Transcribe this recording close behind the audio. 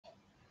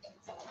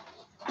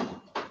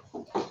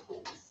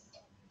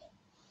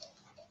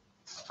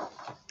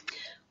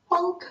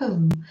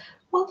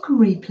welcome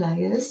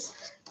replayers.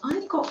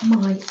 I've got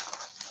my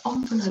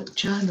envelope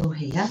journal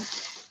here,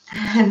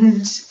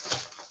 and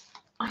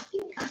I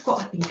think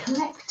I've been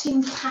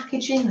collecting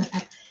packaging. I've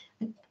had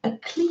a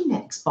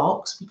Kleenex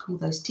box, we call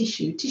those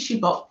tissue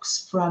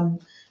box from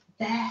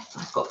Beth.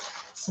 I've got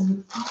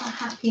some other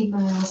Happy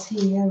Mails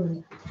here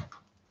and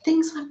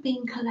things I've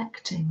been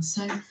collecting.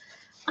 So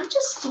I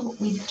just thought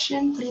we'd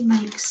gently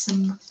make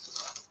some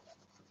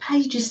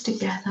pages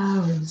together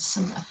and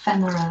some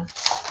ephemera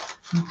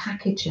from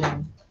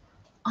packaging.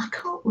 I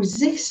can't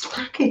resist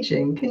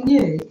packaging, can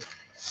you?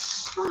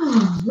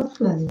 Oh,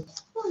 lovely.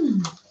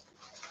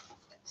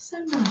 So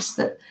nice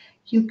that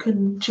you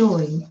can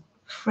join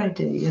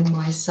Freddie and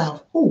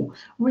myself. Oh,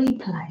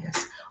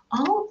 replayers.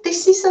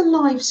 This is a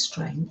live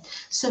stream,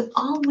 so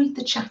I'll read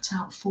the chat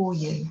out for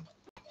you.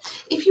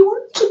 If you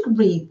want to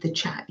read the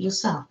chat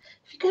yourself,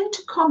 if you go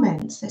to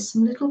comments, there's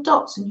some little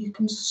dots and you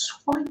can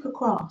swipe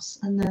across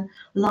and the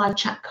live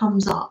chat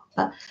comes up.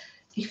 But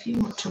if you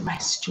want to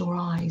rest your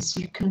eyes,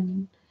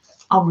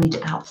 I'll read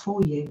it out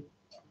for you.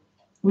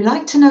 We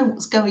like to know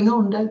what's going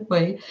on, don't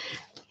we?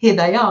 Here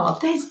they are.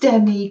 There's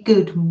Demi.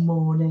 Good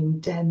morning,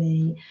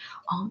 Demi.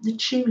 Aren't the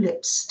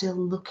tulips still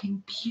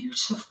looking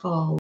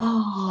beautiful?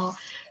 Oh,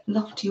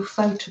 loved your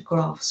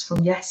photographs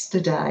from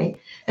yesterday.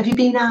 Have you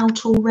been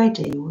out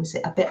already, or is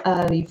it a bit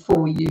early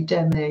for you,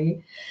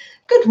 Demi?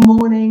 Good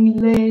morning,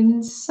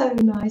 Lynn. So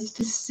nice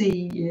to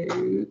see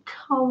you.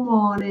 Come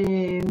on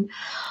in.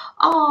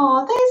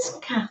 Oh, there's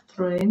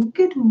Catherine.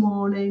 Good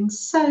morning.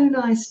 So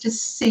nice to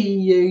see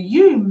you.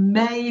 You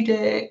made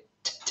it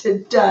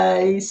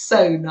today.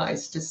 So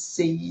nice to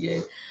see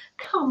you.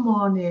 Come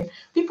on in. Have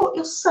you brought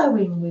your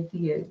sewing with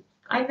you?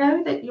 I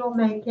know that you're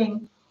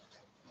making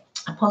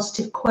a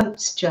positive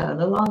quotes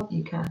journal, aren't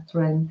you,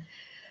 Catherine?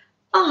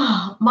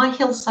 Ah, my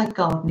hillside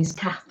garden is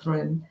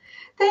Catherine.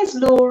 There's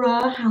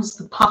Laura. How's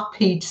the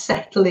puppy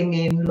settling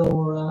in,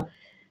 Laura?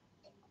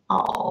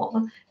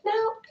 Oh,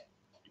 now,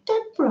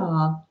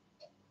 Deborah.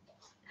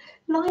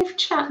 Live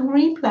chat and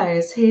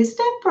replays. Here's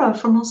Deborah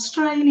from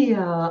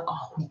Australia.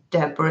 Oh,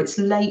 Deborah, it's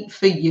late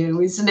for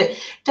you, isn't it?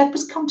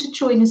 Deborah's come to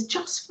join us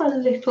just for a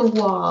little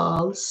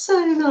while.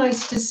 So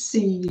nice to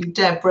see you,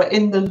 Deborah,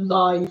 in the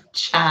live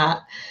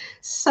chat.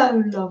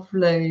 So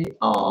lovely.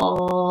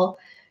 Oh,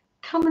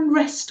 come and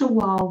rest a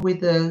while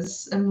with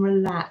us and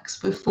relax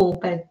before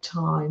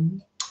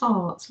bedtime.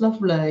 Oh, it's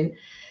lovely.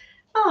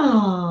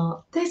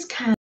 Ah, there's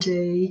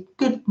Candy.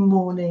 Good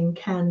morning,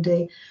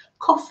 Candy.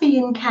 Coffee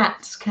and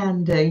cats,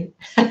 Candy.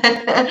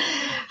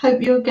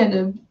 Hope you're going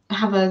to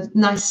have a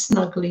nice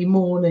snuggly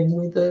morning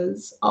with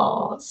us.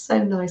 Oh,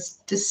 so nice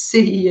to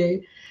see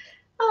you.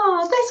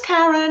 Oh, there's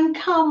Karen.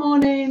 Come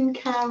on in,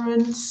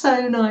 Karen.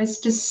 So nice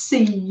to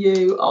see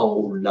you.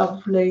 Oh,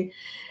 lovely.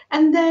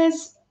 And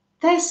there's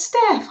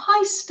Steph.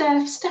 Hi,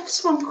 Steph. Steph's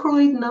from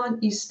Croydon,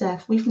 aren't you,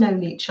 Steph? We've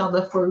known each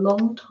other for a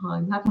long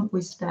time, haven't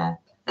we, Steph?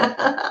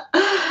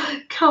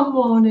 Come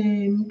on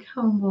in.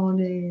 Come on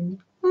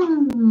in.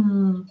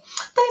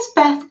 There's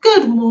Beth.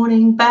 Good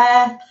morning,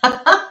 Beth.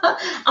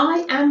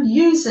 I am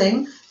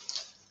using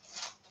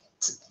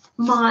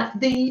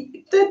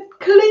the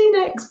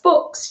Kleenex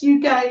box you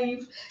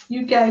gave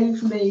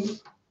me.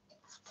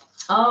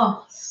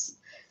 Oh,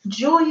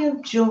 joy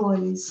of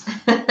joys.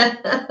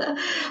 I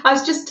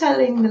was just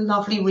telling the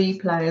lovely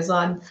replayers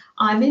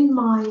I'm in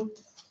my,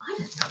 I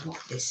don't know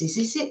what this is.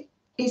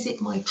 Is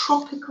it my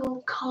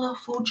tropical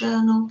colourful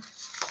journal?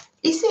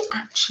 Is it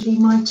actually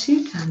my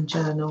toucan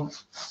journal?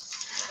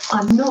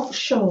 I'm not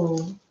sure,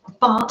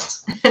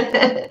 but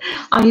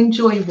I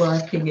enjoy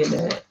working in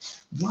it.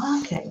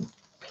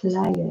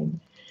 Playing.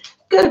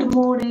 Good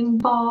morning,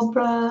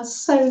 Barbara.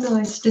 So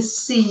nice to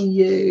see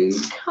you.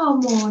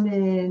 Come on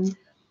in.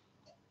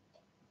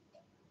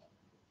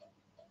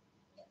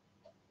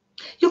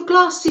 Your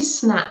glasses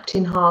snapped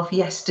in half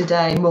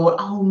yesterday, Maud.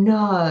 Oh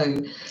no.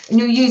 And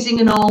you're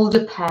using an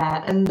older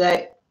pair and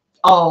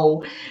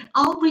oh,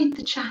 I'll read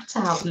the chat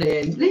out,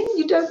 Lynn. Lynn,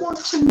 you don't want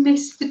to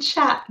miss the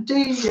chat, do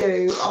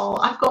you? Oh,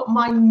 I've got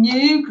my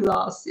new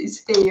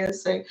glasses here,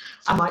 so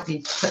I might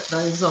need to put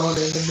those on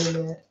in a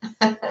minute.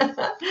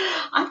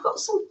 I've got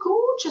some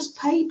gorgeous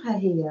paper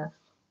here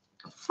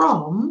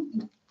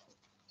from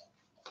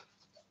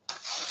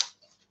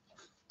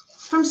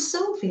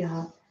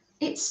Sylvia.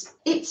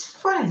 It's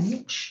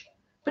French,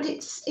 but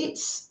it's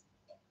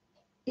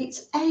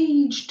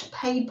aged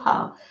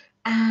paper,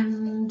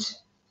 and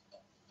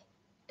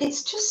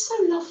it's just so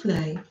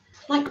lovely,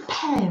 like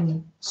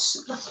pen,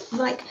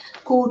 like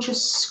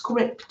gorgeous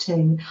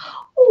scripting.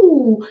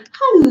 Oh,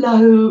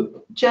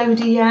 hello,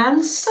 Jodie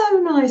Ann. So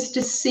nice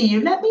to see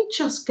you. Let me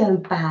just go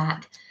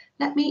back.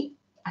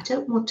 I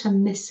don't want to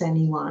miss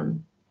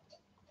anyone.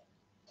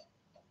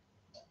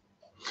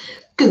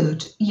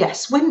 Good.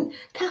 Yes.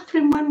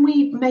 Catherine, when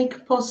we make a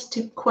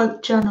positive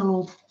quote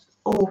journal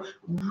or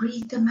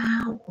read them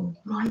out or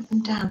write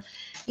them down,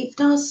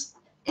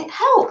 it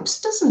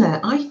helps, doesn't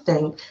it? I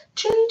think.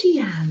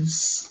 Jodie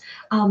Ann's.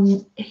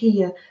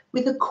 here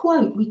with a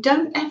quote. We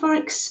don't ever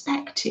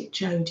expect it,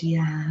 Jodie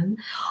Ann.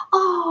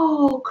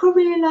 Oh,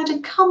 Career Ladder,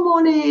 come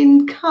on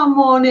in, come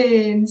on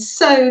in.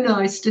 So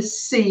nice to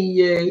see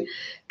you.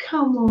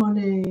 Come on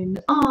in.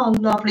 Oh,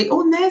 lovely.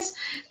 Oh, and there's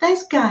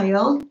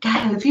Gail. Gail,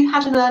 have you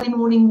had an early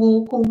morning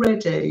walk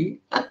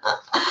already?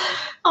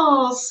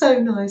 Oh, so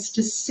nice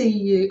to see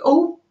you.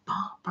 Oh,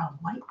 Barbara,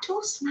 wait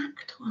till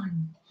snack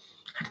time.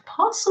 Had a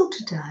parcel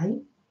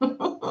today.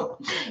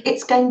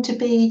 It's going to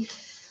be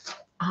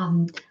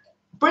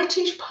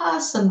British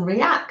person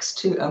reacts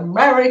to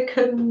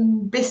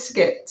American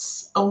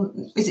biscuits. Oh,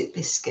 is it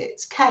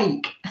biscuits?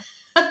 Cake.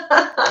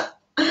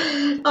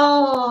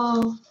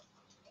 Oh.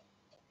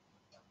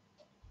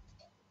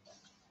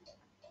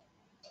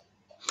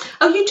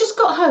 Oh, you just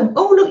got home.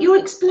 Oh, look, you're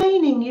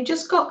explaining. You've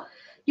just got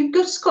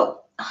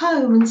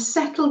home and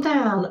settled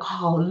down.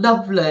 Oh,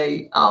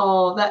 lovely.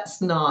 Oh,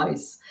 that's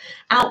nice.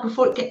 Out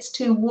before it gets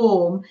too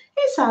warm.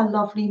 Here's our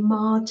lovely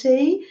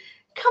Marty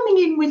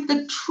coming in with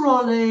the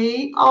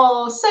trolley.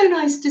 Oh, so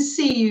nice to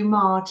see you,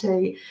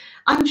 Marty.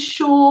 I'm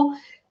sure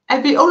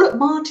oh, look,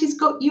 Marty's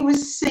got you a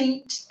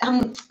seat.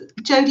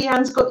 Jodie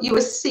Ann's got you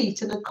a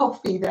seat and a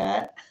coffee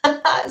there.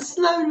 It's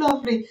so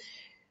lovely.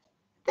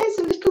 There's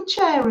a little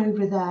chair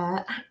over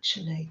there.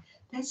 Actually,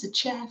 there's a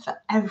chair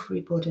for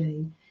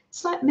everybody.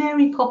 It's like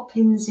Mary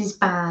Poppins'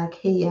 bag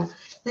here.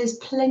 There's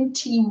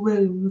plenty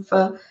room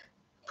for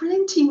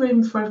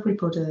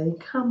everybody.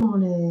 Come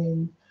on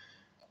in.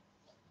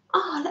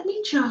 Oh, let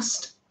me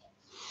just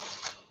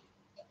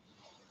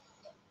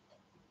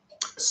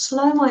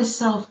slow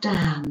myself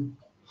down.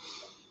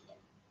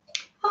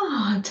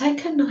 Oh,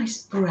 take a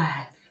nice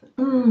breath.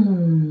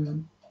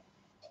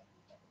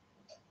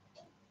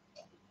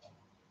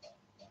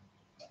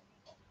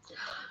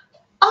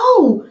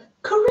 Oh,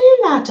 Career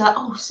Ladder.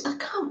 Oh, I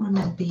can't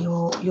remember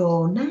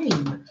your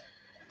name.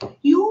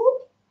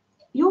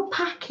 You're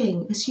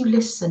packing as you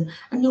listen,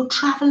 and you're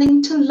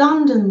travelling to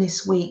London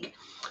this week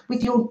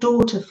with your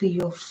daughter for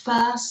your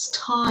first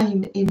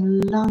time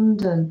in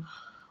London.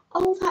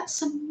 Oh,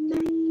 that's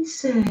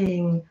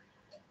amazing.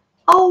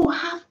 Oh,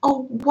 have a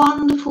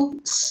wonderful,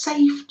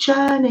 safe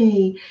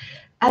journey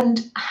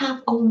and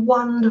have a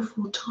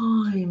wonderful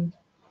time.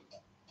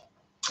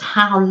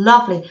 How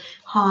lovely.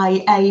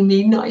 Hi,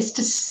 Amy. Nice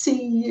to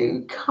see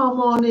you. Come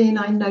on in.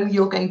 I know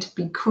you're going to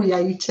be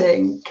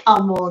creating.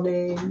 Come on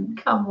in.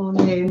 Come on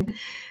in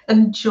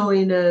and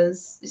join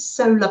us. It's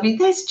so lovely.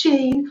 There's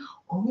Jean.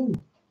 Oh,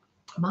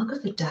 mug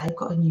of the day. I've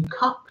got a new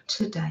cup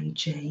today,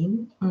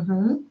 Jean.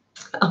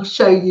 I'll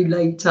show you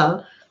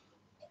later.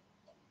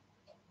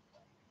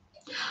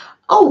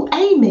 Oh,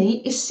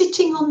 Amy is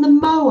sitting on the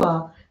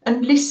mower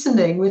and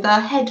listening with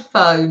her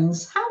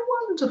headphones. How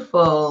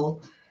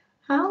wonderful.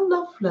 How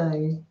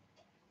lovely.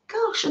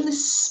 Gosh, and the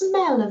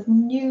smell of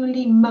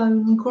newly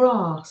mown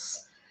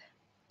grass.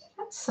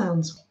 That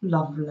sounds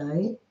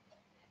lovely.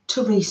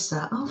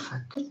 Teresa, oh,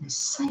 for goodness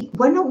sake.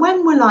 When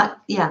will I,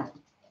 yeah.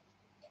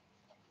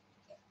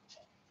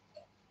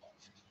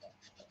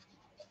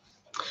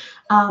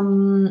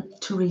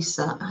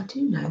 Teresa, I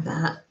do know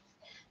that.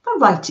 If I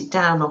write it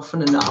down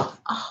often enough.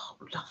 Oh,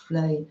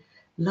 lovely,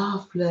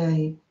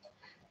 lovely.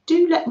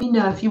 Do let me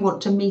know if you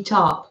want to meet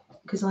up,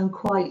 because I'm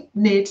quite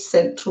near to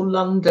central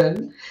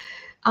London.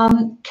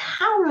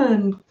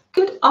 Karen,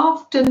 good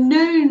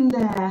afternoon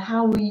there.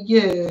 How are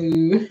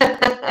you?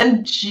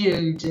 And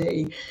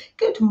Judy.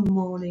 Good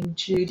morning,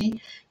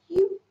 Judy.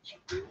 You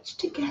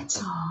managed to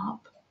get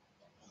up.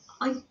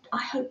 I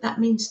hope that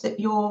means that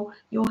you're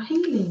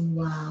healing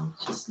well.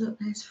 Just look,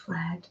 there's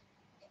Fred.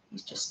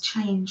 He's just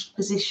changed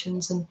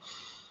positions and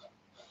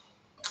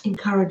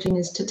encouraging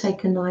us to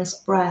take a nice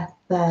breath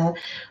there.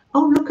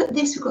 Oh, look at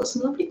this. We've got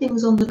some lovely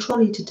things on the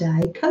trolley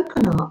today.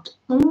 Coconut.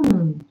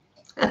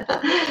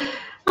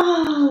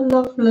 Ah,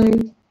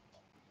 lovely.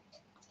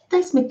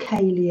 There's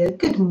Michaelia.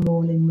 Good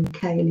morning,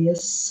 Michaelia.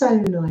 So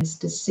nice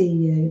to see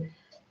you.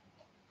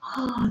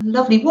 Ah,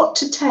 lovely. What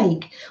to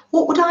take?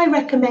 What would I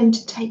recommend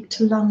to take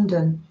to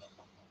London?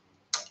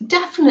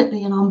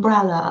 Definitely an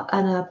umbrella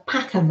and a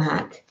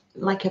pack-a-mac,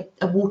 like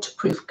a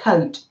waterproof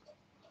coat.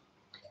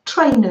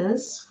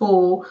 Trainers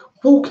for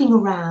walking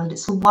around.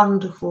 It's a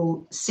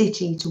wonderful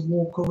city to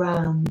walk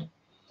around.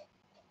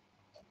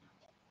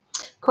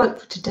 Quote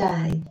for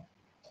today.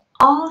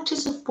 Art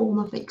is a form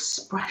of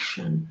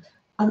expression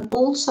and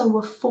also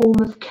a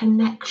form of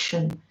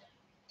connection.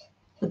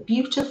 The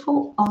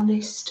beautiful,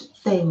 honest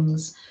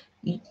things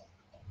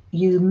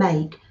you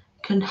make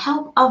can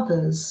help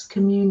others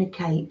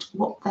communicate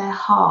what their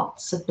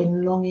hearts have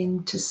been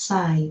longing to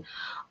say.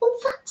 Oh,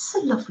 that's a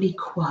lovely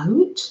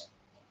quote.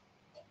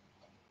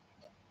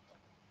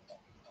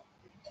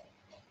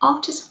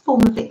 Art is a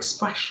form of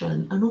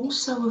expression and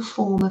also a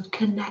form of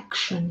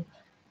connection.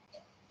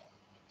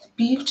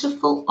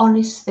 Beautiful,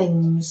 honest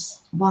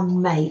things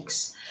one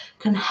makes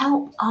can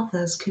help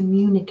others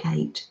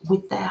communicate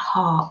with their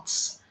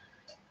hearts.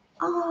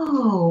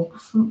 Oh,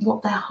 from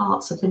what their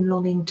hearts have been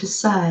longing to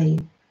say.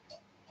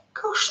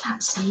 Gosh,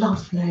 that's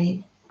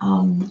lovely,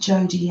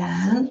 Jodie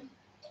Ann.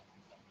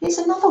 Here's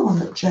another one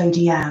that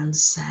Jodie Ann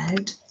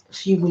said. a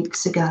few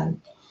weeks ago.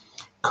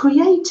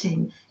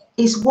 Creating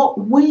is what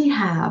we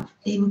have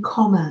in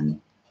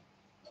common.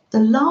 The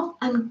love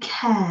and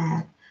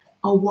care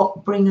are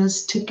what bring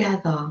us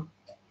together.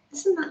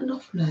 Isn't that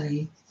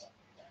lovely?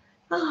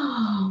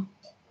 Ah.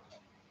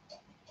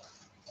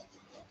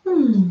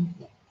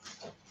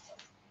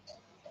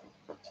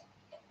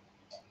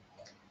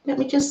 Let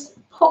me just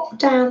pop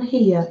down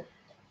here.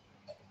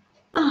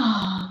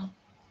 Ah,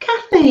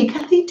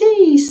 Kathy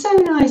D, so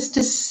nice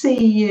to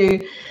see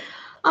you.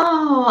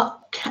 Ah,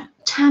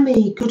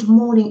 Tammy, good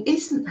morning.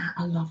 Isn't that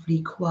a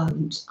lovely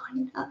quote? I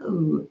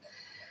know.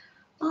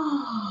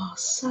 Ah,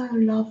 so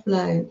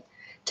lovely.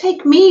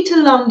 Take me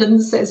to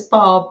London, says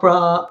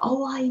Barbara.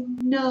 Oh, I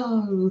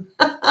know.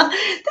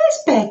 There's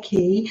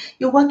Becky.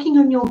 You're working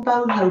on your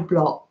boho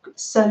block,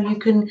 so you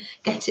can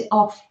get it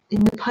off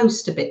in the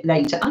post a bit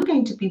later. I'm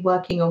going to be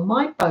working on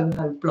my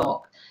boho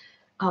block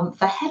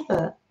for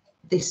Heather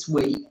this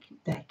week,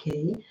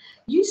 Becky.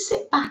 You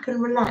sit back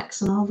and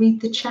relax and I'll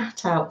read the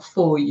chat out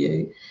for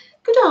you.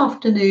 Good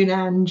afternoon,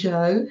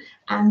 Anjo.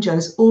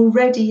 Anjo's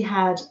already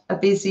had a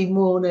busy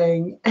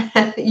morning.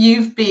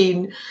 You've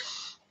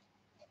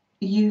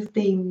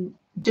been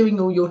doing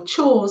all your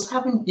chores,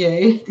 haven't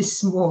you,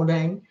 this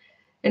morning?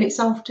 And it's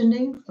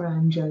afternoon for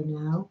Anjo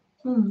now,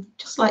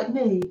 just like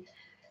me.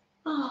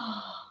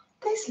 Ah,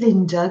 there's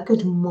Linda.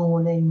 Good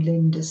morning,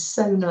 Linda.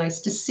 So nice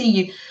to see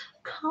you.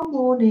 Come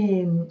on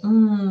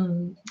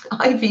in.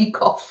 Ivy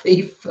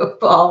coffee for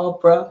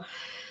Barbara.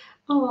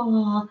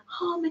 Ah,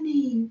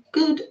 Harmony.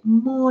 Good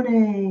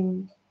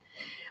morning.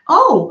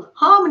 Oh,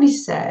 Harmony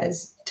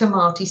says to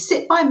Marty,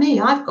 sit by me.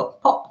 I've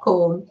got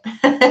popcorn.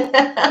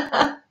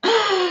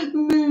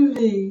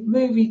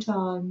 Movie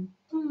time.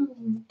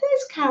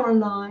 There's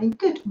Caroline.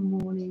 Good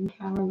morning,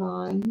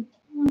 Caroline.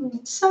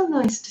 So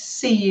nice to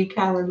see you,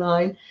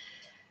 Caroline.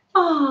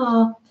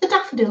 Ah, the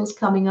daffodils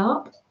coming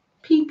up,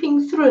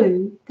 peeping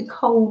through the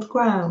cold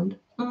ground.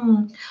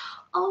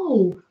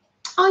 Oh,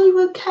 are you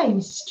okay,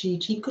 Mrs.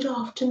 Gigi? Good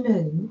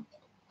afternoon.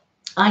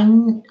 I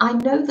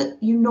know that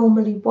you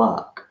normally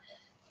work.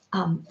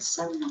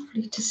 So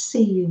lovely to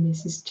see you,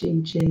 Mrs.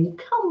 Gigi.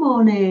 Come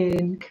on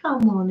in,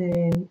 come on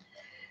in.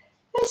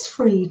 There's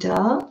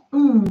Frida.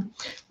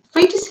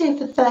 Frida's here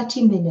for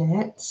 30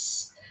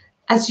 minutes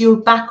as you're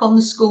back on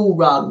the school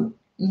run.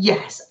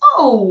 Yes.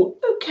 Oh,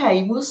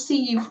 okay. We'll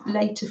see you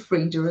later,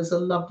 Frida, as a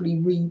lovely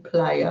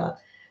replayer.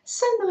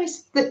 So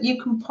nice that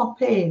you can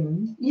pop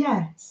in.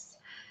 Yes.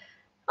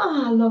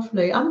 Ah,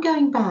 lovely. I'm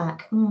going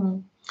back.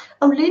 Oh,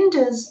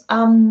 Linda's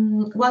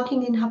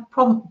working in her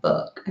prompt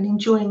book and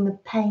enjoying the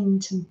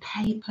paint and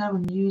paper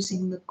and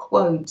using the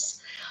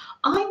quotes.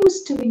 I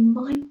was doing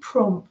my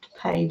prompt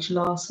page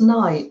last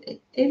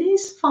night. It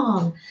is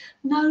fun.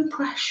 No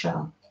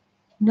pressure.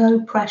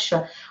 No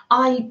pressure.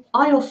 I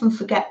often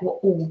forget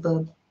what all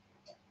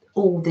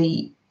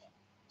the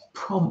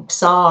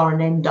prompts are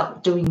and end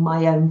up doing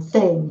my own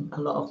thing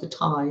a lot of the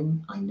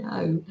time. I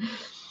know.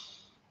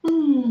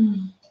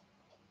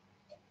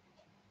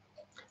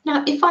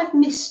 Now, if I've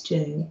missed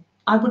you,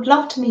 I would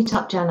love to meet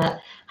up, Janet.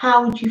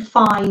 How would you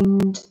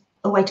find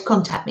a way to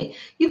contact me?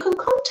 You can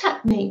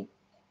contact me,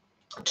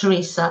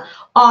 Teresa,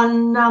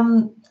 on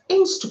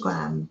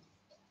Instagram.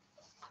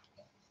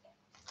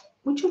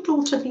 Would your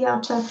daughter be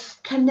able to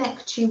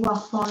connect you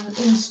up on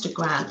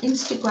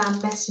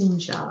Instagram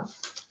Messenger?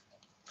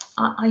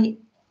 I'm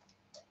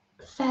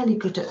fairly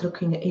good at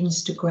looking at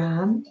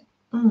Instagram.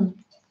 I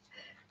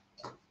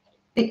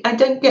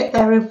don't get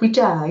there every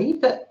day,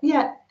 but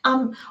yeah,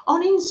 on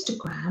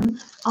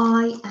Instagram,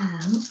 I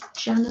am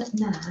Janet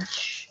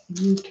Nash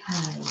UK.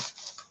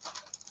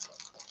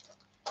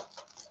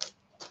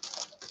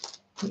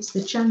 It's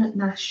the Janet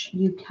Nash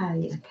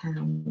UK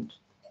account.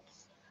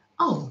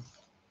 Oh,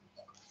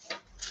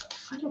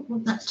 I don't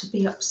want that to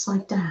be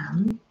upside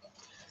down.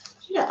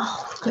 Yeah,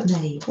 oh, look at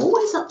me,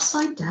 always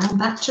upside down,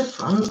 back to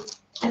front.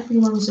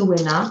 Everyone's a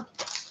winner.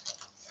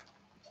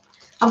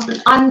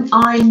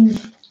 I'm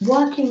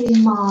working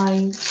in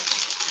my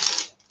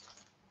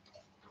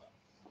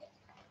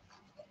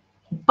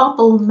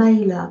bubble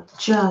mailer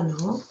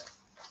journal.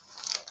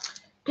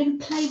 Going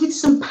to play with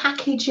some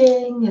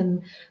packaging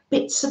and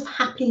bits of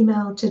Happy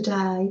Mail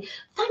today.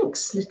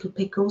 Thanks, Little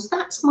Pickles.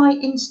 That's my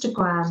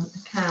Instagram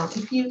account.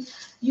 If you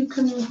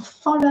can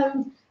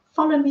follow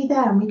me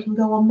there and we can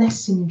go on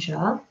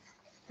Messenger.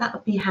 That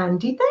would be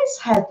handy. There's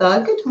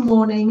Heather. Good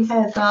morning,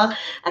 Heather.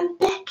 And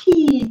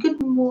Becky.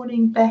 Good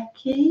morning,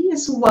 Becky,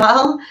 as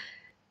well.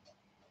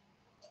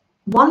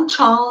 One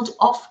child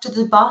off to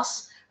the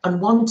bus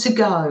and one to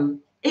go.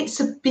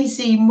 It's a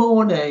busy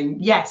morning.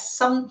 Yes,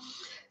 some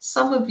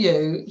of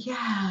you,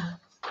 yeah.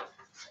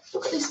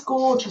 Look at this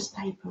gorgeous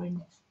paper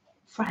in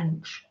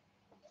French.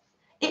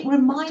 It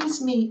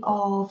reminds me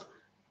of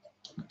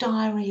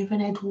Diary of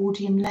an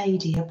Edwardian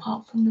Lady,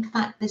 apart from the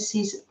fact this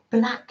is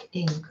black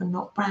ink and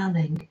not brown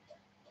ink.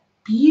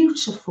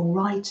 Beautiful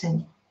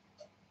writing.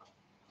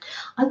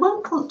 I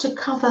won't want to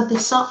cover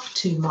this up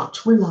too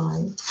much, will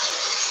I?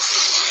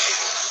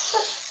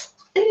 But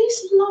it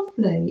is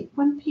lovely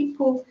when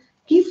people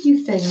give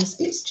you things.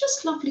 It's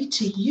just lovely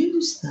to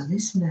use them,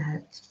 isn't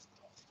it?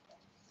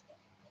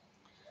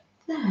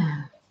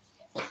 There.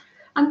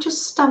 I'm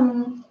just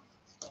all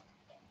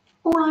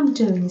I'm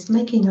doing is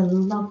making a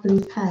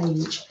lovely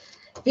page.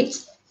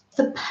 It's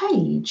the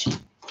page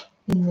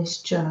in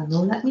this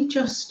journal. Let me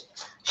just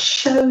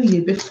show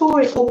you before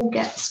it all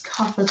gets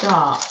covered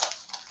up.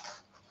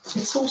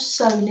 It's all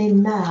sewn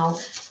in now,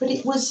 but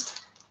it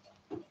was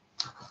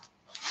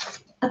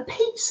a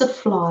pizza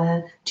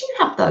flyer. Do you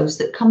have those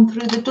that come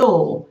through the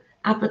door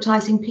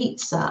advertising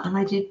pizza? And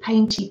I did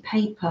painty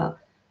paper.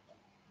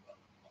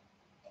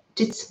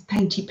 Did some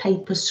painty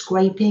paper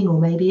scraping, or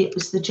maybe it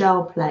was the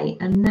gel plate.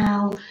 And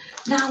now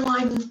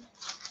I'm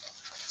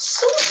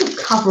sort of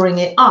covering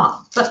it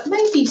up, but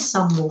maybe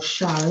some will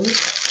show.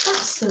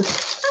 That's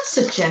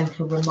a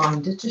gentle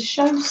reminder to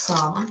show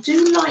some. I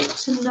do like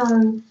to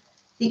know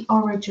the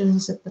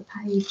origins of the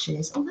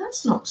pages. Oh,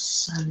 that's not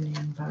sewn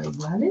in very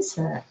well, is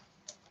it?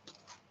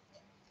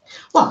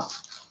 Well,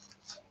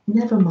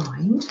 never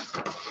mind.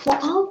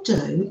 What I'll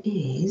do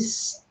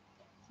is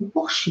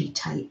washi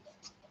tape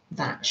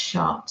that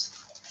shut.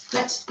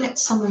 Let's get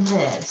some of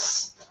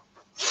this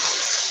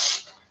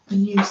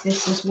and use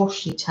this as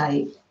washi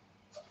tape.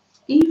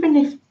 Even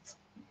if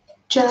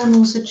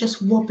journals are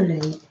just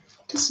wobbly,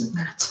 doesn't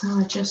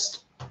matter.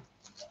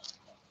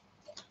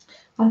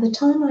 By the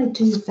time I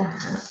do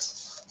that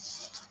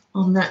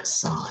on that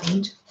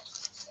side,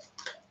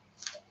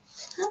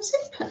 how's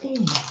it put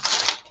in?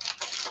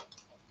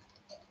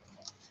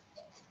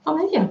 Oh,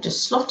 maybe I've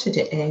just slotted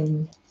it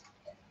in.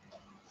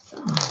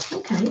 Oh,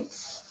 okay.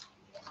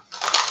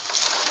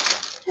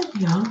 There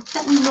we are.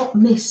 Let me not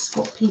miss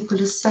what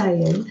people are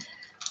saying.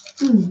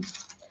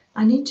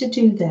 I need to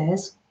do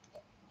this.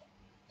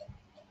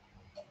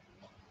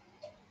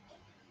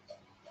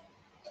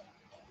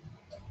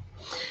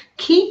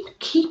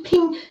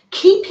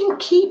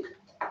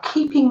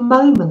 Keeping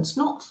moments,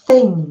 not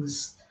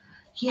things.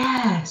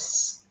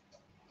 Yes.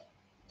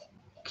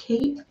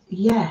 Keep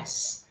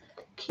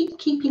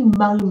keeping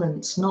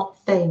moments, not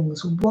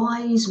things.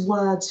 Wise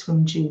words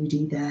from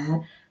Judy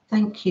there.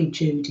 Thank you,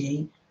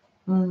 Judy.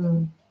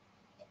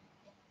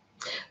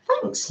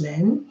 Thanks,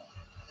 Lynn.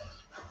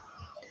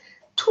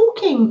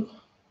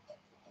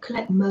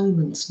 Collect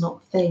moments,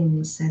 not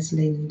things, says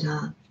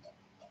Linda.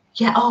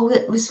 Yeah, oh,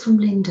 it was from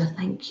Linda.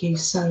 Thank you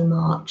so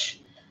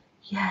much.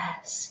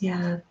 Yes,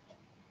 yeah.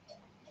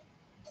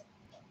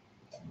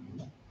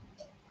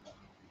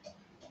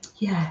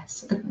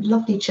 Yes, a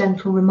lovely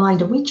gentle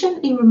reminder. We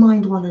gently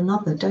remind one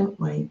another, don't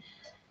we?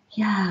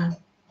 Yeah.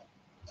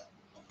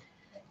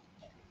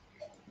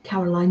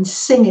 Caroline's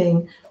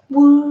singing.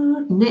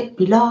 Wouldn't it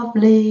be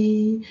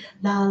lovely?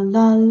 La,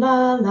 la,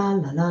 la, la,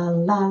 la, la,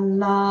 la,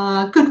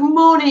 la. Good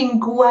morning,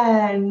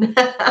 Gwen.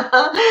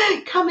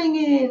 Coming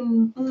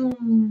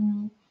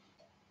in.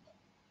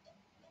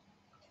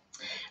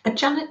 A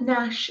Janet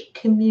Nash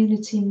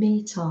community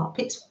meetup.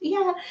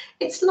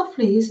 It's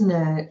lovely, isn't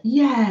it?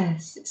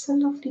 Yes, it's a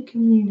lovely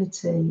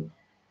community.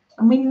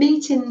 And we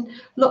meet in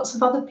lots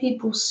of other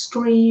people's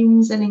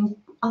streams and in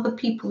other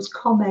people's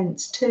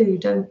comments too,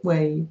 don't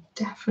we?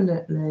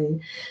 Definitely.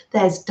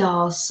 There's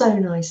Dar. So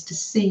nice to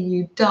see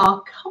you,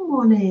 Dar. Come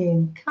on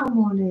in. Come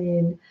on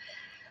in.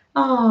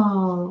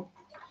 Oh,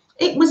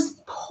 it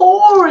was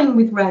pouring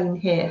with rain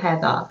here,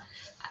 Heather.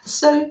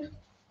 So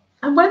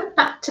I went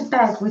back to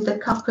bed with a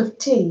cup of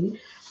tea,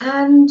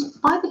 and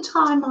by the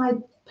time I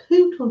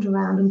poodled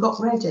around and got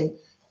ready,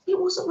 it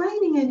wasn't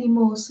raining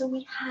anymore. So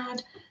we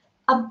had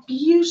a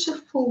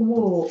beautiful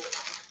walk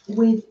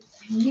with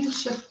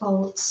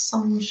beautiful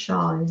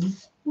sunshine.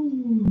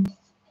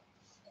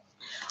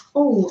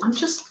 Oh, I'm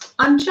just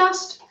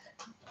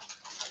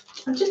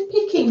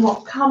picking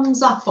what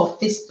comes up off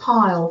this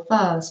pile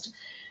first.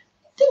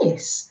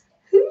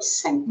 Who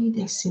sent me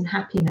this in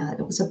Happy Note?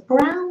 It was a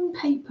brown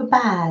paper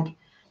bag.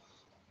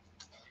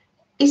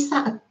 Is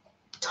that a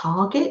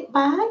Target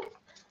bag?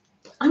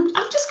 I'm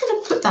just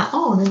going to put that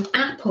on. An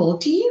apple.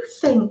 Do you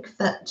think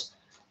that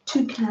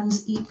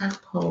toucans eat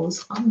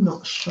apples? I'm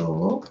not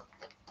sure.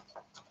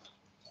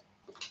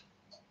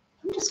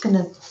 I'm just going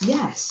to,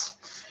 yes.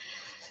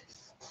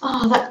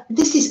 I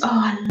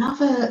love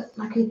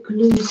like a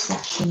glue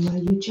session where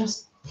you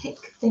just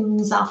pick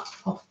things up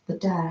off the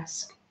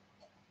desk.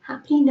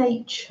 Happy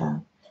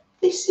Nature.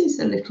 This is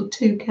a little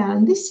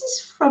toucan. This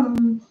is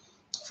from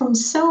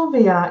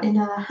Sylvia in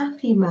a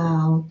Happy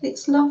Mail.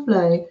 It's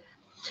lovely.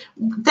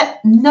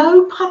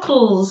 No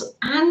puddles,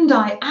 and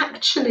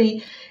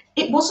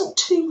it wasn't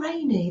too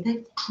rainy.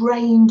 They've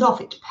drained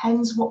off. It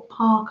depends what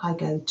park I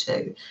go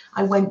to.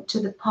 I went to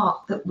the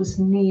park that was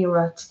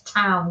nearer to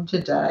town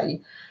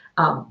today,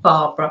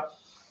 Barbara.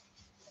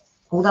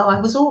 Although I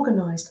was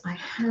organised, I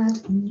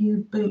had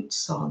new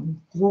boots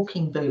on,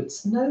 walking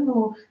boots. No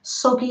more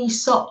soggy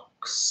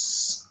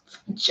socks,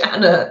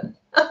 Janet.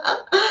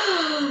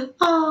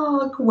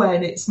 Oh,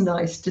 Gwen, it's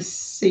nice to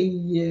see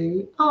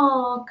you.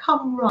 Oh,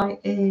 come right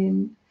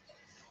in.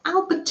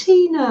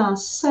 Albertina,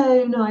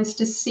 so nice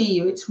to see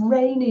you. It's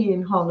rainy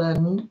in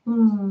Holland.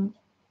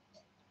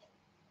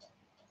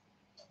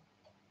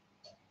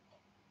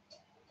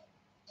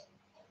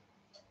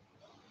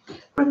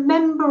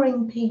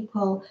 Remembering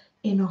people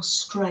in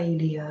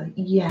Australia.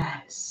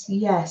 Yes,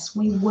 yes,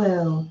 we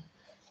will.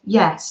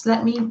 Yes,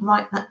 let me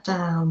write that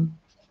down.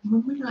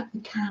 When we light the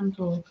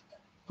candle,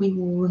 we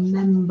will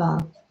remember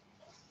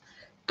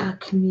our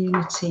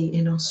community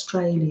in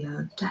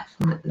Australia,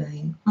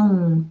 definitely.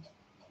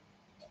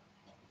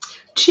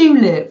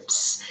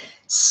 Tulips.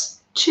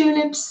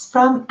 Tulips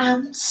from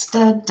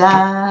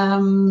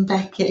Amsterdam,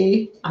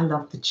 Becky. I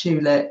love the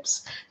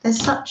tulips. They're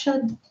such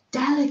a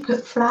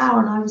delicate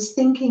flower, and I was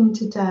thinking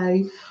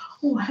today,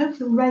 oh, I hope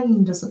the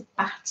rain doesn't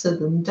batter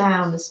them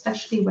down,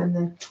 especially when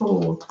they're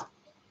tall.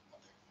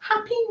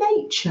 Happy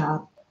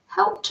Nature.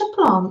 Help to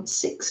plant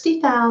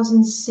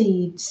 60,000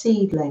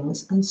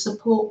 seedlings and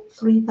support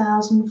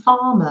 3,000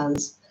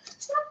 farmers.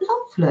 Isn't that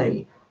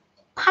lovely?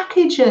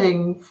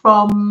 Packaging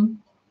from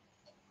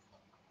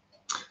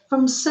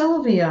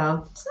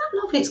Sylvia. Isn't that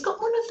lovely? It's got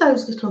one of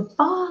those little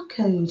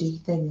barcodey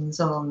things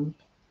on.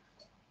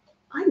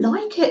 I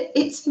like it.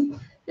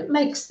 It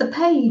makes the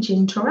page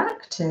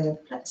interactive.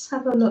 Let's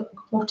have a look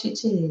what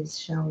it is,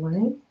 shall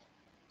we?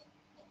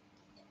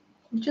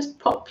 You just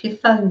pop your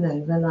phone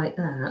over like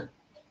that,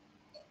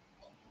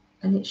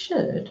 and it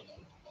should.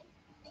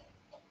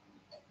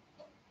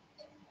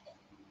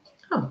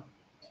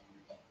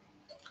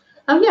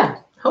 Oh yeah,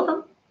 hold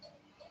on.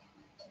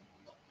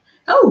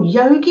 Oh,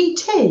 yogi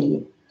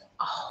tea.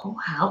 Oh,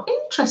 how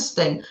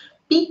interesting.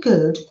 Be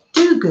good,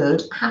 do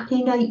good,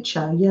 happy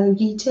nature,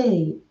 yogi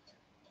tea.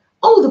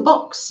 Oh, the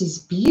box is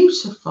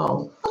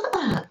beautiful. Look at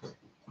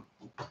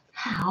that.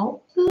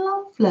 How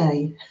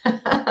lovely.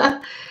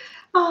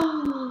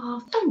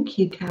 Oh, thank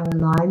you,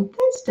 Caroline.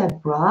 There's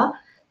Deborah.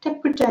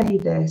 Deborah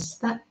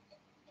Davis.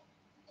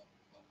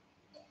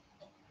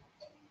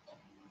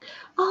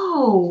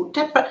 Oh,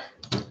 Deborah.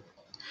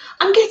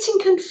 I'm getting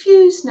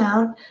confused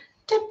now.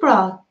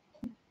 Deborah.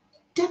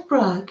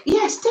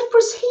 Yes,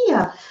 Deborah's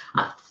here.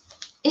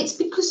 It's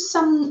because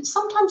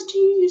sometimes do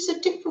you use a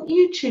different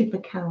YouTube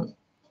account,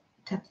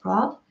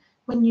 Deborah,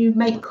 when you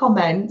make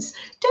comments?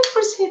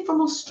 Deborah's here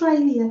from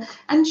Australia,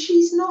 and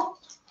she's not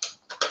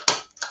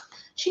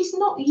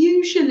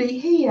usually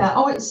here.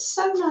 Oh, it's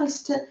so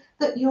nice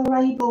that you're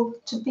able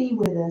to be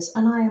with us,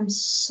 and I am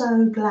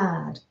so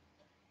glad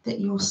that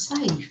you're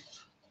safe.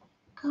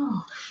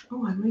 Gosh,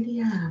 oh, I really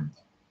am.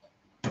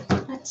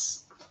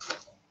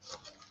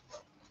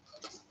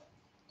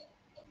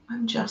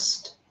 I'm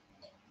just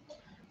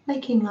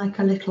making like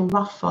a little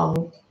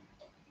ruffle.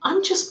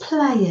 I'm just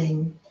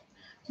playing,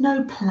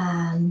 no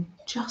plan,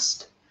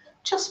 just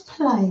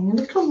playing a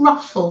little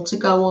ruffle to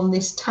go on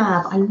this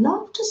tab. I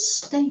love to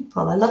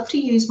staple. I love to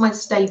use my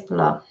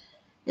stapler.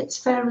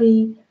 It's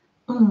very,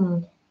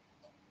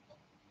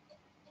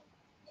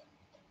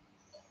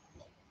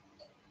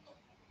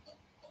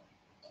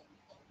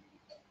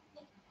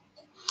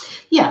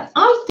 yeah,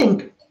 I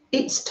think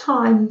it's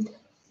time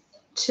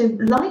to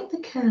light the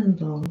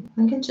candle.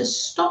 I'm going to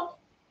stop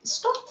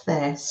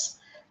this,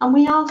 and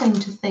we are going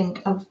to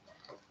think of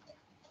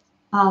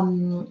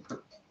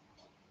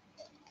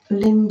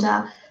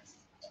Linda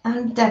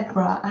and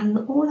Deborah and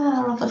all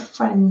our other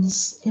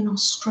friends in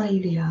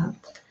Australia.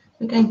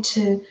 We're going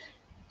to,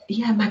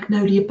 yeah,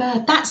 Magnolia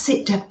Bird. That's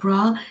it,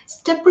 Deborah.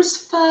 It's Deborah's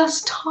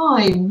first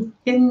time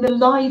in the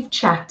live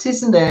chat,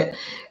 isn't it?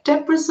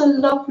 Deborah's a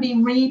lovely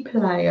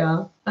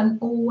replayer and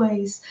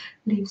always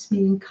leaves me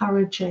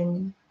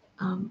encouraging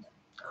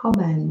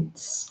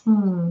comments.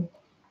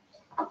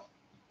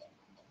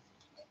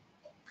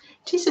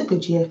 It is a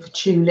good year for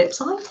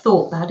tulips. I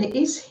thought that it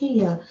is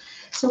here.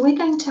 So we're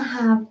going to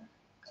have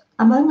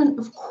a moment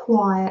of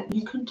quiet.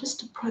 You can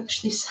just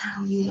approach this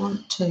how you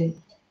want to.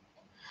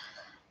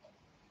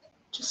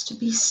 Just to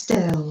be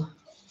still.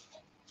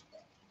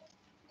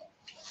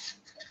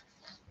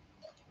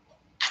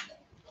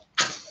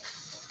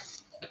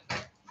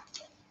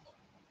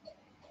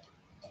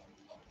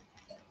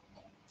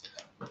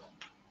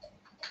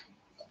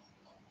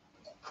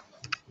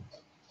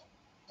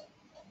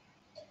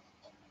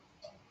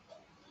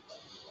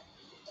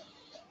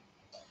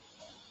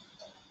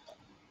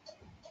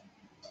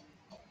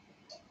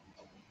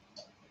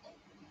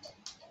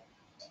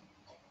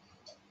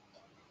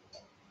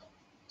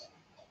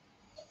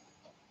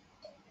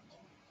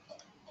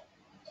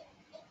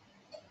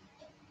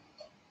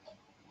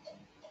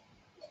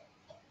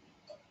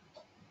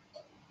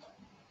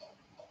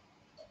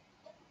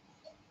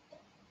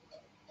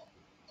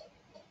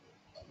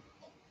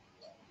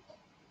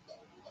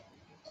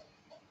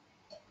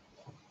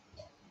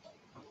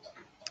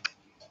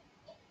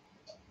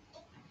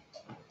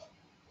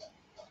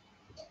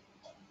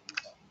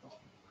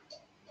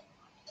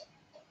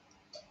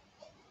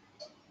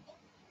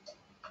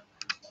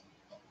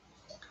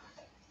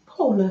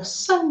 Paula,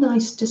 so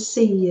nice to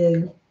see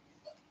you.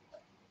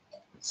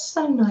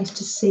 So nice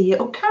to see you.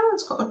 Oh,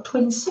 Karen's got a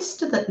twin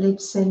sister that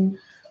lives in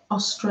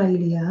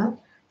Australia.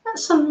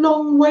 That's a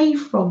long way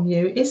from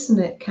you, isn't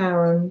it,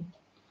 Karen?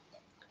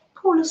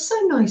 Paula, so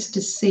nice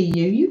to see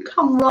you. You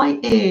come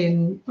right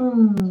in.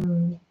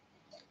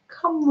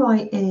 Come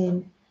right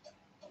in.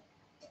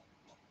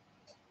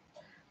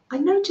 I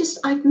noticed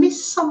I've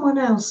missed someone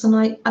else, and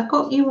I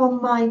got you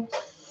on my.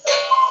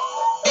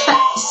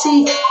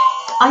 See,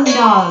 I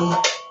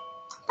know.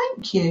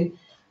 Thank you.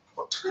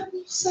 What time are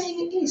you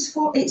saying it is?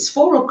 It's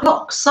 4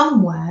 o'clock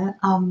somewhere.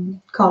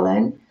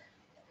 Colin.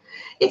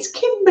 It's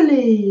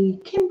Kimberly.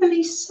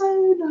 Kimberly,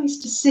 so nice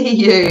to see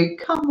you.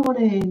 Come on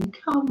in.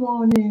 Come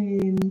on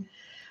in.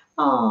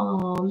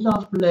 Oh,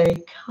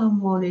 lovely.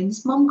 Come on in.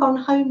 Is Mum gone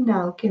home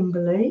now,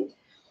 Kimberly?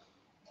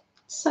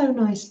 So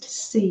nice to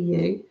see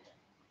you.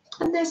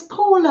 And there's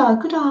Paula.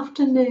 Good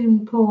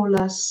afternoon,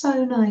 Paula.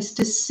 So nice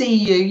to see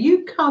you.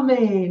 You come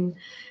in.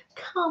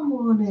 Come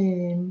on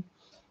in.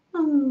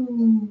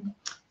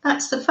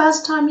 That's the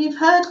first time you've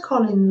heard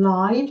Colin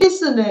live,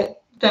 isn't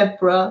it,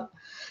 Deborah?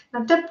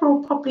 Now,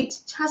 Deborah probably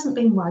hasn't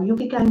been well. You'll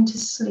be going to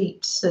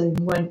sleep soon,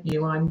 won't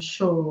you? I'm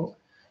sure.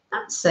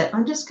 That's it.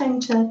 I'm just going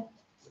to.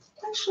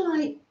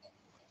 Actually,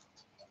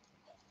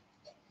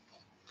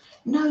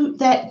 no.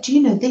 Do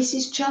you know? This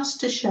is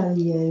just to show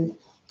you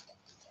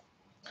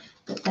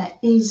that there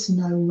is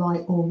no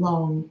right or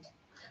wrong.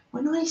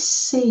 When I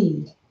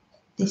see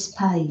this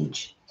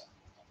page,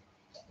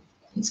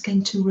 it's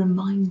going to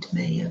remind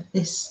me of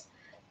this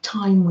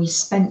time we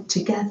spent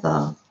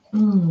together.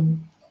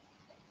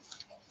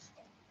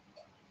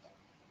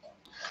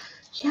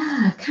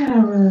 Yeah,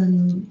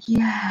 Karen.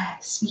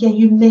 Yes. Yeah,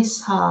 you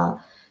miss her.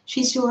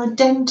 She's your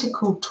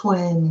identical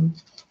twin.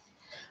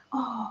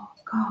 Oh,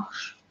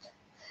 gosh.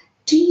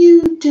 Do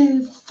you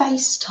do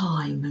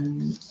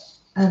FaceTime?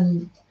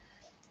 And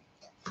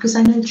because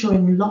I know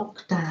during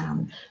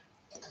lockdown,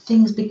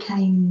 things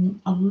became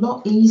a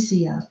lot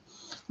easier.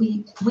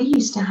 We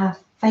used to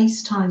have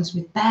FaceTimes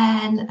with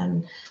Ben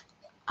and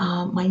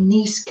my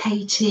niece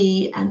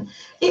Katie, and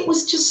it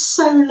was just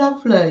so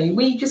lovely.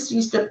 We just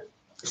used to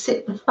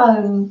sit the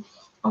phone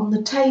on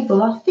the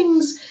table. Are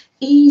things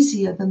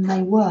easier than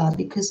they were?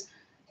 Because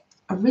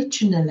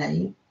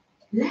originally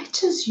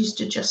letters used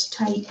to just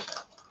take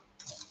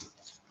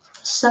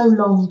so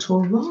long to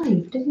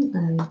arrive, didn't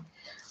they?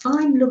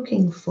 I'm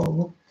looking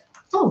for,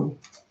 oh,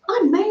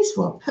 I may as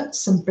well put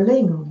some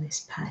bling on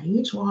this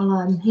page while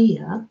I'm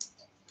here.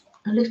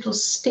 A little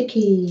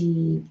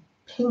sticky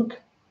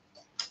pink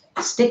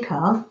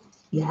sticker,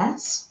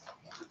 yes,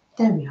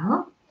 there we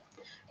are.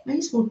 May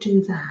as well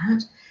do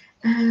that.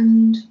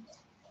 And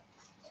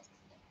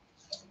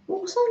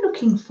what was I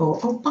looking for?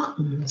 Oh,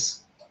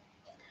 buttons.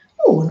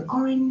 Oh, an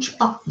orange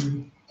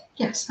button.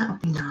 Yes, that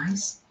would be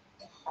nice.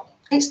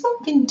 It's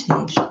not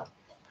vintage.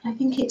 I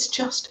think it's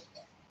just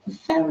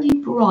very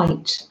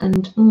bright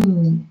and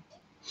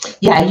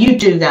yeah, you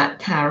do that,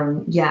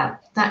 Karen. Yeah,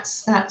 that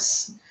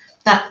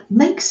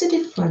makes a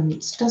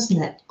difference,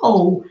 doesn't it?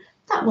 Oh,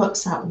 that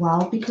works out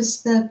well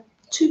because the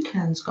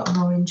toucan's got an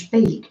orange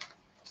beak.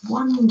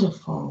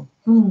 Wonderful.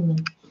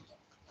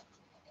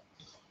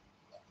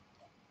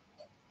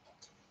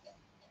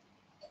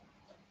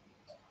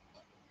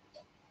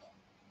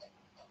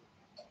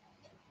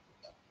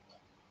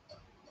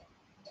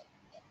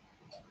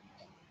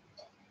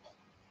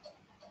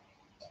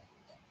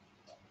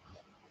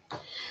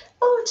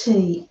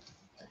 Marty,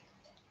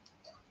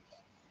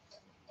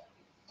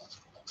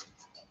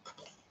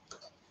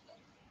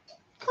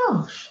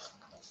 gosh,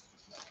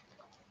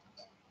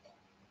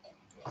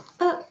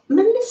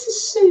 Melissa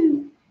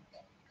Sue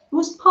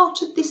was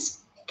part of this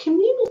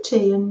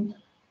community and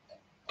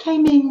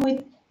came in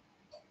with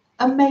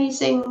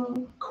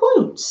amazing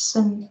quotes,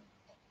 and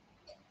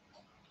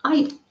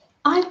I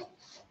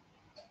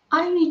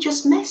only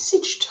just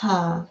messaged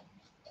her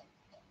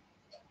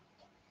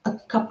a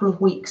couple of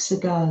weeks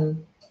ago.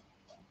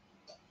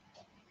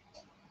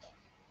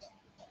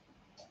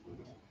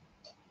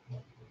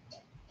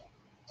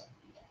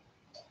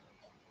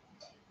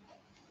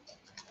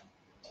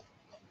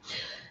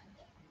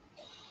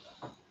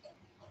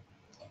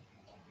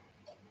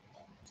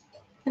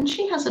 And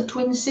she has a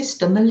twin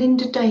sister,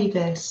 Melinda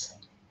Davis.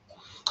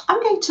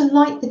 I'm going to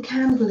light the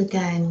candle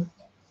again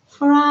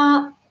for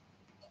our,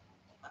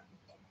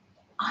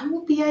 I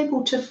will be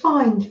able to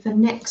find for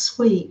next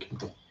week.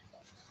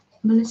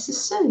 Melissa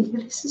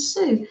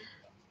Sue,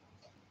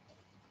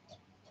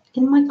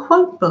 in my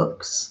quote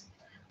books.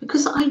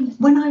 Because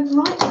when I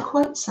write the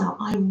quotes out,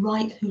 I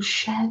write who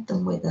shared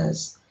them with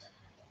us.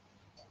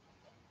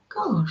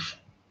 Gosh,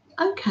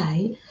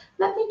 okay,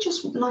 let me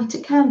just light a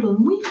candle.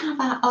 And we have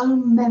our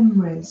own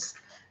memories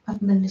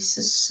of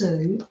Melissa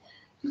Sue,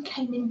 who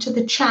came into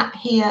the chat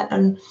here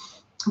and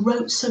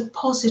wrote so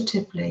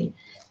positively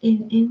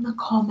in the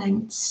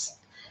comments,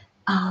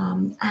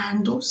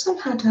 and also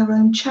had her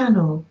own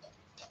channel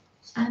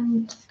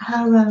and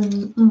her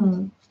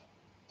own.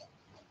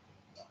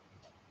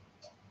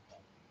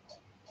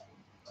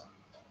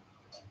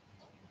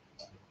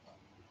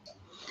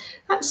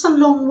 That's a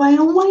long way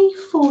away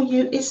for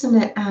you, isn't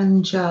it,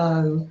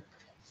 Anjo?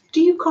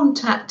 Do you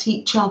contact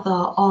each other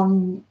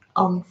on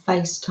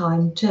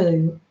FaceTime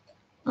too?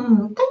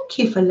 Thank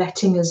you for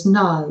letting us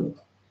know.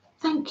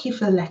 Thank you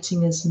for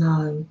letting us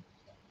know.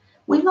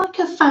 We're like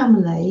a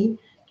family,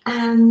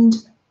 and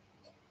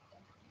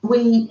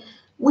we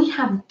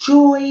have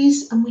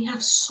joys and we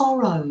have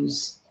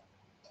sorrows.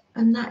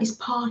 And that is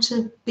part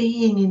of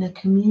being in a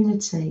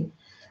community.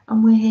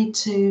 And we're here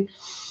to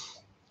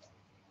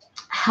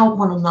help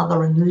one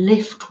another and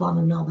lift one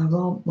another,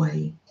 aren't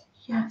we?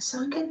 Yeah, so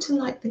I'm going to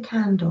light the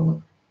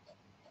candle.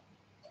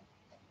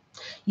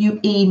 You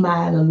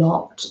email a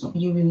lot,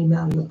 you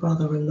email your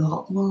brother a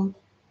lot. Well,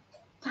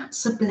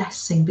 that's a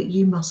blessing, but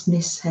you must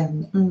miss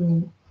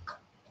him.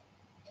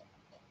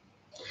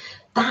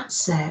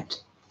 That's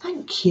it.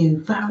 Thank you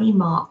very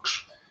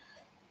much.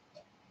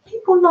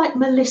 People like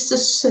Melissa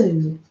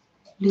Sue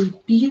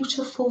leave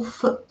beautiful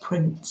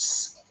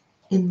footprints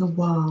in the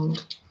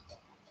world.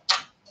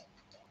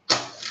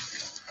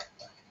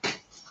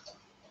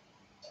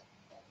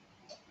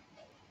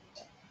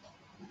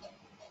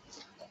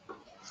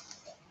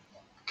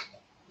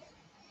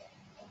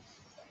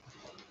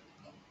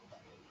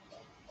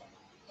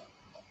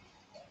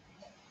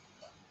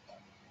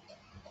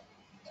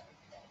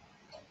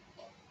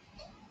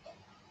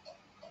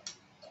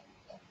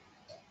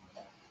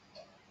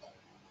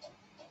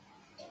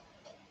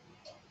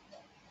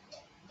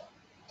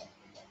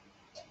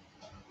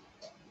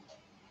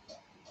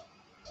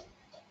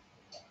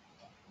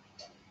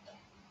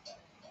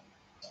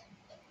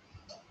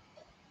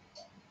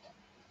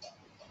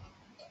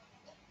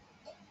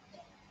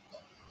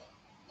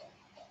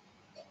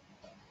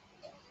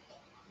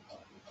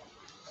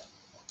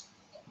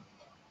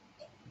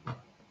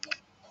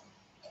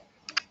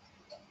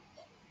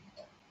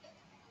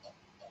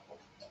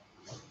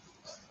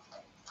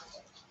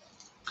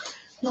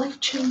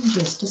 Life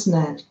changes, doesn't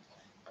it?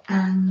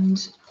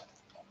 And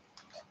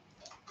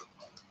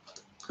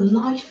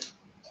life,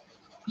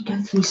 we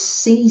go through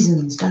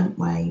seasons, don't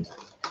we?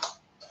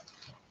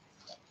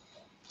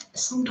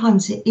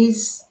 Sometimes it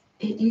is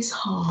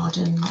hard,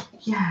 and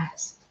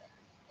yes,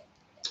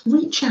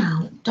 reach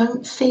out,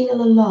 don't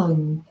feel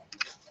alone.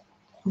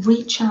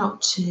 Reach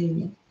out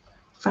to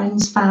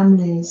friends,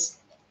 families,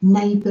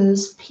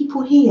 neighbours,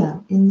 people here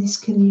in this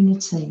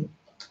community.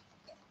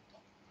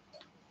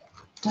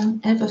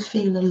 Don't ever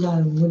feel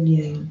alone, will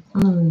you?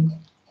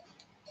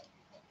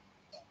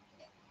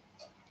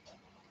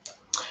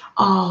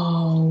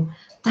 Oh,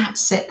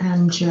 that's it,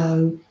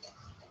 Anjo.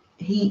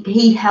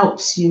 He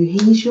helps you.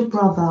 He's your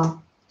brother.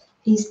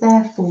 He's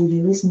there for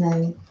you, isn't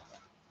he?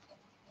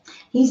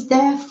 He's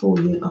there for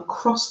you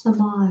across the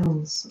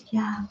miles.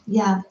 Yeah,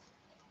 yeah.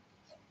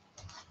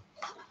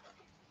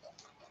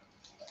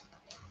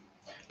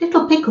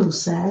 Little Pickle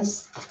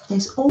says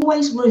there's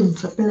always room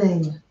for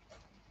bling.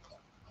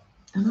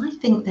 And I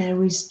think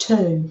there is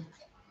too.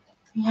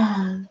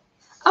 Yeah.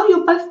 Oh,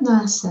 you're both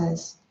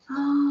nurses.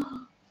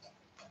 Oh,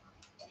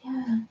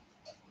 yeah.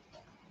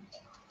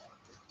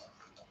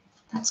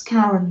 That's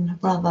Karen and her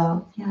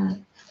brother. Yeah.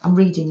 I'm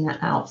reading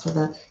that out for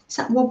the... Is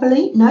that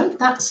wobbly? No,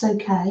 that's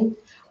okay.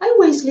 I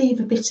always leave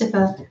a bit of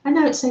a... I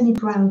know it's only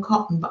brown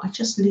cotton, but I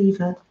just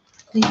leave a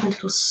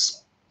little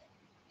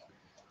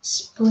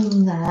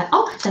spring there.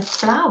 Oh, the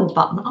flower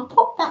button. I'll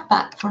pop that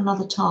back for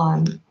another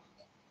time.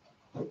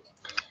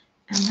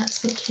 And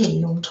that's the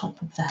key on top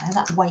of there.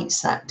 That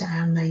weights that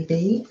down,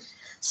 maybe.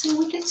 So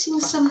we're getting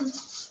some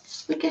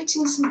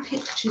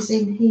pictures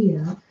in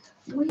here.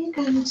 We're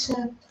going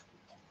to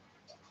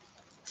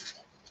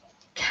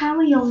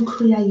carry on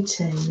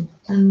creating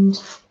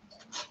and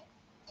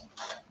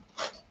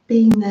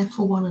being there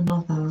for one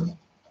another.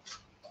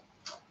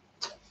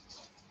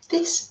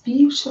 This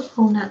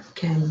beautiful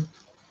napkin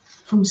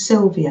from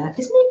Sylvia,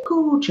 isn't it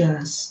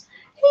gorgeous?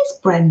 Here's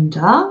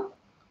Brenda.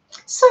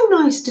 So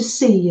nice to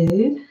see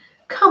you.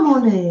 Come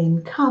on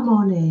in, come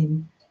on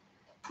in.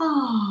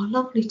 Ah,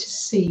 lovely to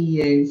see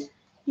you.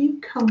 You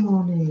come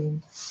on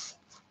in.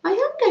 I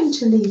am going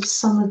to leave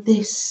some of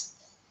this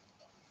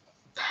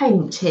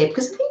paint here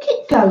because I think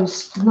it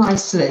goes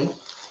nicely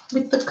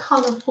with the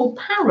colourful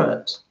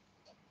parrot.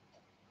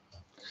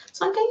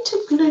 So I'm going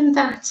to glue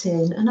that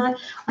in, and I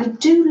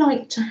do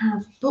like to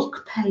have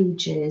book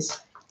pages.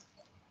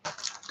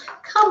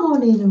 Come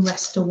on in and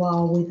rest a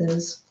while with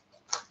us.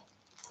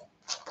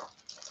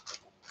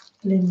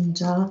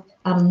 Linda,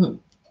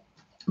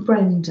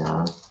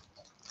 Brenda,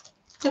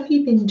 have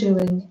you been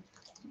doing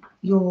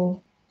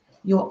your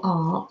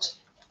art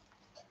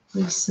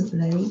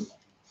recently?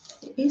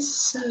 It is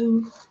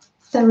so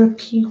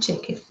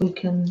therapeutic if we're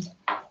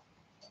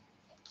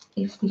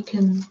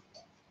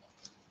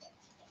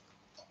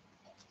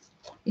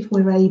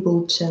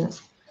able to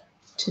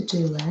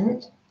do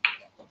it.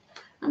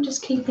 I'm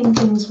just keeping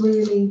things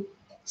really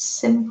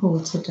simple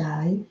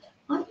today.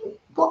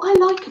 What I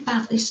like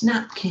about this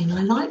napkin,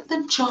 I like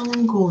the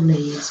jungle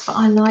leaves, but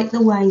I like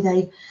the way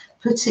they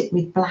put it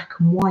with black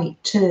and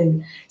white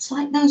too. It's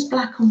like those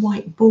black and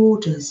white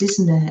borders,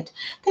 isn't it?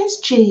 There's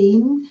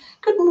Jean.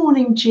 Good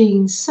morning,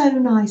 Jean. So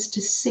nice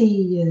to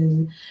see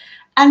you.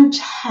 And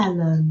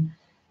Helen.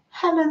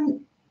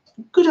 Helen,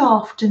 good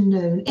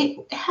afternoon.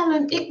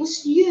 Helen, it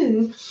was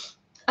you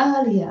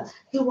earlier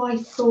who I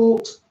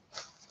thought,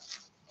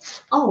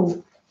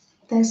 oh,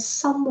 there's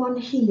someone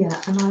here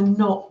and I'm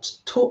not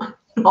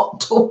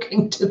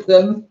talking to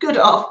them. Good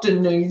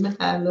afternoon,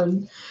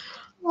 Helen.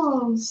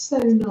 Oh, so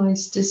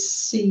nice to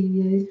see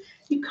you.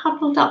 You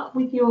cuddled up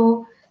with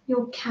your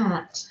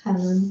cat,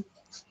 Helen.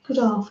 Good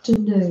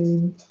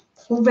afternoon.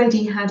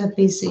 Already had a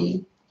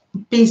busy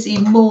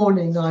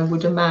morning, I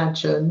would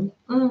imagine.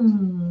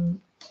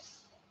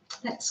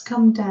 Let's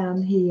come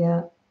down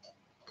here.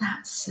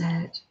 That's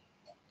it.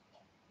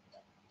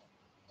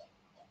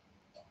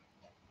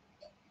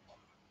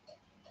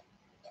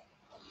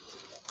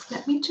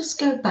 Let me just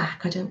go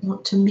back. I don't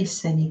want to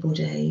miss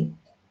anybody.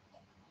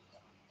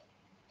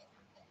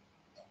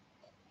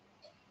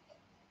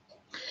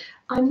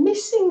 I'm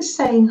missing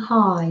saying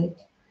hi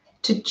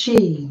to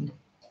Jean.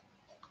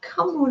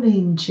 Come on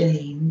in,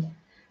 Jean.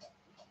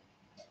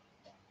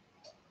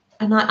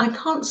 And I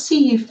can't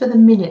see you for the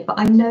minute, but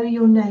I know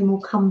your name will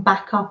come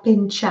back up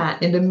in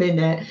chat in a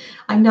minute.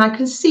 I know I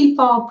can see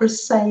Barbara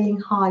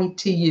saying hi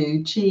to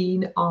you,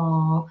 Jean.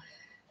 Ah,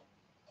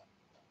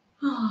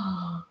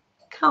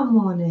 come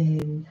on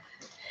in.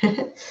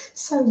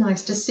 So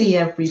nice to see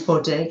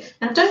everybody.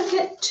 Now, don't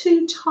get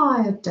too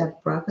tired,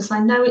 Deborah, because I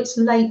know it's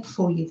late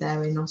for you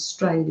there in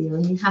Australia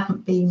and you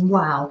haven't been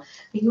well. Are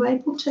you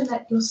able to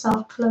let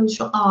yourself close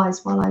your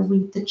eyes while I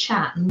read the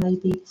chat and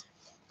maybe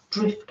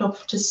drift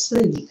off to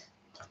sleep?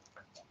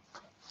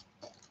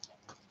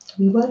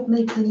 We won't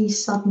make any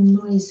sudden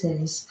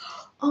noises.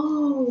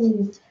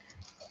 Oh,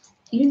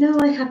 you know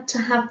I had to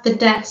have the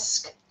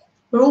desk.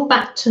 We're all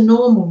back to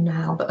normal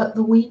now, but at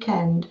the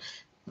weekend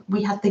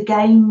we had the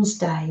games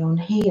day on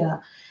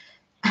here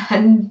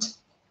and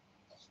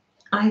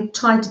I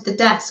tidied the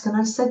desk and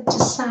I said to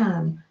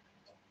Sam,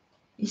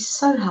 he's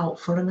so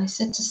helpful, and I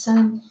said to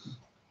Sam,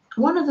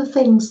 one of the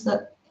things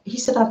that he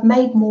said, I've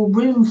made more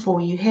room for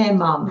you here,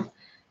 Mum,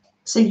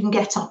 so you can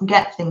get up and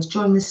get things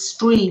during the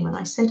stream. And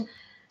I said,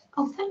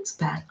 oh, thanks,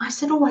 Ben. I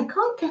said, oh, I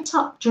can't get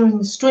up during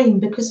the stream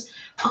because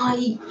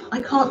I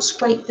can't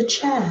scrape the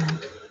chair.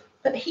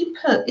 But he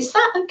put, is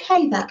that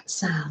okay, that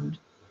sound?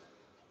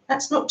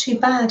 That's not too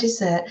bad,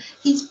 is it?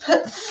 He's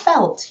put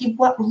felt. He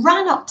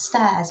ran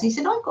upstairs. He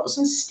said, I've got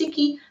some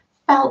sticky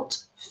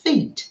felt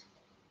feet.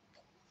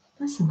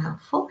 That's a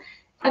mouthful.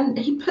 And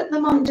he put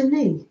them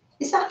underneath.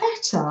 Is that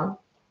better?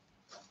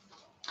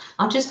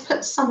 I'll just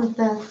put some of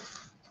the...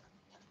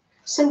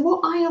 So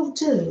what I'll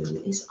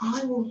do is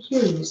I will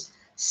use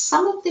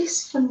some of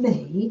this for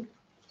me,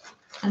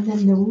 and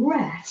then the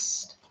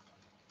rest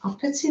I'll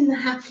put in the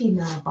Happy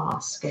Mail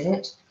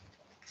basket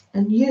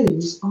and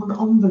use on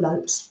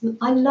envelopes.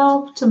 I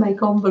love to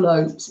make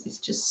envelopes. It's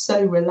just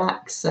so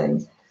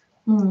relaxing.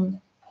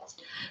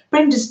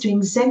 Brenda's doing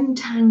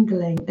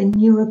Zentangling, a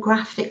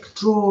neurographic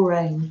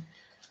drawing.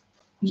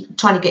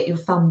 Trying to get your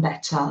thumb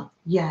better.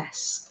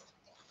 Yes.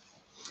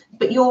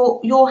 But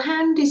your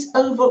hand is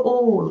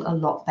overall a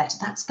lot better.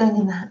 That's going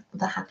in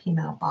the Happy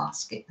Mail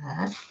basket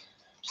there.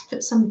 Just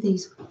put some of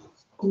these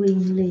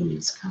green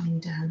leaves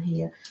coming down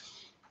here.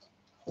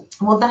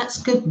 Well,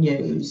 that's good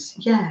news.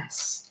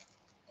 Yes,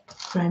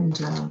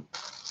 Brenda.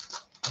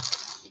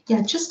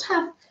 Yeah, just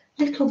have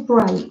little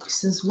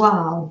breaks as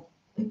well.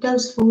 It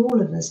goes for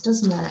all of us,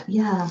 doesn't it?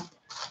 Yeah.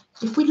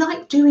 If we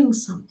like doing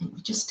something,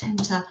 we just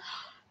tend to,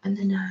 and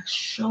then our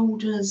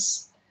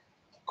shoulders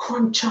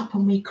crunch up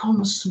and we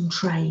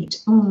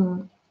concentrate.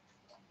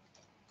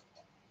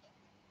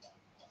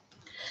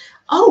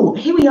 Oh,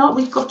 here we are.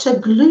 We've got a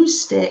glue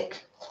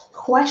stick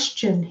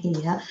question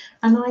here,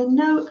 and I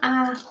know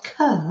our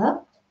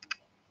Kerr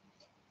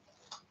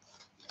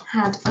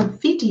had a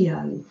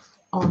video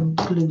on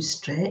glue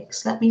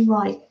sticks. Let me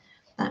write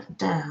that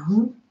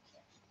down.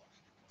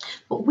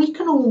 But we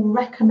can all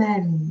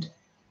recommend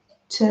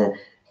to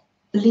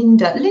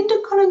Linda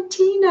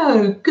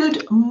Colantino.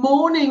 Good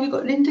morning. We've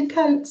got Linda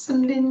Coates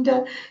and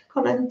Linda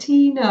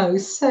Colantino.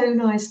 So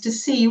nice to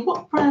see you.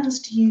 What brands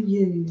do you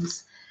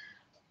use?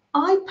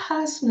 I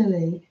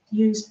personally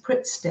use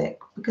Pritt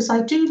Stick because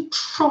I do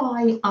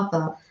try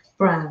other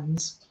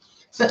brands,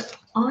 but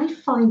I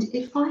find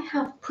if I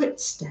have Pritt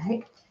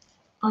Stick,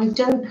 I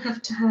don't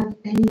have to have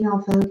any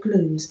other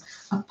glues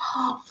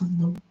apart from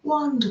the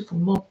wonderful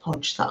Mod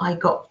Podge that I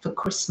got for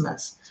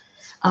Christmas,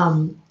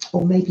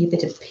 or maybe a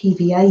bit of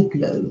PVA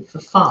glue for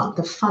fun,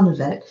 the fun of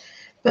it.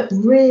 But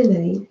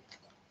really,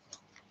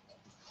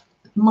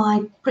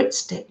 my Pritt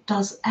Stick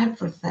does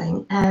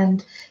everything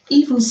and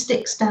even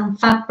sticks down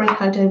fabric.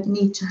 I don't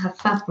need to have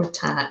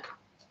Fabri-Tac.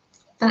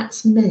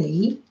 That's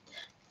me.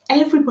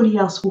 Everybody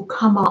else will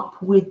come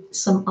up with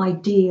some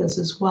ideas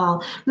as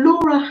well.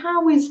 Laura,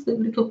 how is the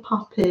little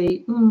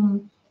puppy?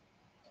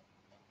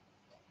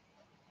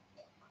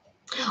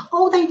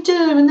 Oh, they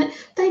do, and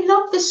they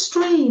love the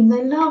stream.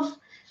 They love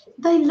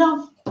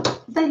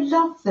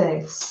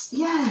this.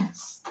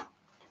 Yes.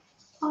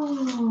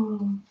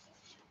 Oh.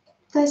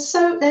 They're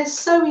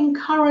so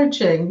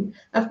encouraging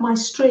of my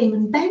stream.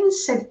 And Ben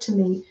said to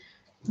me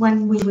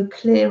when we were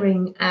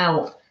clearing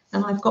out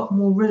and I've got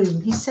more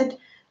room, he said,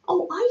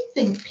 oh, I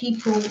think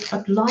people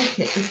would like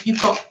it if you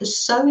got the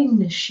sewing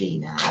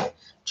machine out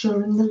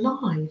during the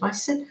live. I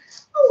said,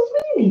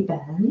 oh, really,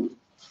 Ben?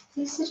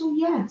 He said, oh,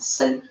 yes.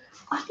 So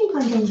I think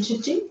I'm going to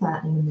do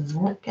that in a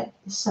minute, get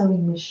the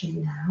sewing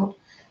machine out.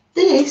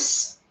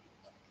 This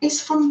is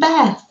from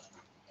Beth.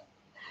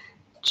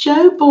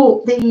 Joe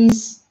bought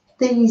these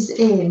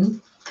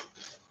in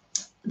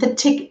the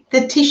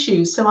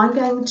tissues, so I'm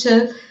going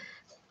to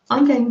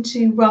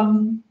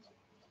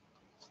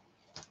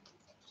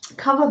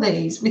cover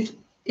these with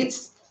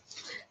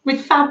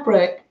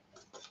fabric.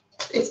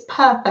 It's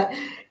perfect.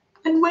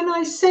 And when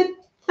I said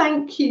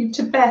thank you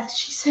to Beth,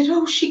 she said,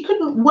 oh, she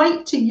couldn't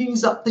wait to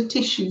use up the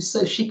tissues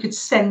so she could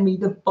send me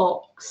the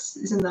box.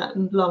 Isn't that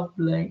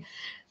lovely?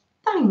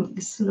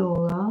 Thanks,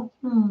 Laura.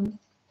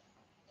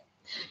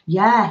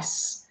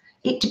 Yes,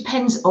 it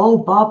depends. Oh,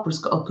 Barbara's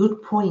got a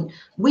good point.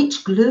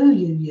 Which glue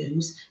you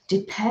use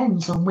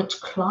depends on which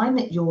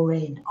climate you're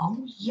in.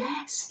 Oh,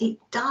 yes, it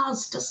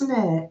does, doesn't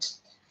it?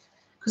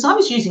 Because I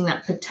was using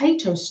that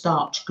potato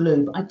starch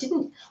glue, but I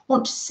didn't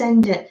want to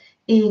send it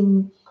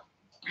in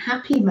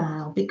Happy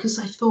Mail because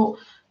I thought,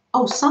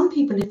 oh, some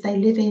people, if they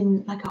live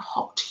in like a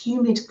hot,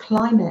 humid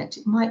climate,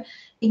 it might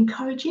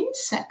encourage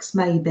insects,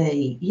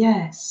 maybe.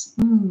 Yes.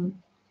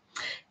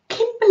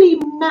 Kimberly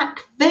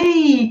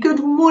McVeigh, good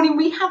morning.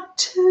 We have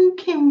 2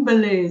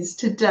 Kimberlys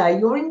today.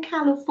 You're in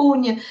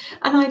California,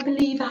 and I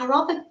believe our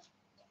other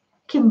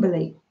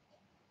Kimberly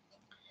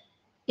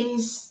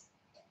is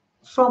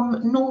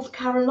from North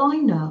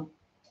Carolina,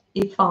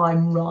 if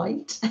I'm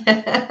right.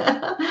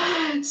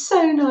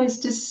 So nice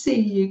to see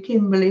you,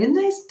 Kimberly. And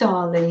there's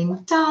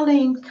Darlene.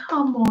 Darlene,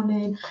 come on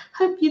in.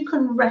 Hope you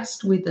can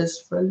rest with us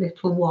for a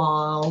little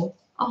while.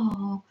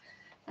 Oh,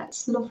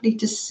 that's lovely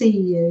to see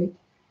you.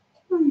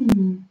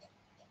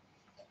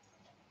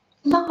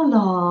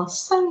 Lala,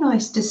 so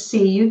nice to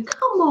see you.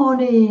 Come on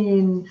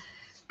in.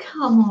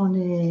 Come on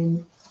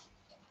in.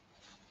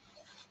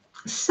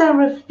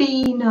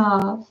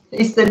 Serafina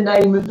is the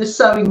name of the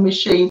sewing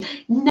machine,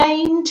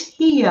 named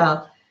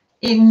here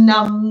in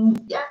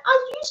yeah,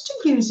 I used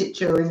to use it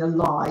during a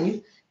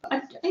live.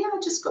 I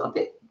just got a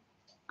bit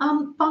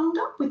bunged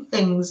up with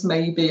things.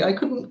 Maybe I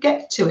couldn't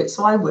get to it,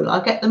 so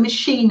I'll get the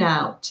machine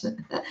out.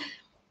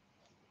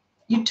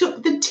 You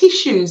took the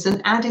tissues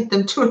and added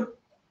them to a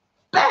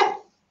bed.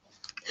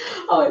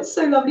 Oh, it's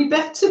so lovely.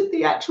 Beth took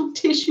the actual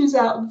tissues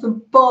out of the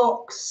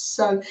box.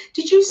 So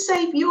did you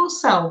save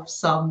yourself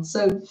some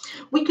so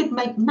we could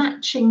make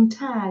matching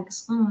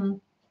tags?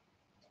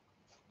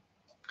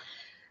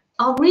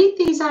 I'll read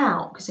these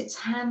out because it's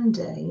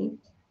handy.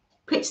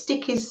 Pritt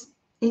stick is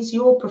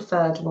your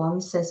preferred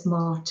one, says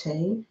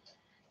Marty.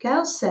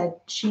 Gail said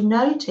she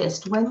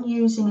noticed when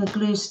using a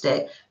glue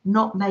stick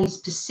not made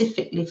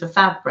specifically for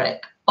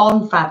fabric,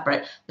 on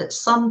fabric, that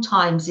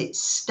sometimes it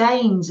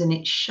stains and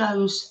it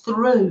shows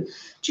through.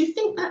 Do you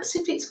think that's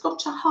if it's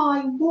got a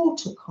high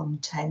water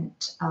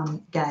content,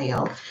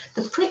 Gail?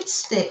 The Pritt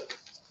stick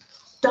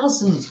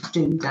doesn't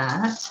do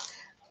that,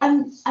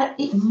 and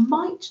it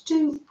might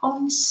do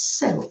on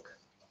silk.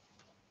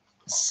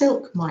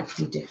 Silk might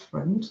be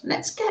different.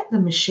 Let's get the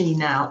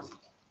machine out.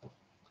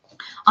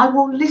 I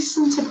will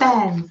listen to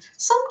Ben.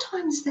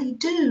 Sometimes they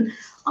do.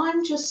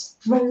 I'm just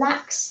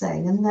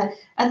relaxing,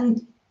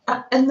 and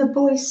the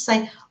boys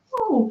say,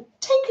 "Oh,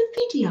 take a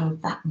video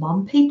of that,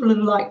 Mum. People would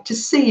like to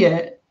see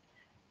it."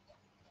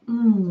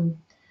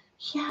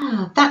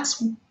 Yeah,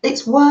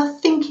 it's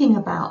worth thinking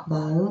about,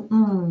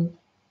 though.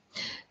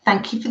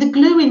 Thank you for the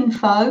glue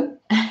info.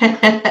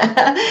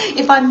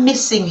 If I'm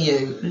missing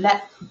you,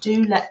 let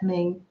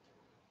me.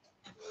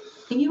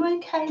 Are you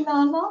okay,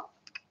 Lala?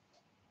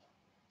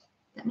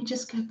 Let me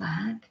just go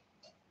back.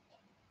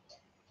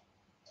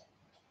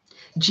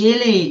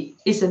 Jilly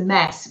is a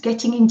mess,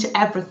 getting into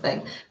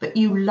everything, but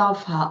you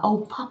love her.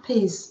 Oh,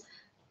 puppies.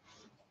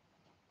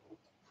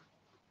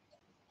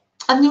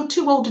 And your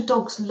 2 older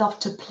dogs love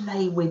to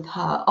play with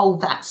her. Oh,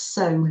 that's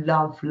so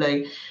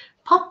lovely.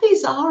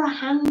 Puppies are a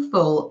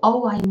handful.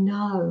 Oh, I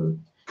know.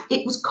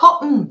 It was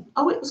cotton.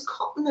 Oh, it was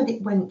cotton that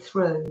it went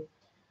through.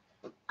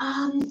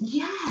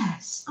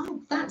 Yes.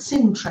 Oh, that's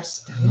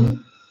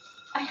interesting.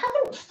 I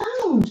haven't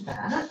found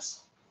that.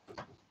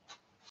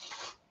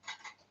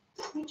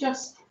 Let me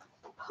just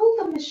pull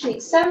the machine.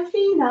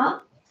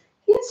 Serafina.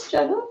 Yes,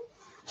 Jenna.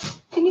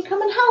 Can you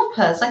come and help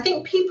us? I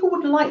think people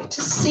would like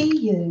to see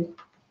you.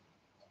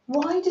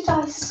 Why did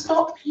I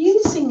stop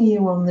using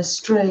you on the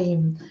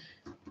stream?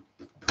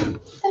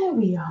 There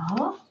we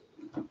are.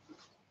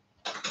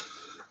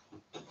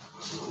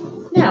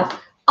 Now,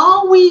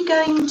 are we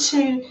going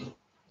to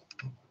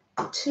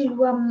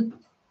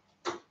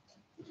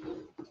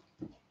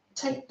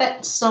take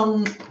bets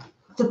on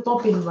the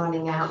bobbin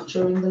running out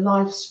during the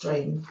live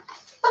stream?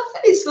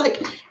 It's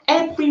like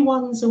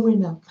everyone's a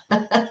winner.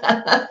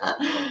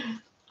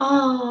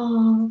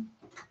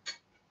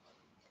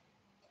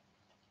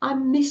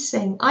 I'm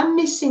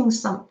missing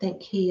something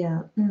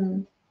here.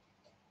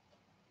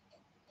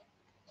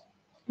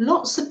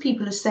 Lots of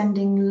people are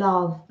sending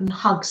love and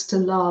hugs to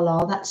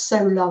Lala. That's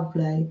so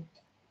lovely.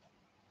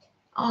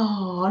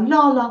 Oh,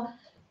 Lala,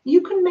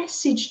 you can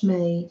message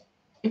me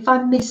if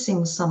I'm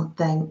missing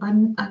something.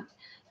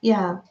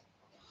 Yeah.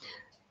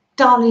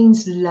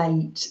 Darlene's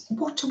late.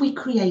 What are we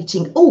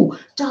creating? Oh,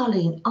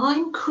 Darlene,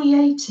 I'm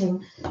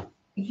creating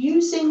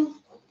using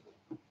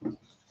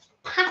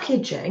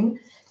packaging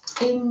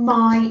in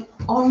my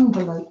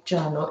envelope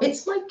journal.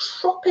 It's my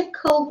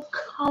tropical,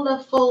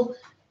 colourful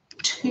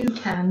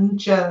toucan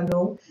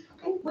journal.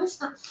 Oh, where's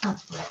that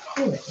fabric?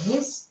 Here it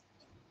is.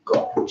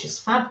 Gorgeous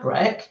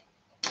fabric.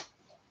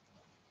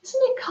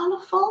 Isn't it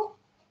colourful?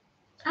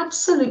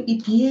 Absolutely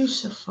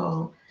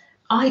beautiful.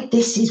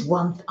 This is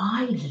one,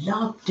 I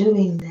love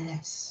doing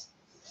this.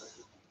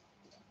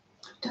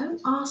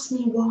 Don't ask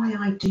me why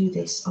I do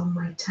this on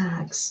my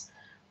tags.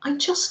 I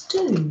just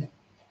do.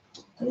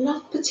 I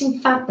love putting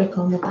fabric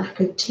on the back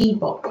of tea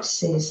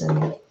boxes,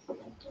 and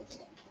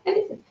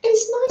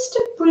it's nice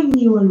to bring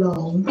you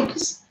along,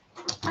 because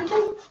I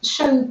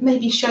don't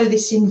maybe show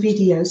this in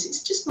videos.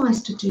 It's just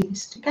nice to do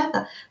this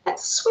together.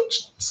 Let's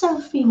switch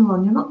Seraphina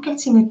on. You're not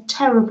getting a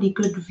terribly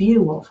good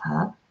view of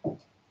her.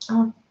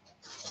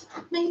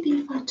 Maybe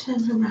if I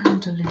turn her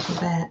around a little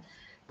bit.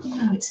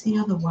 No, it's the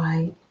other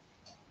way.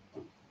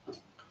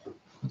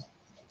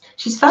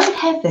 She's very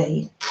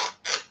heavy.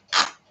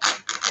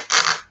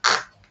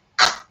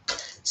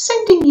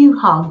 Sending you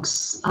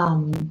hugs.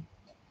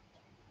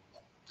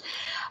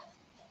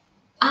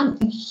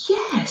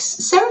 Yes,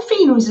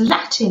 Seraphina is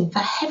Latin for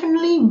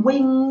heavenly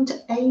winged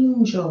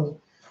angel.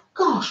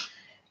 Gosh,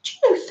 do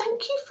you know,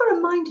 thank you for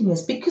reminding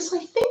us, because I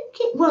think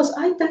it was,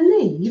 I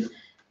believe,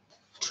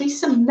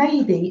 Teresa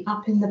may be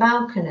up in the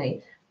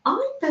balcony.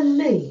 I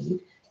believe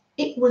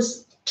it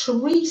was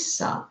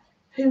Teresa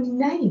who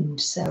named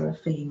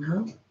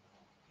Seraphina.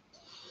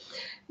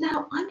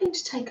 Now, I'm going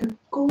to take a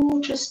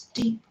gorgeous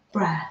deep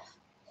breath.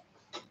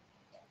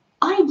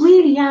 I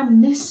really am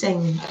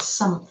missing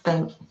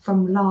something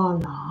from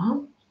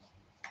Lala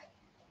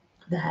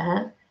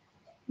there.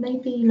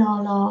 Maybe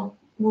Lala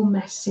will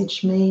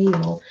message me,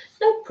 or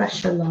no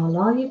pressure,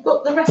 Lala. You've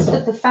got the rest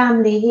of the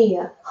family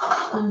here.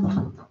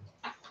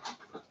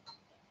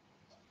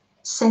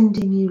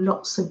 Sending you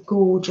lots of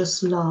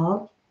gorgeous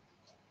love.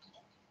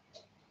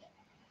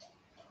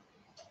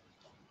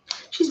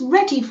 She's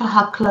ready for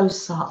her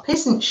close-up,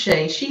 isn't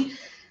she?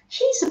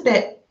 She's a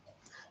bit...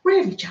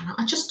 Really, Janet,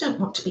 I just don't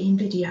want to be in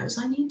videos.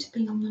 I need to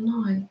be on the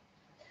line.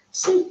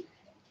 So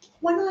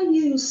when I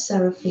use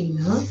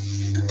Seraphina,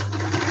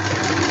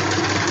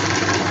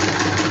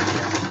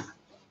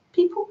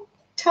 people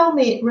tell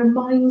me it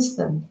reminds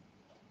them.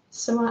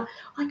 So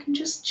I can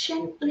just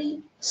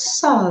gently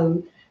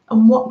sew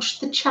and watch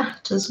the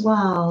chat as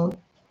well.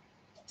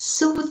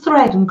 Silver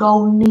thread and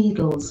gold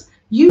needles.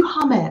 You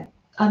hum it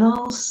and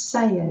I'll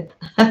say it.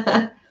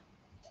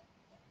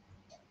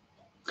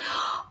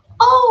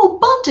 Oh,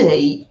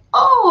 buddy.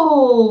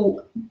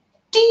 Oh,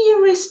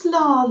 dearest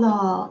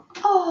Lala.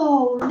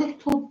 Oh,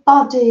 little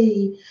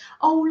buddy.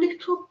 Oh,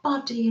 little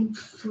buddy and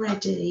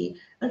Freddie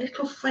are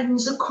little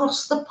friends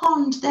across the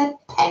pond. They're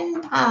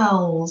pen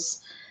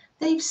pals.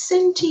 They've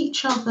sent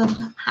each other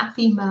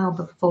happy mail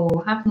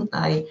before, haven't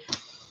they?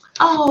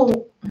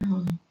 Oh,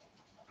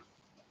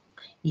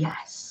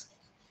 yes.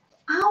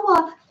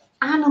 Our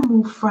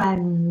animal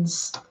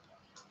friends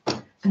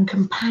and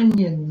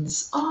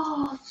companions.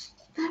 Oh,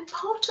 they're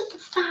part of the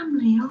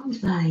family,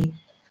 aren't they?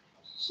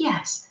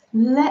 Yes,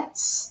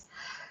 let's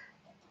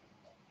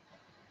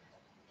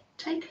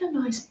take a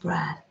nice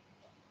breath,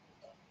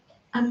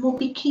 and we'll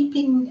be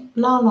keeping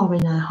Lala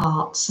in our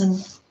hearts.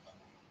 And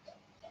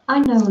I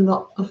know a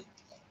lot of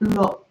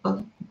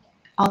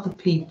other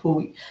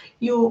people.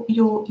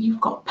 You've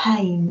got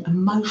pain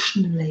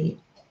emotionally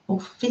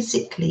or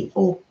physically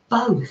or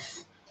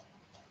both.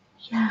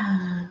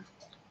 Yeah.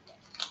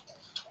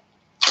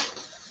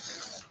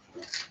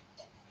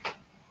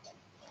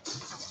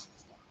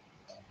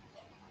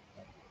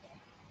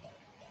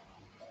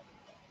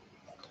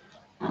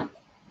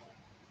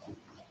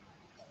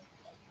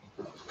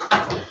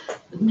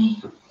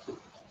 Me.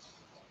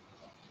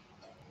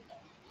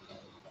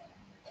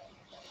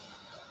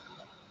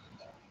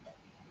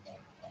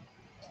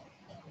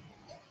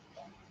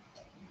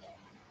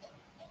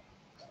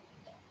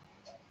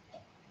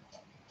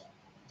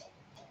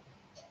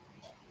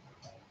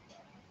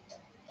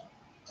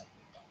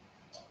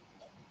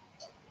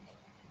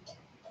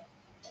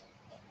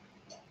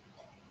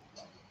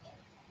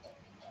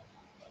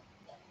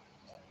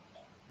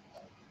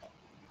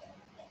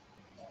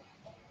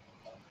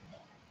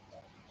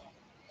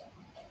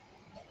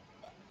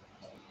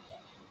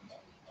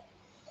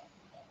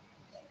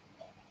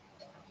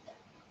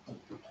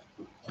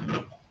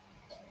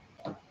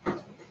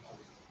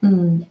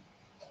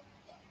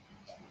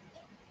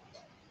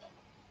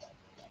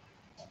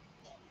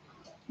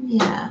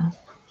 Yeah.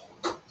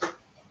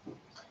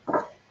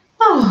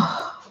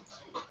 Oh,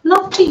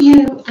 love to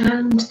you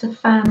and the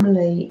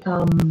family,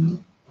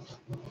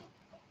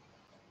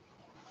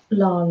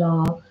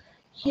 Lala.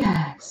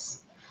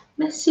 Yes.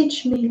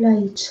 Message me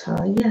later.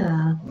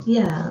 Yeah.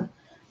 Yeah.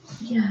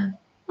 Yeah.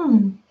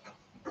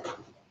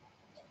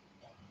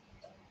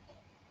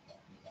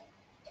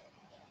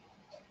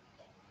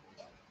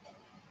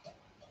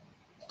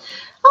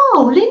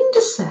 Oh,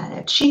 Linda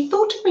said she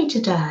thought of me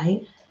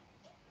today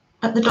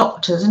at the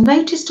doctor's and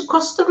noticed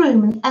across the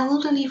room an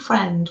elderly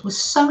friend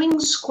was sewing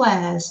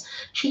squares.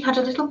 She had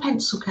a little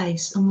pencil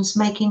case and was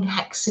making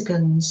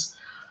hexagons.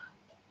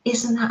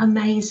 Isn't that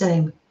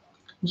amazing?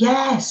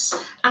 Yes,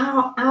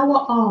 our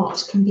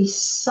art can be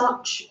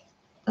such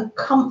a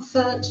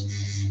comfort.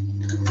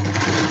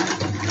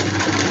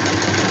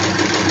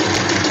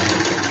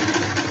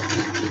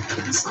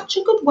 It's such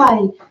a good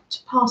way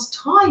to pass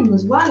time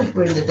as well if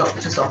we're in the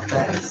doctor's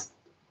office.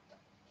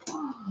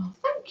 Oh,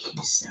 thank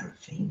you,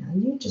 Serafina.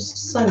 You're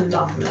just so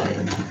lovely.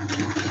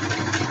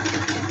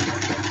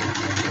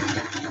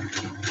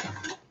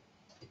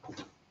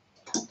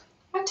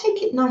 I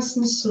take it nice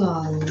and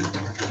slow.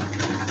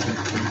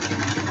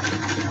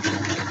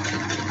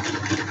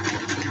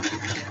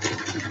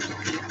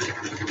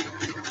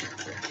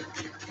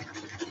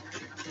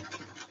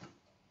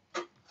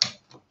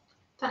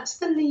 That's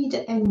the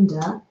leader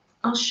ender.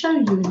 I'll show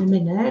you in a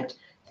minute.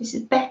 This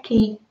is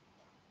Becky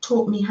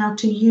taught me how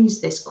to use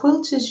this.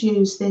 Quilters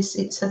use this.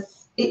 It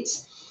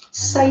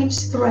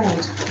saves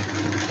thread.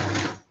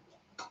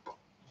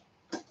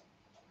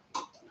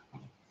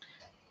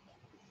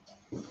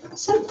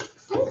 So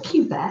thank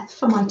you, Beth,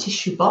 for my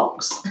tissue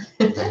box.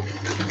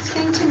 It's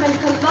going to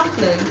make a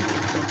lovely.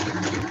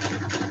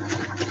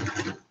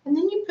 And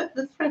then you put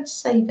the thread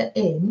saver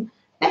in.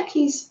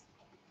 Becky's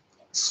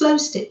slow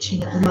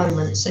stitching at the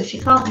moment, so she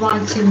can't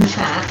write in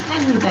chat.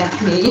 Can you,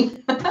 Becky?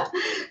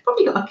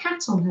 Probably got a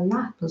cat on her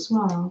lap as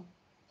well.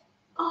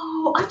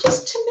 Oh,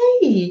 to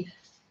me,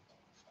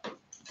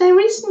 there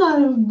is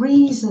no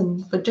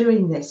reason for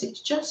doing this.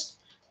 It just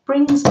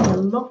brings me a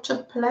lot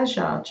of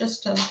pleasure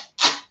just to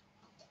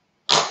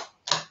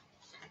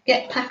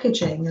get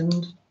packaging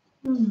and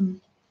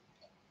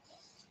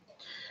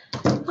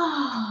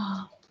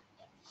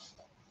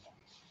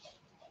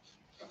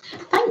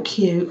Thank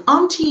you,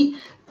 Auntie.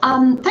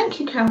 Thank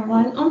you,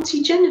 Caroline.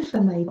 Auntie Jennifer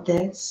made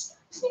this.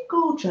 Isn't it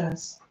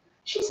gorgeous?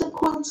 She's a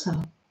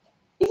quilter.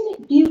 Isn't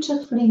it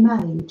beautifully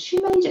made?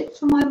 She made it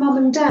for my mum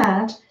and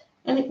dad,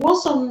 and it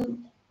was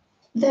on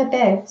their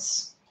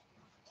beds.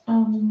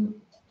 And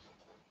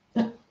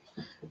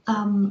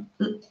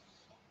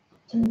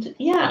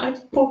yeah, I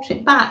brought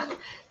it back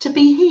to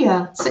be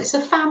here. So it's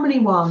a family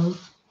one.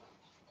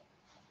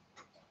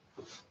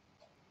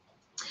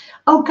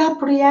 Oh,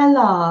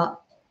 Gabrielle,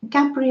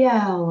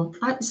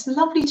 it's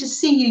lovely to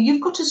see you.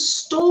 You've got a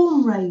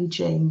storm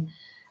raging.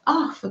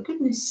 Oh, for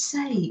goodness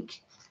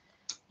sake.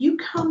 You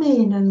come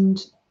in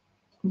and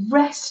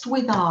rest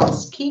with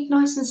us. Keep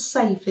nice and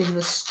safe in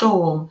the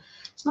storm.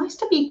 It's nice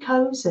to be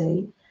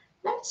cozy.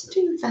 Let's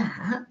do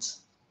that.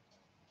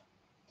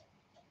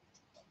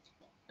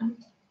 And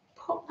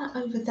pop that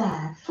over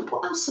there.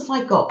 What else have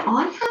I got?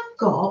 I have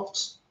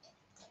got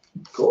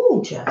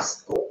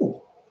gorgeous.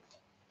 Oh,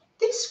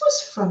 this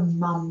was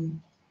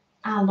from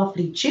our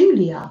lovely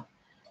Julia.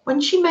 When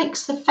she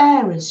makes the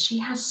fairies, she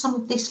has some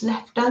of this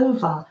left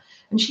over,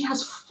 and she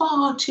has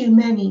far too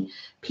many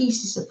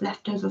pieces of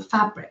leftover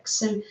fabric,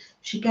 so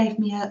she gave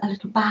me a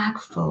little bag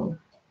full.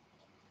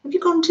 Have you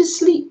gone to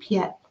sleep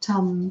yet,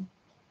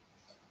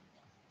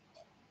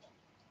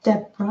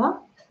 Deborah?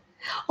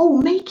 Oh,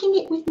 making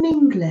it with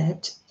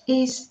Minglet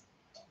is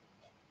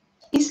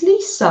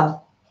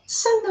Lisa.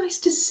 So nice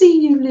to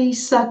see you,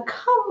 Lisa.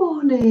 Come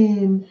on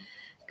in.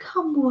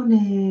 Come on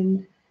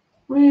in.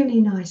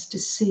 Really nice to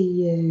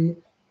see you.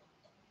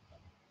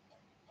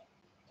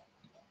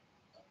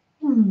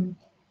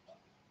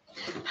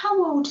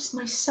 How old is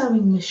my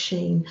sewing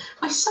machine?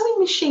 My sewing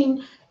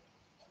machine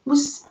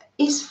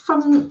is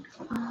from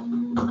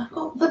I've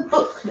got the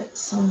booklet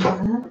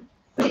somewhere,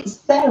 but it's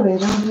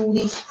buried under all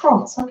these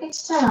prompts. I'll get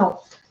it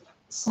out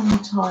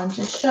sometime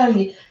to show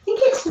you. I think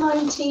it's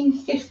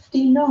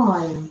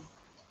 1959.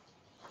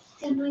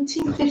 Yeah,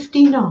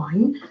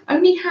 1959.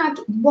 Only had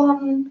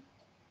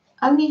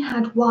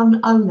one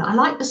owner. I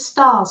like the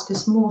stars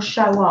because more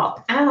show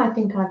up, and I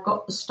think I've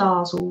got the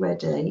stars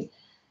already.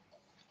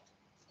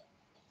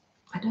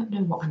 I don't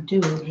know what I'm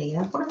doing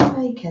here. What am I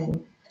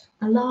making?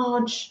 A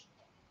large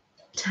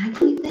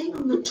taggy thing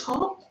on the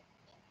top?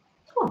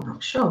 Oh, I'm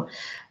not sure.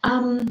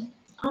 I'll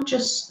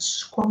just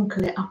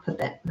squonkle it up a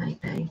bit,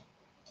 maybe.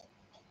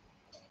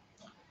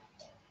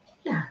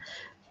 Yeah.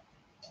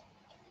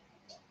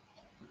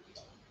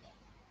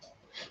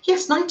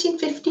 Yes,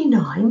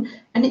 1959,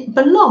 and it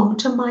belonged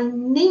to my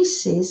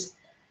niece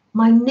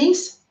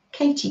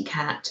Katie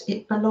Cat.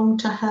 It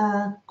belonged to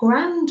her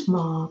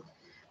grandma,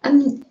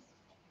 and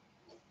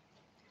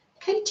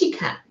Katie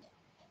Cat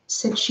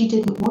said she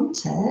didn't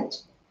want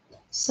it,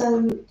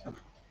 so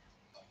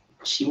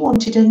she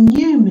wanted a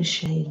new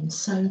machine.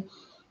 So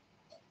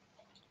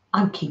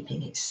I'm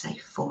keeping it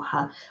safe for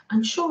her.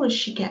 I'm sure as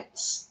she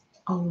gets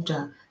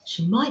older,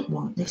 she might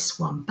want this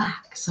one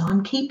back. So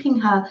I'm keeping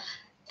her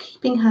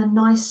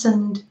nice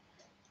and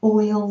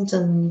oiled,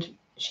 and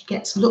she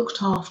gets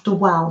looked after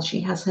well. She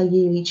has her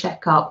yearly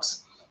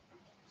checkups.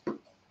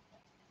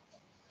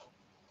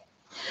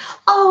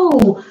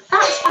 Oh,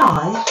 that's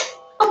nice.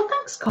 Oh,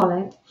 thanks,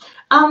 Colin.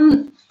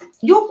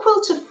 Your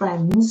quilter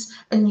friends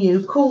and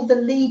you call the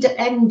leader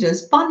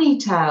enders bunny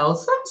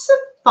tails. That's a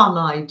fun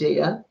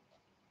idea.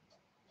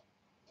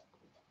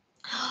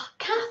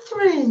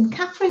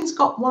 Catherine's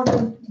got one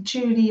of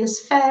Julia's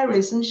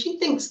fairies and she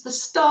thinks the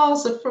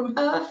stars are from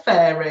her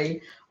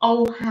fairy.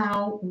 Oh,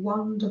 how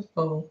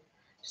wonderful.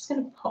 Just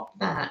going to pop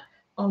that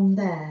on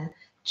there.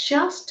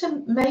 Just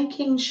to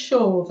making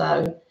sure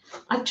though,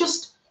 I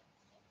just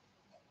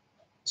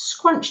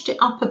scrunched it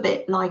up a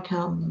bit like,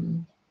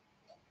 there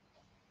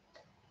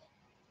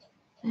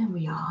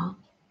we are.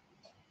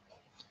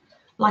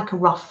 Like a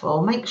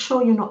ruffle. Make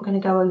sure you're not going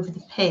to go over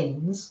the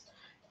pins.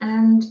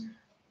 And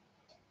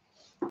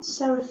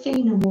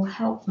Seraphina will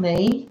help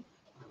me.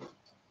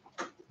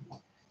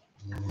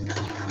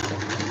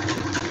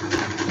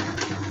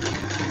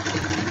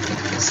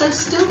 So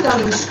still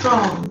going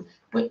strong.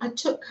 I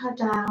took her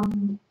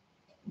down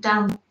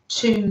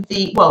to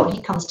the, well,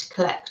 he comes to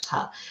collect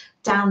her,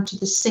 down to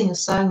the Singer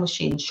sewing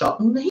machine shop.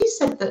 And he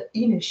said that,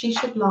 you know, she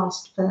should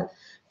last for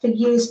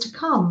years to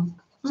come.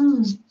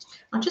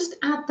 I'll just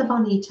add the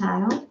bunny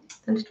tail,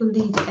 the little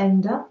lead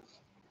ender.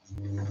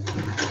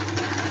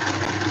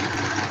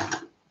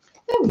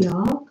 There we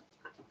are.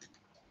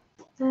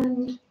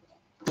 And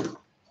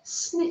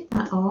snip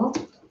that off.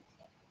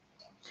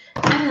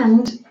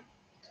 And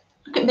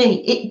look at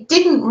me, it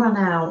didn't run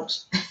out.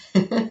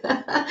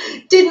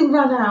 Didn't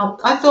run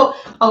out. I thought,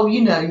 oh,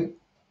 you know,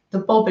 the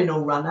bobbin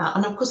will run out.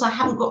 And of course, I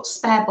haven't got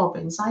spare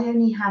bobbins. I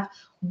only have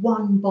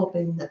one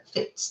bobbin that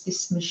fits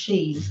this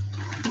machine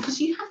because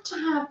you have to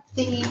have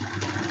the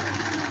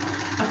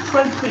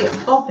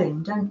appropriate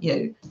bobbin, don't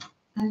you?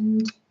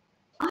 And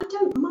I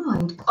don't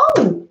mind.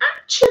 Oh,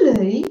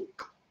 actually,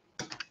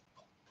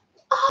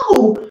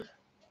 oh,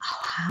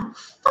 how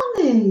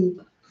funny.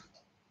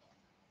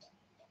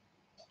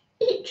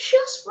 It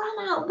just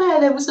ran out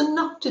there. There was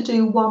enough to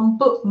do one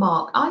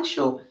bookmark. I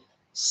shall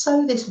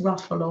sew this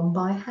ruffle on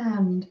by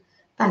hand.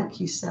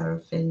 Thank you,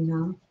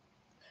 Seraphina.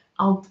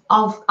 I'll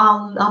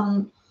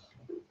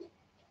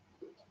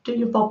do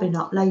your bobbin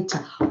up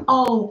later.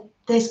 Oh,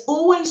 there's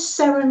always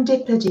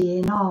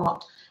serendipity in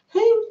art.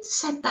 Who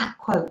said that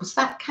quote? Was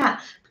that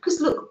Cat? Because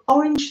look,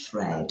 orange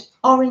thread,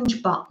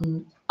 orange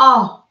button.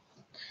 Oh,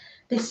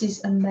 this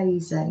is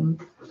amazing.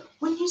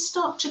 When you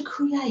start to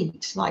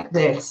create like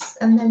this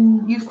and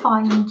then you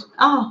find,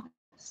 oh,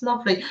 it's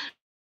lovely.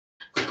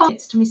 5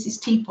 minutes to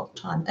Mrs. Teapot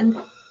time and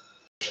the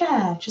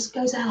chair just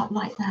goes out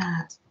like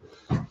that.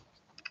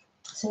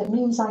 So it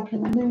means I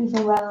can move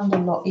around a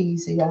lot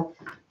easier.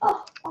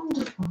 Oh,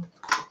 wonderful.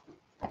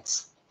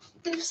 Let's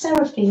lift,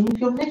 Seraphine, if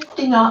you're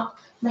lifting up,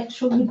 make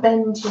sure you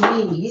bend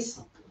your knees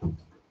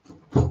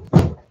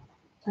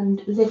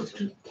and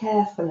lift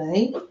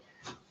carefully.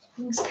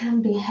 Things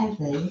can be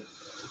heavy.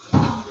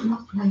 Oh,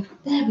 lovely.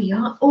 There we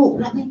are. Oh,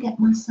 let me get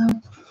myself.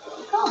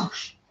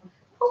 Gosh.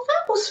 Oh,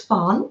 that was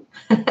fun.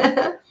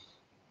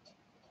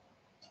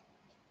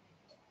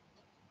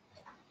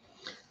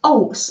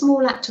 Oh, a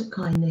small act of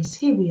kindness.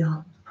 Here we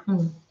are.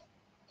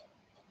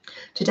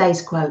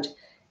 Today's quote: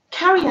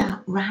 carry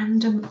out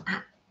random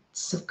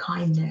acts of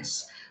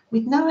kindness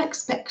with no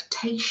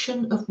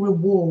expectation of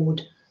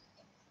reward,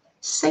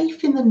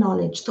 safe in the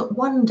knowledge that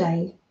one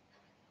day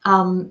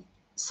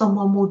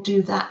someone will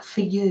do that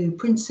for you.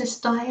 Princess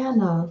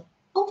Diana.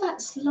 Oh,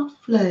 that's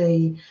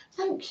lovely.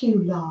 Thank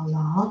you,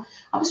 Lala.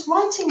 I was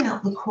writing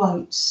out the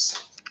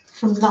quotes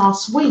from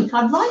last week.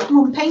 I write them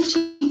on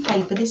painting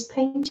paper, this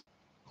painting.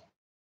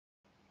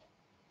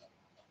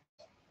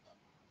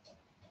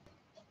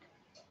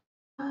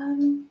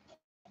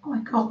 Oh,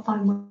 I can't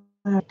find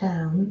where it's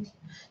down.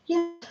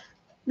 Yeah,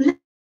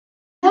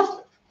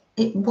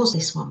 it was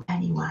this one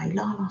anyway.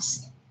 Lala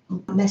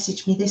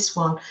messaged me this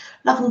one.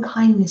 Love and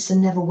kindness are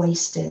never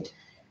wasted.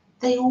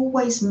 They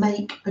always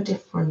make a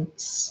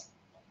difference.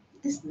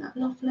 Isn't that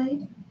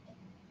lovely?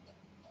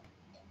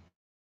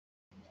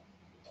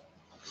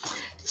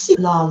 This is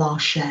Lala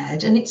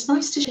shared, and it's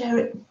nice to share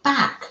it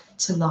back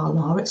to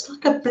Lala. It's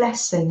like a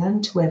blessing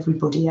and to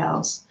everybody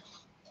else.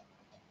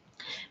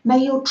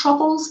 May your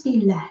troubles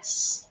be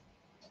less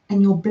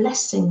and your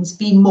blessings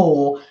be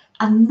more,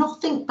 and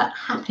nothing but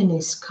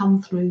happiness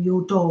come through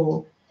your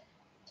door.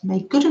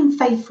 May good and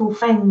faithful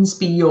friends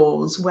be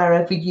yours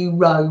wherever you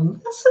roam.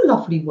 That's a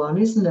lovely one,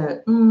 isn't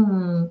it?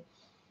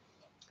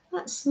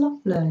 That's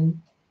lovely.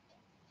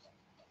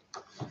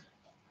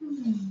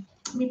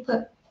 Let me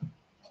put.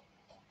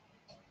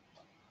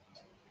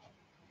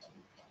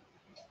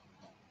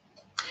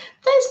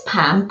 There's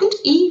Pam. Good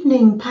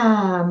evening,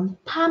 Pam.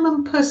 Pam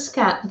and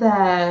Pusscat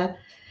there.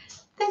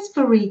 There's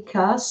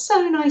Verika.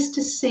 So nice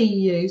to see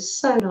you.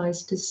 So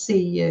nice to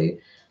see you.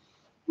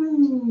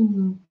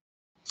 There's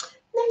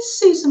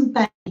Susan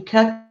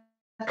Baker.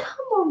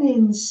 Come on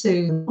in,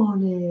 Susan. Come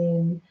on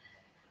in.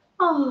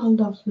 Oh,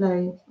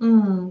 lovely.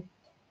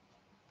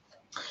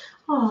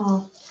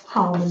 Oh,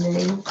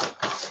 Harmony.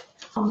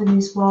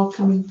 Harmony's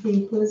welcoming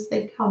people as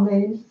they come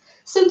in.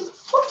 So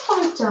what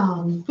have I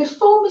done?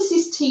 Before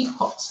Mrs.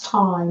 Teapot's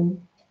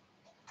time,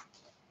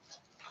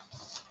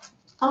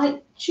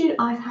 I've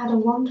had a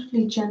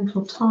wonderfully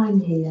gentle time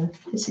here.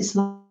 This is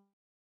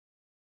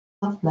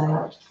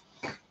lovely.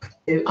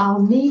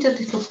 I'll need a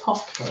little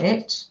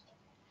pocket,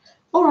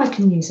 or I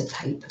can use a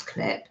paper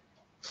clip.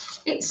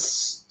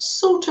 It's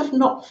sort of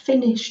not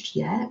finished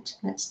yet.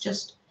 Let's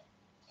just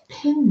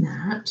pin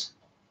that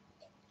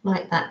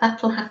like that.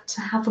 That'll have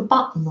to have a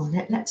button on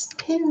it. Let's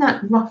pin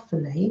that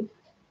roughly.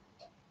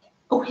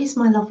 Oh, here's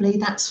my lovely,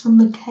 that's from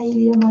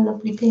Michaelia, my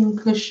lovely pin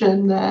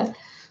cushion there.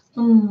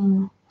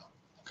 Oh,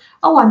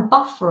 I'm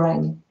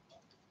buffering.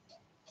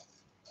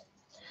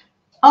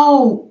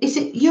 Oh, is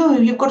it you?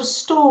 You've got a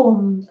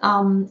storm,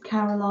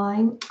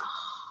 Caroline.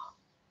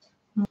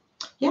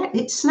 Yeah,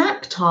 it's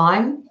snack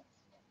time.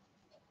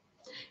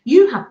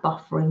 You have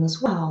buffering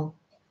as well.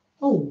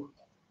 Oh,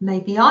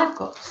 maybe I've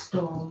got a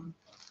storm.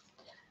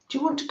 Do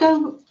you want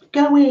to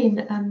go in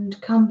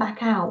and come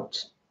back out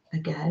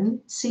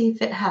again? See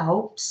if it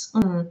helps.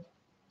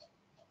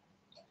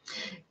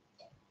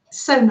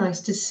 So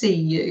nice to see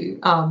you,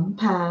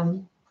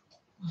 Pam.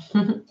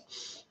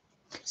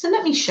 So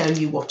let me show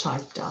you what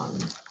I've done.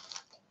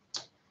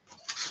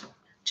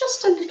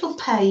 Just a little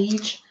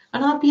page,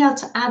 and I'll be able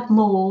to add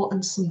more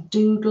and some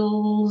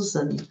doodles,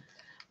 and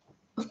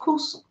of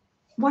course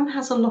one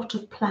has a lot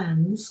of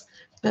plans,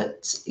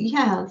 but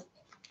yeah,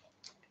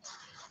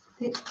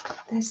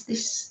 there's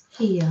this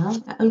here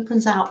that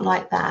opens out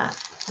like that,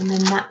 and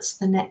then that's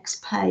the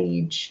next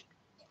page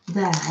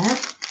there.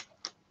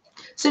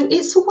 So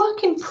it's a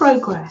work in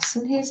progress,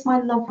 and here's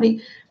my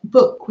lovely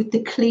book with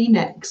the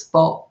Kleenex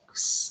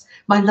box,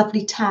 my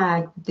lovely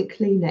tag with the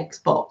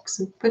Kleenex box.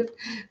 But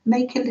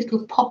make a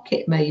little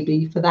pocket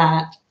maybe for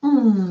that.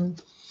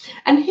 And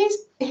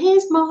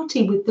here's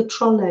Marty with the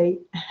trolley.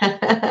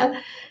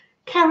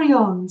 Carry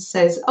on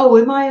says, oh,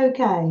 am I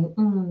okay?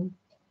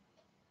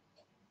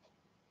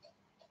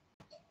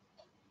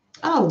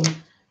 Oh,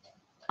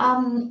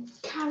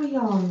 carry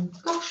on.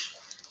 Gosh,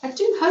 I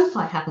do hope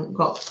I haven't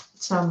got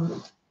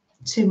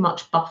too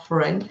much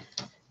buffering,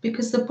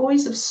 because the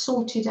boys have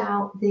sorted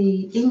out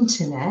the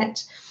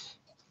internet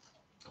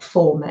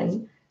for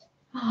me.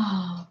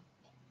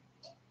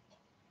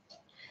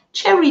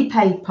 Cherry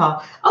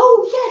paper.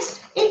 Oh yes,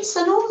 it's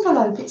an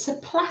envelope. It's a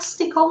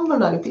plastic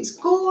envelope. It's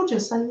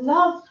gorgeous. I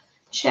love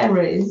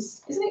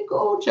cherries. Isn't it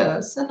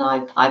gorgeous? And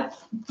I've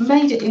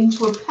made it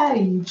into a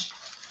page.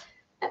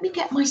 Let me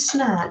get my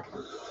snack.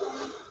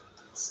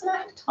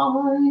 Snack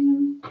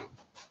time.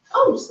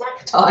 Oh,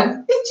 snack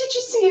time. Did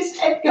you see his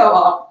head go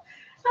up?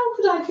 How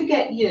could I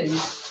forget you?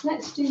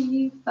 Let's do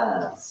you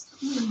first.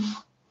 Here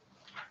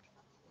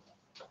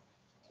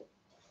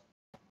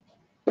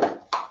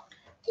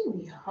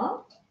we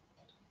are.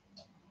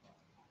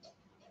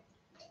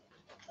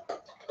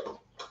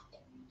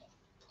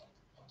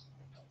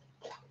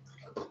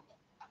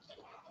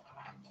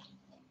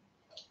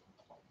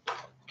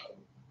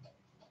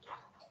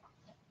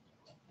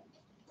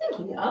 There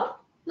we are.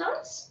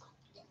 Nice.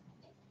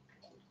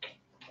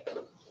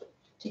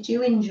 Did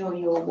you enjoy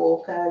your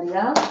walk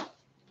earlier?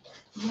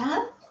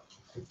 Yeah?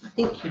 I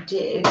think you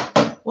did.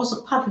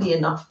 Wasn't puddly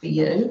enough for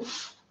you.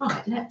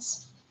 Right,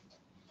 let's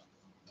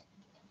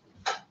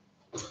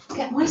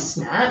get my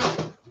snack.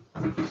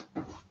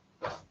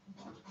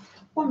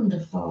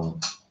 Wonderful.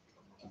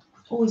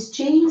 Oh, is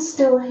Jean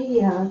still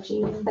here?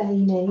 Jean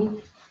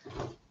Bainey.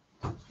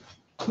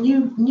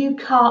 New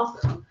cup.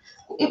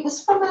 It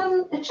was from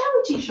a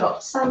charity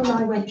shop. Sam and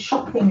I went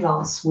shopping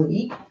last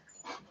week.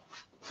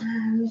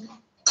 And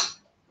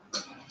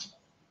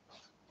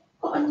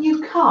got a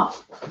new cup.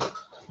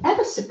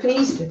 Ever so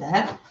pleased with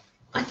it.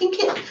 I think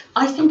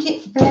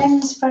it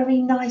blends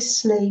very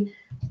nicely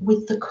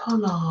with the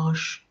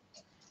collage.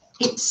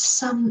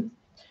 It's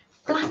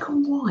black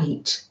and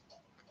white,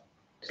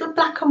 little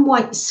black and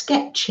white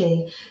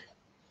sketchy.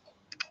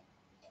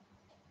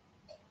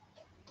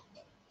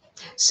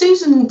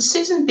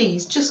 Susan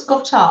B's just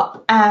got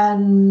up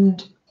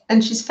and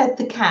she's fed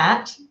the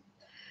cat.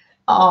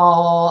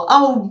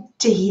 Oh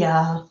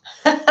dear.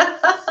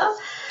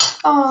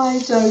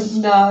 I don't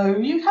know.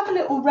 You have a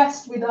little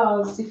rest with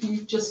us if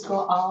you've just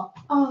got up.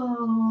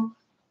 Oh.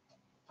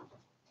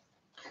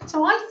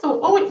 So I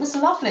thought, oh, it was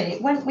lovely.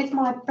 It went with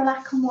my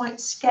black and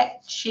white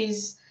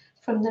sketches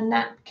from the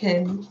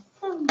napkin.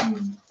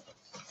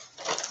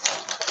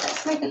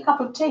 Let's make a cup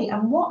of tea.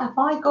 And what have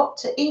I got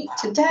to eat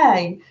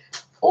today?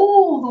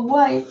 All the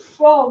way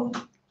from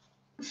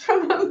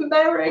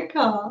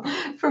America,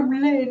 from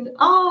Lynn.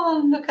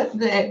 Oh, look at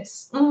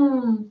this.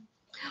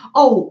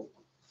 Oh,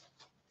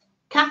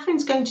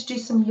 Catherine's going to do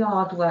some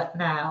yard work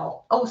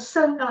now. Oh,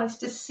 so nice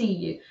to see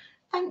you.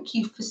 Thank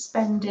you for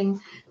spending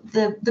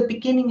the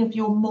beginning of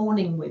your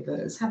morning with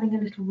us, having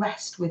a little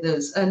rest with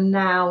us, and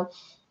now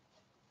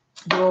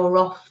you're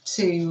off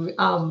to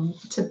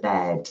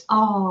bed.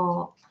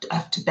 Off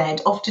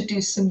to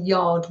do some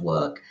yard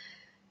work.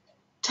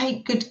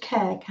 Take good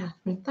care,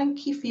 Catherine.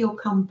 Thank you for your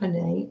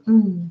company.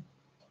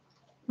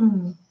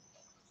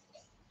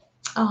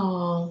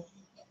 Oh.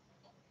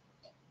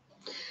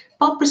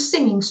 Barbara's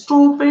singing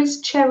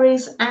strawberries,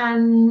 cherries,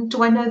 and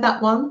do I know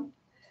that one?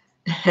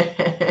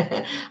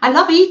 I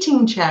love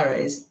eating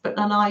cherries, but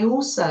then I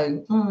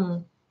also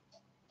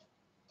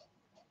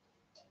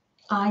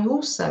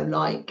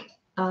like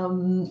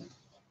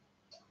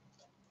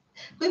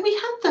we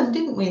had them,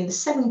 didn't we, in the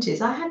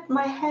 70s? I had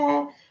my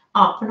hair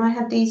up, and I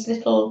had these a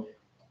little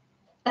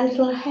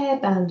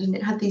hairband, and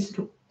it had these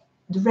little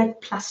red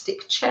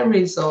plastic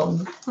cherries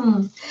on.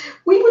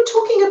 We were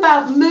talking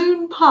about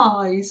moon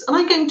pies, and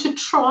I'm going to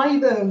try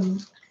them.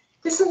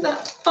 Isn't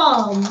that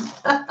fun?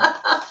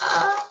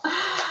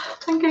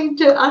 I'm going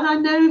to, and I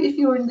know if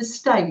you're in the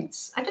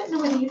States, I don't know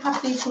whether you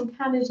have these in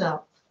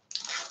Canada,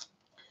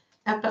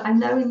 but I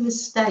know in the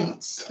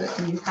States that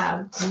you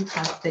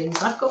have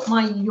these. I've got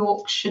my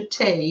Yorkshire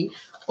tea,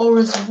 or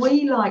as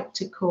we like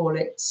to call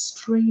it,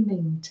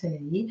 streaming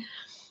tea.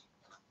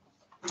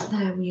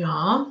 There we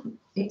are.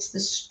 It's the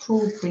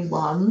strawberry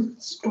one,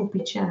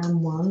 strawberry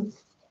jam one.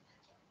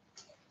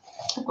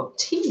 I've got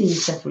tea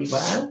leaves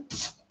everywhere.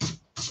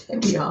 There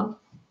we are.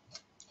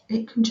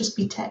 It can just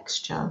be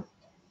texture.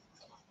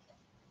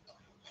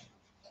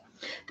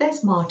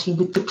 There's Marty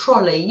with the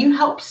trolley. You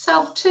help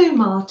yourself too,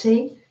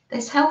 Marty.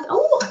 There's health.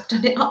 Oh, I've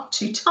done it up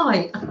too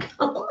tight.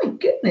 Oh my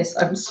goodness,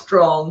 I'm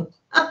strong.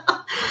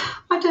 I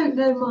don't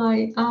know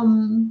my I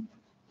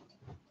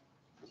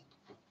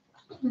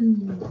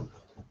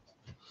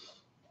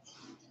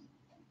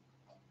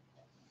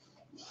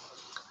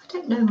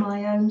don't know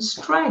my own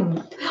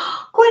strength.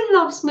 Gwen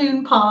loves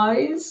moon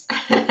pies.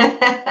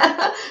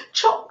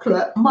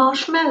 Chocolate,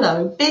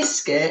 marshmallow,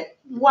 biscuit.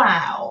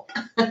 Wow.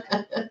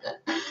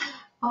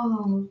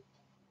 Oh.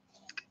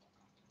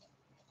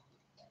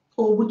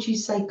 Or would you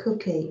say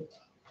cookie?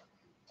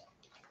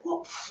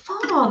 What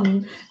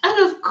fun.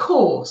 And of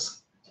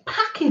course,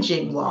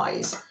 packaging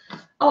wise,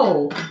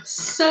 oh,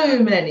 so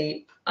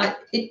many. I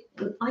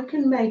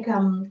can make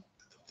a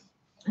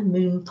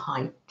moon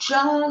pie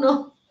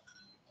journal.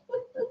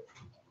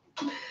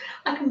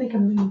 I can make a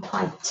moon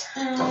pie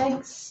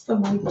tags for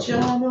my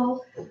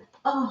journal.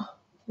 Oh,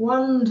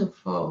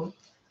 wonderful.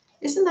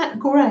 Isn't that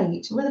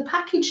great? Well, the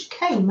package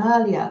came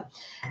earlier,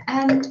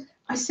 and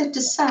I said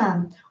to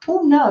Sam,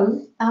 oh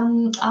no,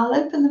 I'll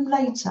open them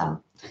later.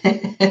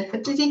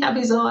 Did he have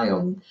his eye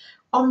on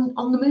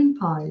the moon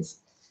pies?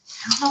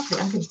 How lovely.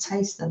 I'm going to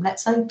taste them.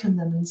 Let's open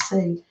them and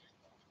see.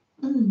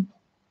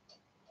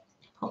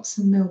 Put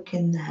some milk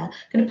in there. I'm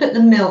going to put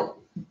the milk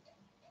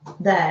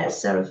there.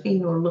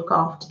 Seraphina will look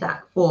after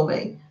that for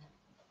me.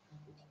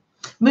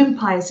 Moon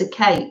pie is a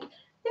cake.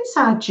 It's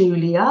our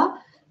Julia.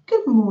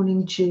 Good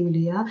morning,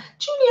 Julia.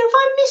 Julia, have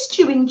I missed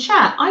you in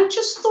chat? I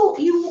just thought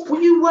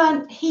you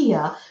weren't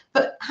here,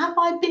 but have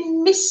I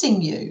been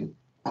missing you?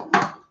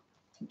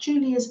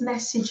 Julia's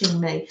messaging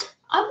me.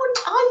 I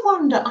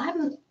wonder, I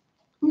haven't,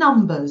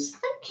 numbers.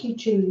 Thank you,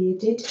 Julia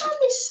did. Did I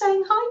miss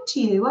saying hi to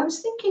you? I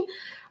was thinking,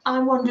 I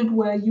wondered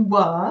where you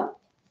were.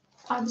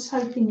 I was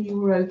hoping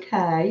you were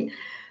okay.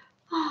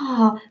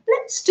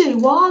 Let's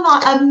do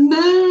a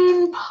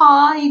moon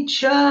pie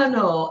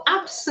journal.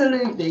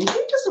 Absolutely. Who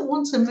doesn't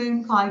want a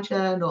moon pie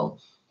journal?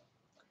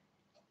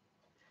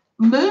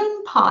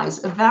 Moon pies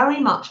are very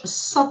much a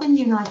southern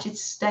United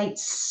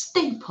States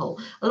staple.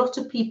 A lot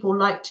of people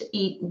like to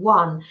eat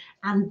one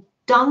and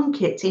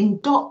dunk it in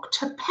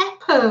Dr.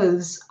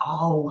 Pepper's.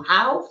 Oh,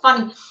 how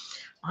funny.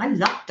 I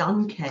love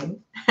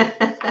dunking.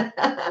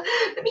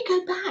 Let me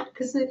go back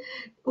because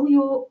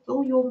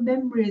all your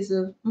memories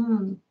of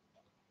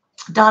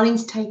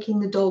Darling's taking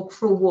the dog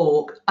for a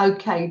walk.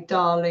 Okay,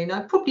 darling,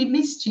 I probably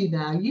missed you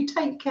now. You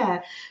take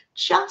care.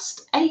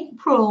 Just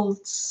April.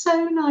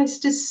 So nice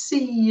to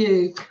see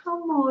you.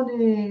 Come on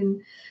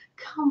in.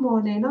 Come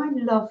on in. I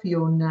love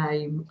your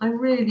name. I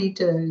really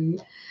do.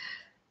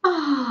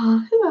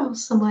 Who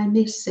else am I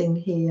missing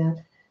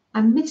here?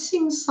 I'm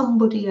missing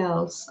somebody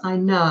else. I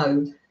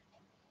know.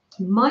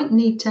 You might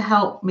need to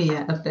help me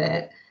a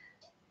bit.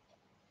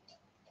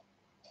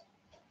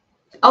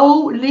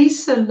 Oh,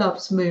 Lisa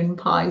loves moon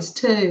pies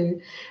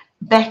too.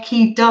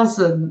 Becky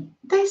doesn't.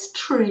 There's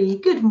Tree.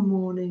 Good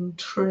morning,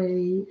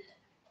 Tree.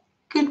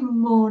 Good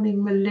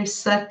morning,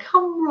 Melissa.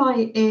 Come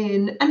right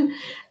in. And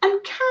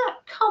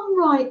Kat, come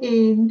right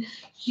in.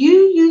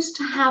 You used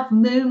to have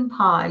moon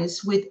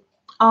pies with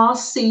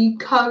RC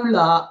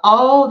Cola.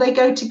 Oh, they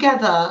go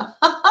together.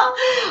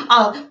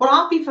 Well,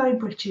 I'll be very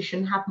British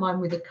and have mine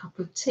with a cup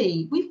of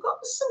tea. We've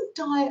got some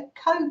Diet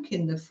Coke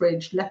in the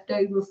fridge left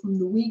over from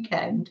the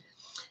weekend.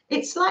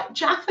 It's like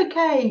Jaffa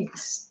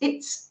cakes.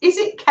 Is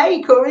it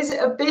cake or is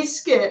it a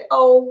biscuit?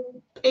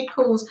 Oh,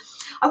 pickles.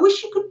 I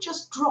wish you could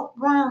just drop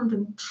round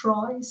and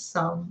try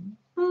some.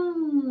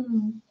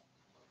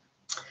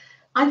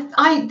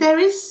 There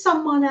is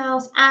someone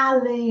else.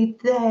 Ali,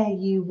 there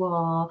you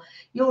are.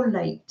 You're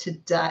late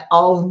today.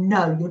 Oh,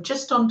 no, you're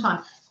just on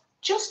time.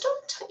 Just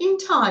in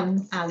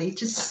time, Ali,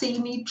 to see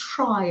me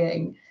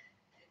trying.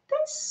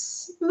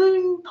 There's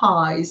moon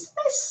pies.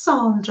 There's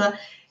Sandra.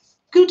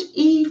 Good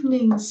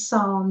evening,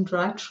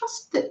 Sandra. I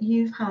trust that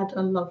you've had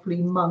a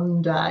lovely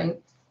Monday.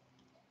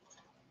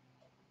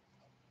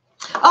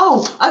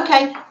 Oh,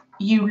 okay.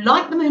 You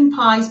like the moon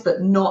pies,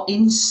 but not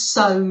in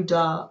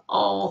soda.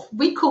 Oh,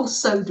 we call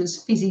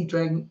sodas fizzy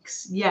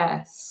drinks.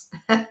 Yes.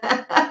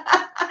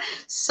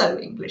 So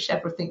English,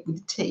 everything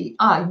with tea.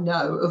 I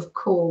know, of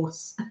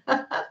course.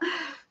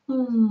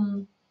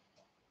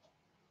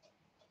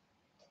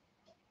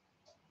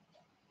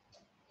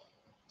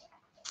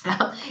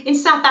 In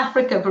South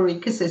Africa,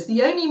 Barika says,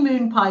 the only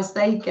moon pies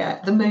they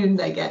get, the moon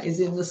they get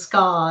is in the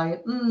sky.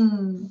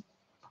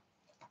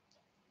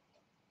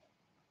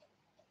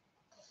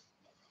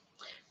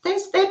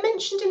 They're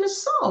mentioned in a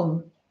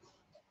song.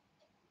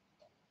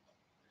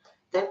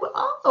 They're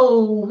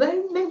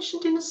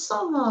mentioned in a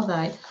song, are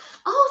they?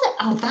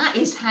 That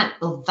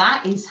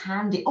is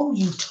handy. Oh,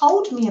 you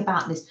told me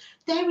about this.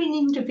 They're in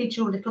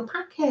individual little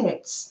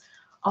packets.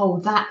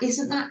 Oh,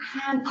 isn't that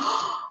handy?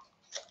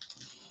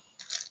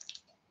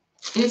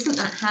 Isn't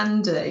that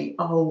handy?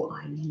 Oh,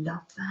 I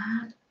love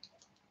that.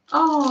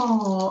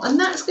 Oh, and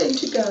that's going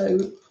to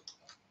go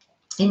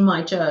in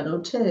my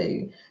journal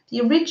too. The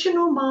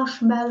original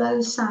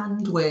marshmallow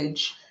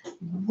sandwich.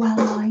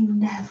 Well, I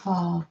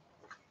never.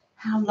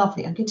 How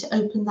lovely. I'm going to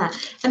open that.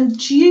 And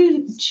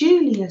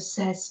Julia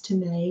says to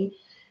me,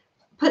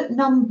 put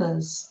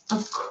numbers.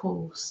 Of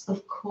course,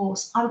 of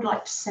course. I would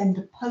like to send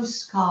a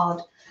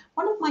postcard.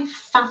 One of my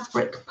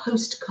fabric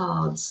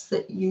postcards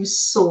that you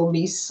saw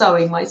me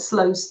sewing, my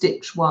slow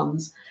stitch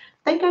ones.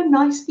 They go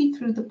nicely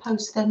through the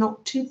post. They're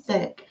not too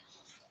thick.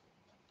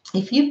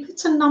 If you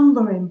put a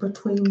number in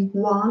between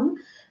 1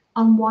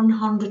 and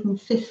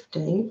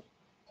 150,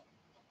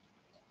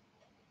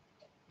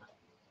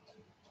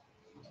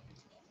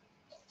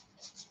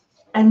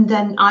 and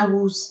then I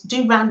will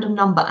do random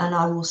number and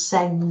I will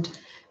send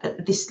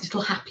this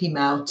little happy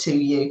mail to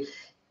you.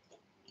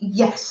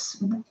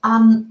 Yes,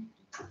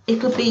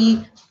 it'll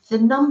be the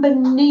number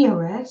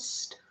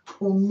nearest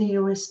or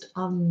nearest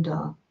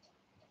under.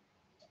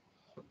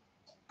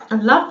 I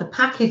love the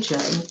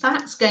packaging.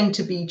 That's going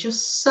to be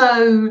just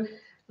so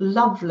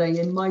lovely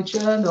in my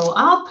journal.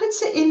 I'll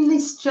put it in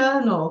this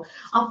journal.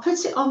 I'll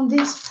put it on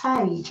this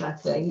page, I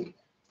think,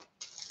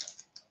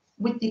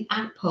 with the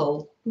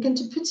apple. I'm going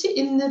to put it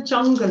in the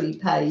jungly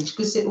page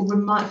because it will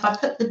remind, if I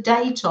put the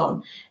date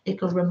on,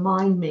 it'll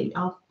remind me.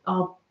 I'll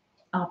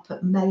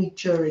put made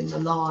during the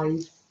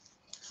live,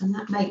 and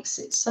that makes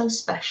it so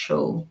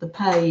special, the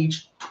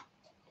page.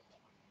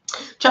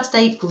 Just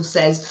April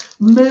says,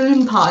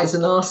 moon pies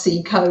and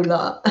RC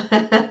cola.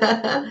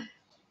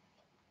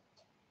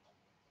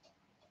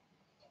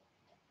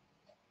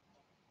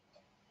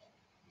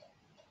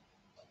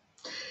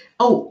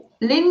 Oh,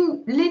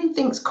 Lynn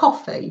thinks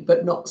coffee,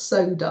 but not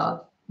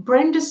soda.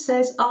 Brenda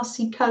says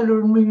RC cola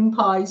and moon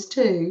pies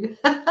too.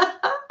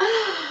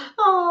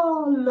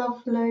 Oh,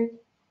 lovely.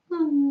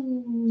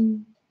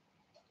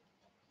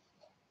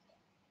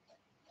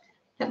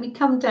 Let me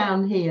come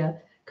down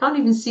here. Can't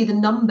even see the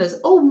numbers.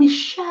 Oh,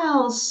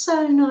 Michelle,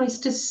 so nice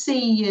to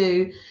see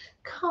you.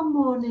 Come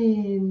on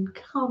in,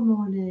 come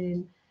on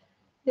in.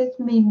 It's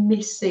me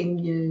missing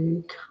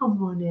you.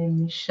 Come on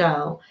in,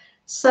 Michelle.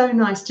 So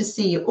nice to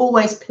see you.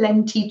 Always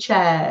plenty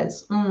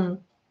chairs. Moon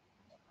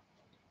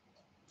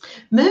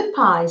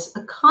pies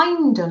are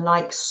kind of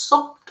like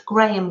soft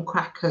graham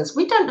crackers.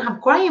 We don't have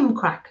graham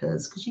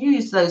crackers because you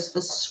use those for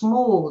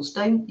s'mores,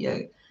 don't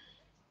you?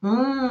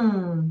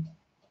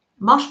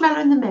 Marshmallow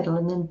in the middle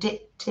and then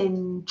dipped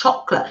in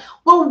chocolate.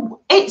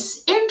 Well,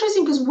 it's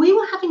interesting because we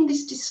were having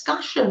this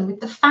discussion with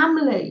the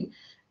family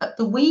at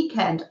the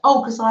weekend.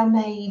 Oh, because I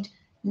made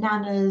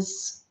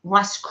Nana's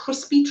Rice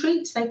Krispie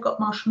treats. They've got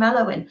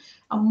marshmallow in.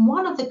 And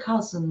one of the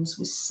cousins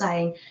was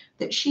saying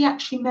that she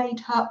actually made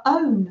her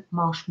own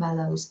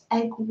marshmallows,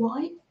 egg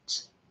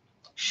white,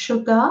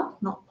 sugar,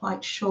 not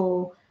quite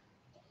sure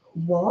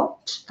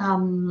what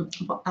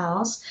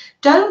else.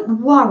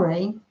 Don't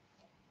worry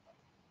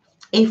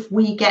if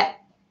you get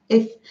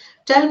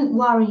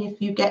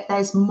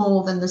there's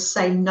more than the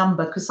same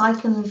number, because I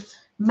can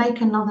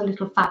make another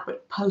little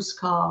fabric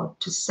postcard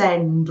to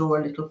send, or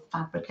a little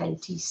fabric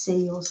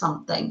ATC or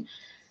something.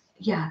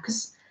 Yeah,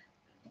 because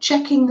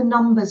checking the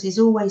numbers is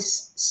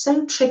always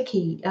so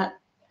tricky. I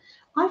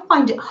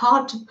find it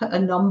hard to put a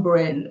number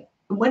in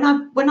when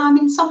I'm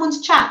in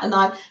someone's chat and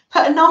I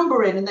put a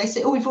number in and they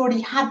say, oh, we've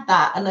already had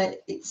that, and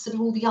it's sort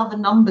of all the other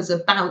numbers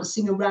are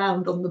bouncing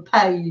around on the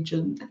page.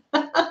 And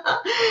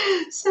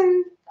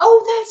so,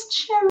 oh, there's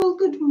Cheryl.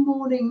 Good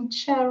morning,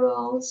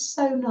 Cheryl.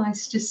 So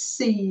nice to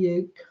see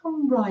you.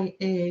 Come right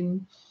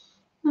in.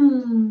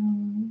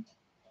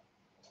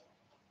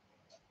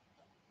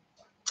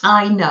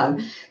 I know.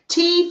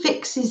 Tea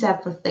fixes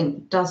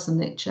everything,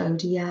 doesn't it,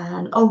 Jodie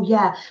Ann? Oh,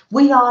 yeah,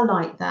 we are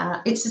like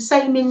that. It's the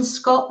same in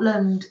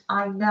Scotland.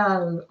 I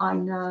know, I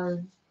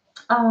know.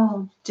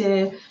 Oh,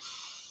 dear.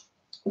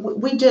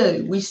 We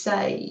do. We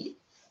say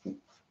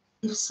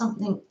if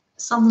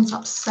someone's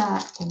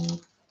upset or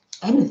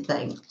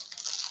anything,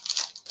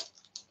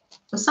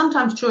 or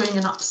sometimes during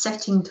an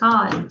upsetting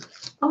time,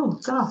 oh,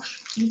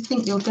 gosh, you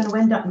think you're going to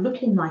end up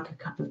looking like a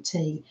cup of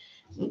tea.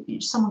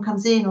 Someone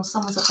comes in or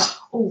someone's upset,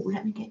 oh,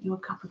 let me get you a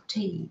cup of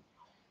tea.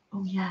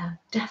 Oh, yeah,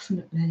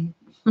 definitely.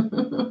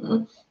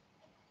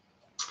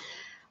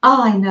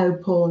 I know,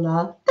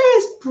 Paula.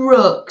 There's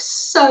Brooke.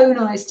 So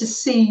nice to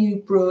see you,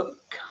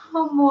 Brooke.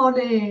 Come on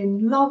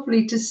in.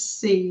 Lovely to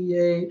see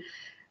you.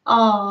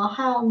 Ah,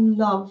 how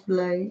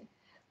lovely.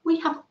 We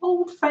have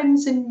old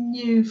friends and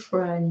new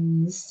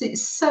friends.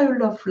 It's so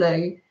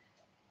lovely.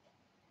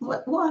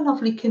 What a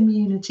lovely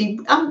community.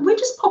 We're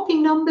just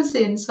popping numbers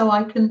in so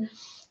I can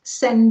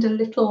send a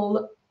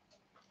little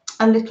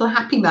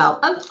happy mail.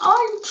 And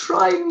I'm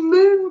trying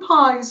moon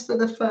pies for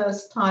the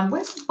first time.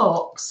 Where's the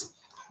box?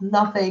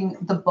 Loving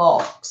the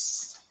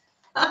box.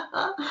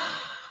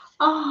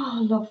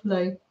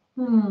 Lovely.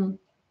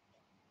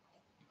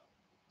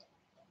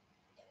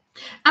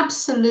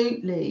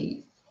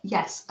 Absolutely.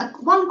 Yes.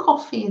 One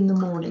coffee in the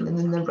morning and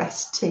then the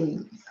rest tea.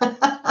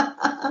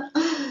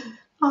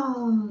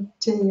 Oh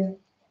dear.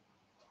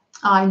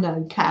 I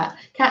know, Cat.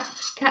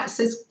 Cat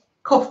says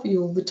coffee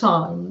all the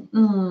time.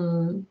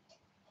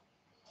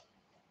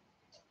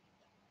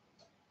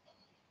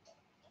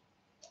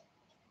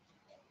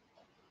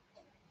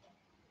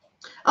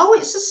 Oh,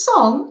 it's a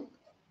song.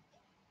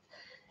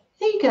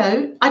 Here you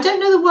go. I don't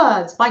know the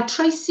words. By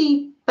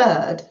Tracy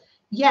Bird.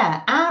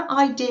 Yeah, our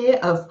idea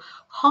of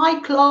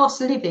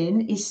high-class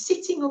living is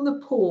sitting on the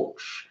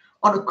porch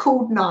on a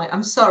cool night.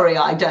 I'm sorry,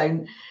 I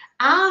don't.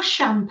 Our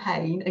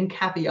champagne and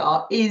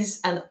caviar is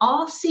an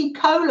RC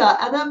cola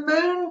and a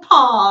moon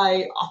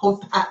pie.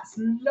 Oh, that's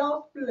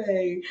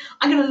lovely.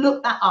 I'm going to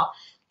look that up.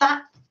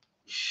 That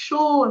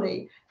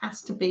surely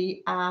has to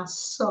be our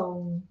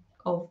song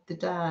of the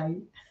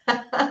day.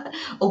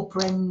 Oh,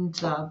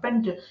 Brenda,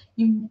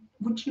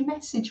 would you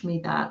message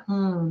me that?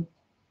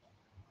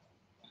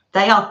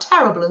 They are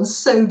terrible and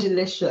so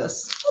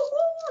delicious.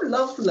 Ooh,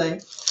 lovely.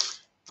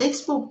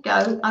 This will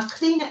go, I'll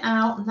clean it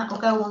out and that will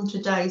go on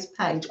today's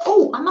page.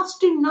 Oh, I must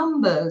do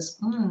numbers.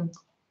 Oh,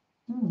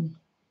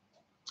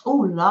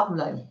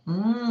 lovely.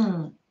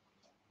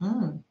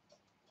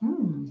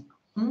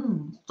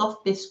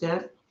 Soft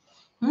biscuit.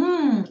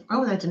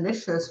 Oh, they're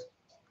delicious.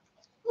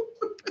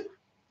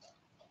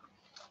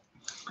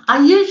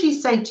 I usually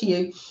say to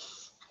you,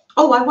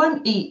 oh, I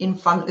won't eat in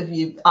front of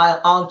you.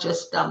 I'll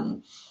just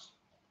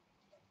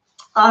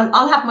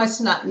I'll have my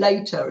snack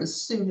later as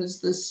soon as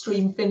the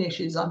stream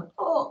finishes. I'm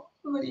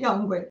really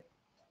hungry.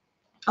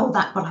 Oh,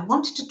 but I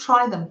wanted to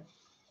try them.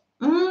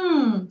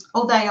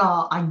 Oh, they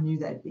are. I knew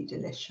they'd be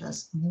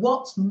delicious.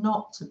 What's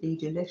not to be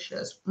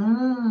delicious?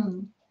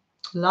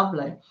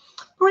 Lovely.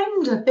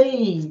 Brenda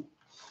B.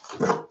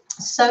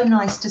 So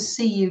nice to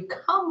see you.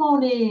 Come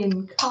on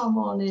in. Come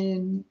on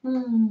in.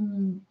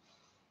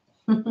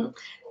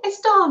 It's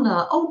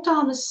Dana. Oh,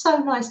 Dana, so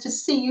nice to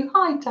see you.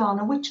 Hi,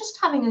 Dana. We're just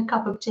having a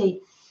cup of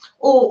tea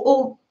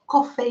or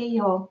coffee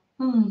or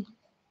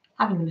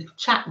having a little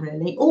chat,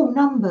 really. All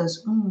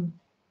numbers.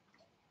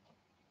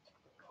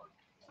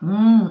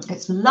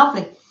 It's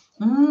lovely.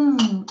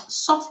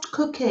 Soft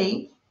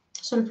cookie,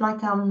 sort of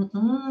like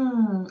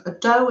a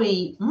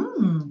doughy.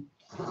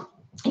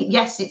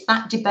 Yes, it's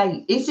that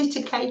debate. Is it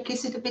a cake?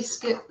 Is it a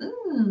biscuit?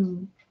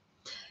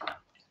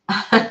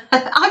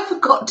 I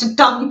forgot to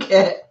dunk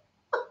it.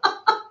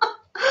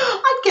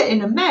 I'd get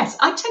in a mess.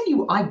 I tell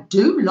you, I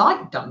do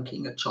like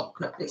dunking a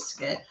chocolate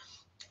biscuit.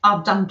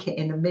 I'll dunk it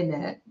in a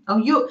minute. Oh,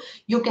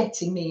 you're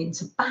getting me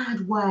into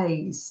bad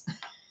ways.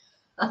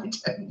 I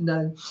don't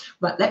know.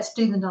 Right, let's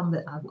do the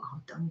number.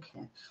 I'll dunk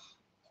it.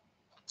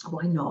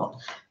 Why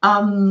not?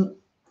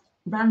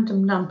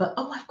 Random number.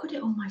 Oh, I've got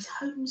it on my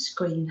home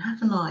screen,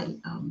 haven't I?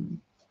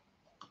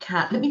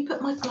 Cat, let me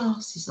put my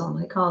glasses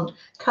on. I can't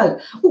cope.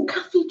 Oh,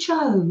 Kathy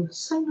Joe,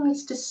 so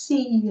nice to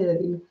see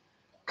you.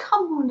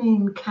 Come on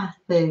in,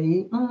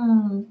 Kathy.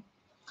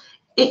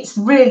 It's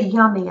really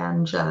yummy,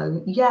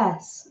 Anjo.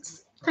 Yes.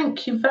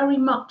 Thank you very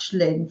much,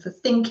 Lynn, for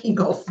thinking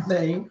of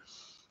me.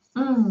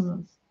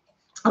 Oh,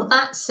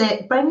 that's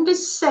it.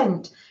 Brenda's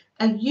sent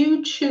a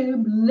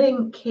YouTube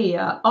link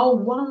here. Oh,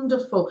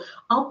 wonderful.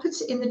 I'll put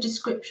it in the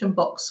description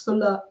box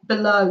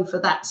below for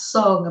that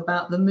song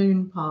about the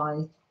moon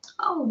pie.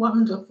 Oh,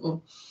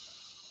 wonderful.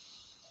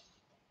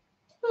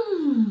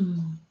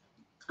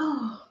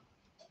 Oh.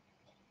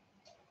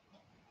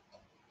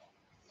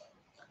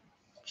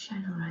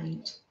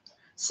 Generate.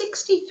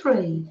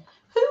 63.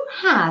 Who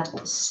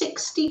had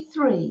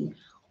 63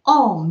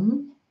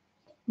 on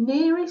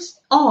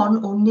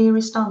or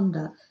nearest under?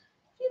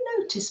 Have you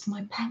noticed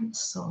my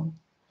pencil?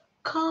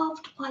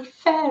 Carved by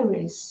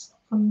fairies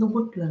from the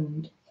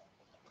woodland.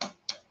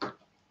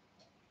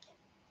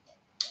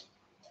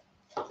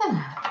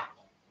 There.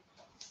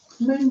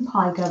 Moon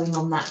pie going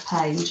on that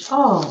page.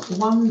 Oh,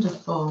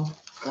 wonderful.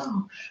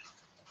 Gosh.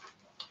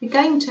 We're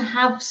going to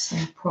have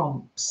some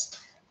prompts,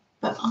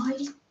 but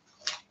I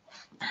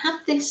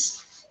have this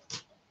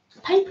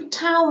paper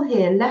towel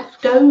here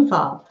left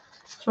over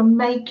from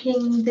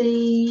making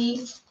the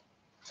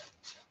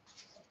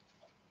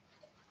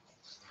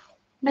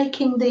and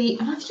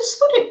I just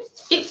thought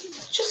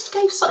it just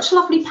gave such a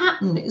lovely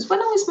pattern. It was when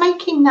I was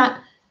making the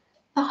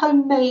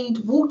homemade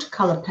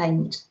watercolor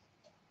paint.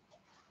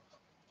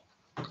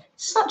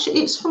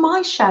 It's from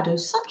eyeshadow,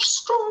 such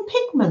strong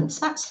pigments.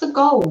 That's the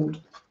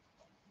gold.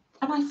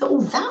 And I thought,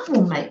 oh, that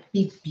will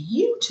be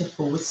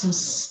beautiful with some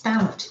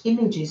stamped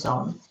images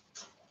on.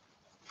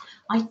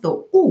 I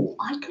thought, oh,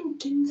 I can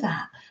do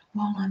that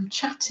while I'm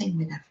chatting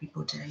with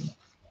everybody.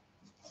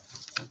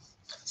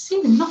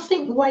 See,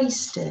 nothing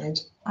wasted.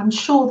 I'm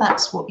sure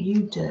that's what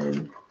you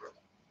do.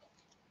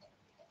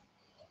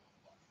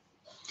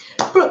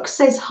 Brooke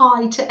says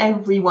hi to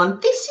everyone.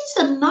 This is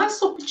a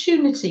nice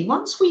opportunity.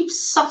 Once we've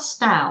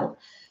sussed out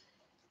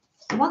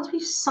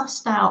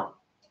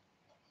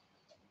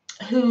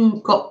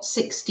who got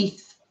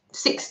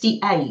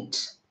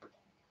 68.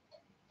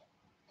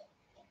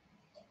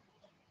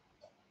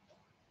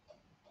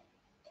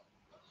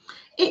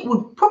 It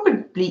would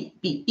probably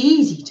be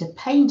easy to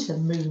paint a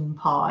moon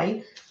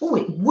pie. Oh,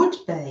 it would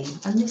be.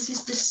 And this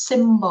is the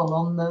symbol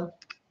on the...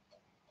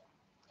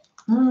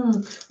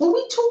 Were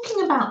we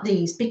talking about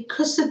these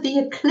because of the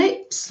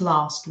eclipse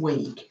last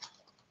week?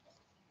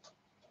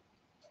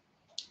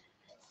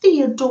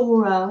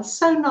 Theodora,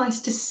 so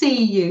nice to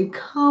see you.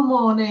 Come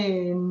on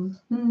in.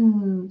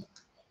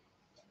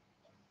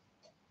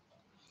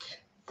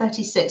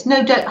 36.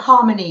 No, don't.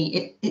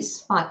 Harmony.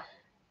 It's fine.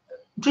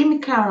 Dream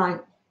of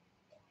Caroline.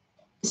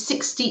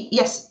 60.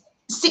 Yes,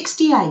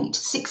 68.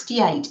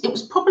 68. It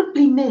was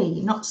probably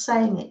me not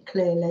saying it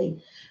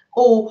clearly,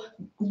 or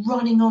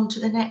running on to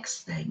the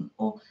next thing,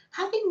 or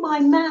having my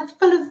mouth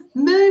full of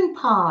moon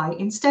pie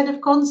instead of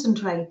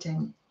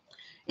concentrating.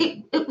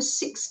 It was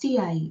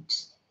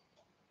 68.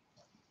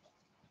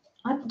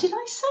 Did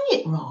I say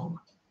it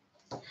wrong?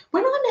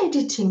 When I'm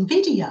editing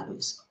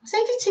videos, I was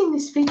editing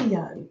this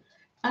video,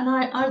 and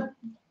I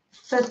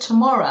for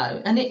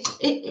tomorrow, and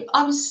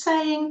I was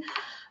saying,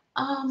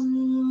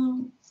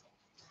 oh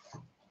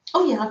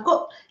yeah,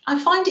 I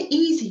find it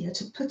easier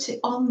to put it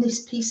on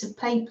this piece of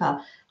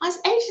paper. I was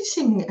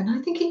editing it, and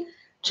I'm thinking,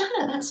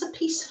 Janet, that's a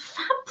piece of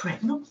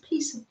fabric, not a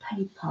piece of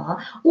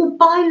paper. Oh,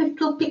 bye,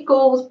 little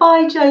pickles.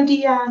 Bye,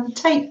 Jodie Ann.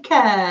 Take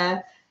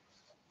care.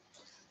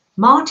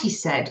 Marty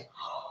said,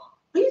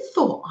 you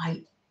thought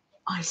I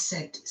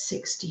said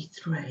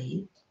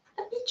 63.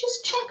 Let me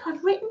just check.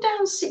 I've written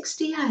down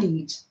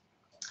 68.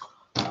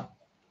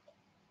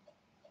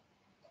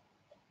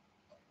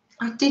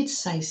 I did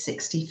say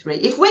 63.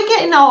 If we're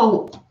getting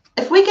all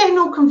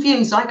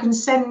confused, I can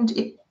send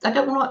it. I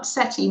don't want to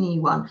upset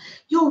anyone.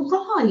 You're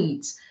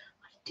right.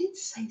 I did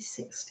say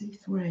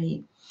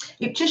 63.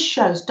 It just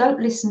shows,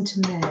 don't listen to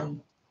me.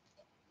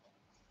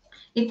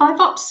 If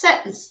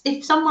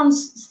if someone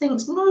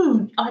thinks,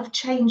 no, I've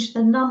changed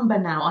the number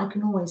now, I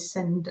can always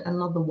send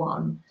another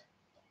one.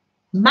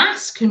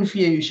 Mass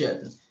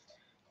confusion.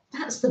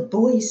 That's the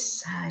boys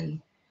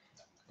say.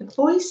 The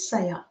boys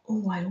say,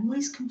 oh, I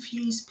always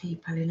confuse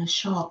people in a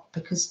shop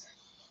because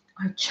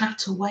I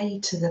chat away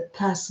to the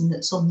person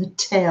that's on the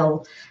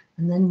till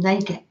and then they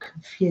get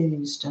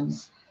confused. And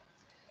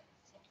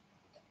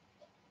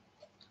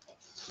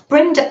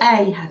Brenda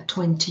A had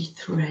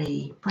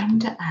 23.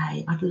 Brenda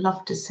A, I'd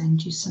love to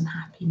send you some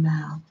happy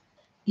mail.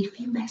 If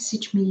you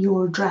message me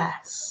your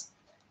address,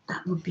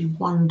 that would be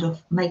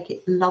wonderful. Make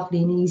it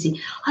lovely and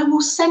easy. I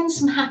will send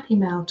some happy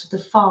mail to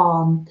the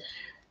farm.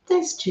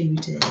 There's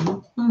Judy.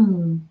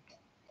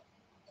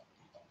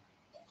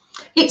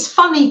 It's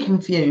funny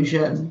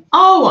confusion.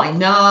 Oh, I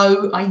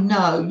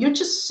know. You're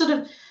just sort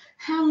of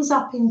hands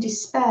up in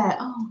despair.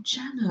 Oh,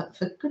 Janet,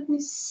 for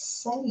goodness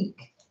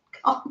sake,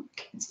 can't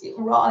get it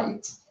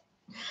right.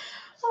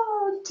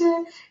 Oh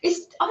dear.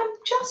 I'm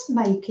just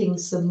making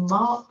some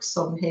marks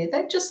on here.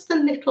 They're just the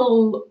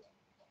little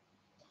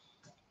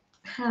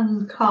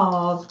hand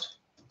carved.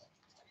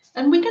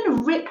 And we're going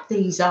to rip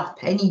these up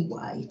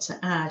anyway to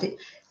add it.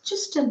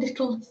 Just a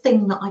little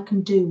thing that I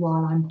can do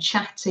while I'm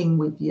chatting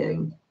with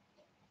you.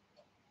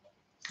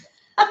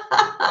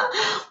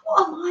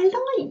 What am I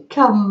like?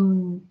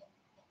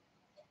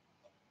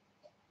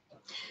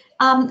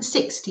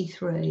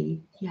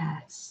 63,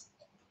 yes.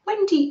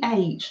 Wendy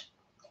H,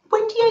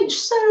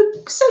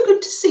 so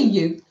good to see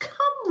you.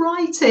 Come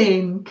right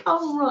in.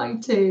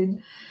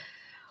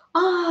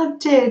 Ah,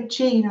 dear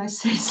Jean, I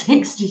said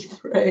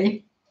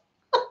 63.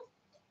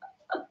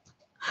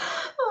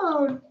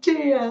 Oh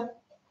dear,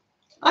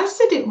 I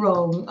said it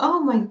wrong. Oh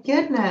my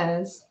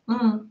goodness.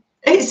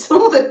 It's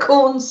all the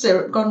corn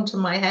syrup gone to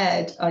my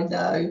head. I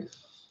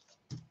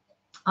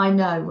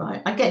know,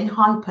 right? I'm getting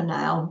hyper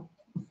now.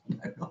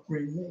 No, not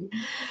really.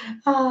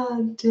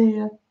 Oh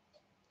dear.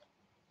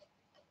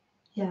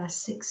 Yeah,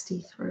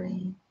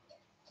 63.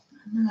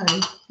 No,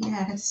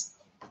 yes.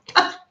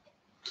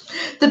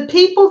 The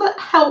people that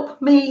help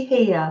me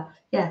here.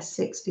 Yes,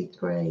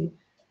 63.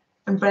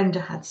 And Brenda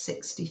had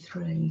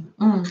 63.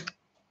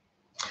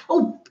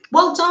 Oh,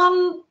 well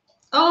done.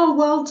 Oh,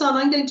 well done.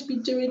 I'm going to be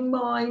doing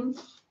mine.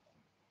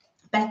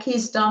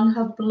 Becky's done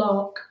her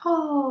block.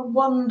 Oh,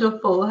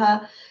 wonderful.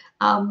 Her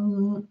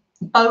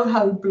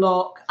boho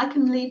block. I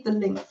can leave the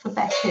link for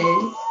Becky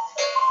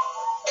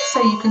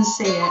so you can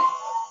see it.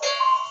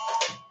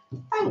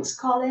 Thanks,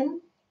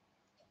 Colin.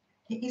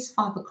 It is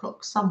 5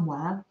 o'clock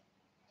somewhere.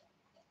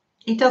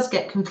 He does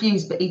get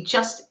confused, but he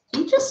just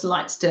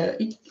likes to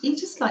get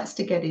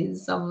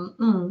his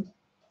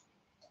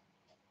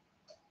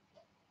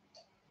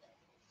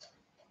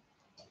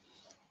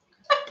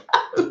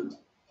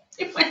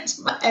It went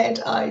to my head,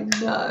 I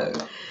know.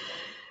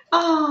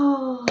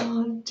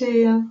 Oh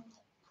dear.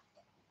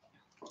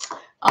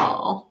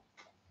 Oh,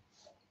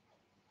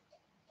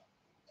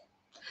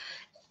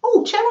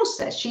 Cheryl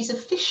says she's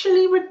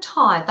officially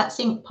retired. That's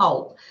Ink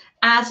Pulp.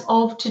 as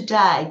of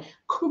today.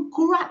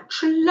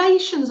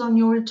 Congratulations on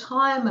your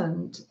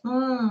retirement.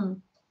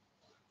 You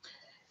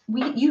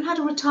had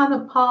a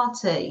retirement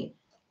party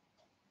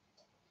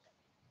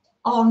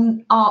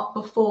on Art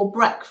Before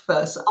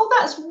Breakfast. Oh,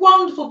 that's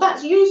wonderful.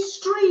 That's you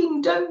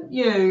stream, don't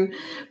you,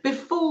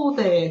 before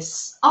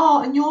this?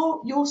 Oh, and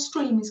your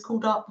stream is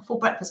called Art Before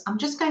Breakfast. I'm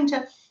just going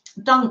to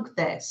dunk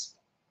this.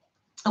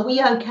 Are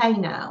we okay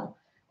now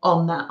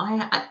on that?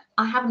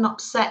 I haven't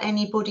upset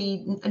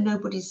anybody.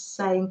 Nobody's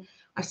saying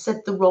I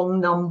said the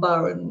wrong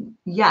number, and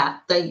yeah,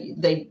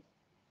 they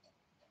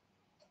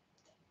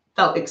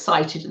felt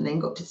excited and then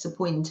got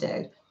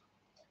disappointed.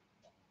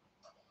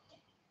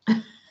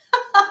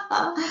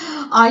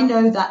 I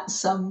know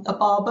that's a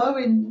Barbo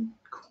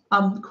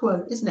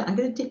quote, isn't it? I'm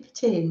going to dip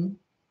it in.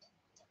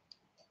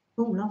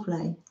 Oh,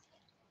 lovely.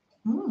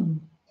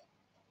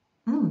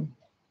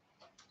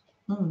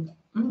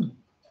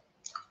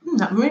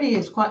 That really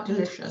is quite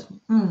delicious.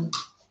 I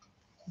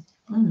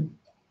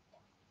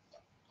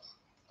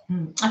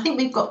think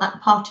we've got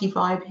that party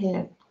vibe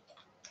here.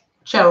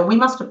 Cheryl, we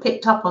must have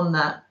picked up on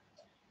that.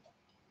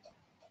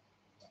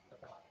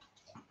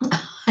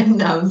 I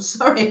know, I'm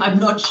sorry, I'm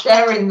not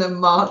sharing them,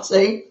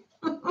 Marty.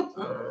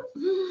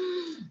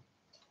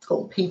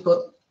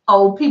 People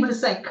are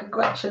saying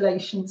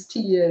congratulations to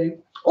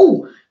you.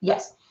 Oh,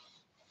 yes.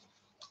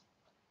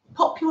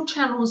 Pop your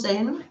channels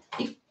in.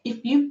 If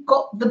you've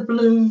got the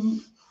blue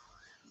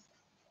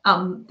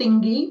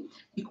thingy,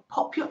 you can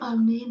pop your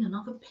own in and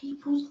other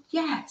people's.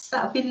 Yes,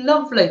 that would be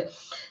lovely.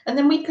 And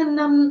then we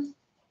can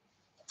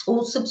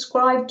all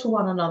subscribe to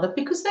one another,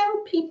 because there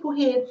are people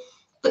here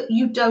that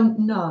you don't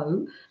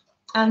know.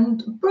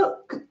 And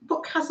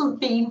Brooke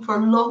hasn't been for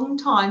a long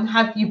time,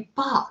 have you?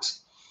 But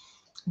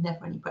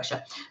never any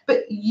pressure.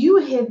 But you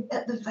were here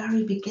at the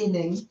very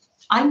beginning.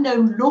 I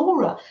know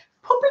Laura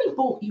probably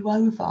brought you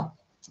over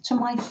to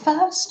my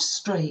first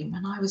stream,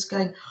 and I was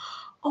going,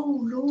 oh,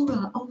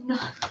 Laura, oh no,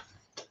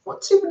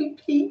 what too many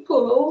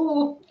people.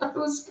 Oh, that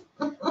was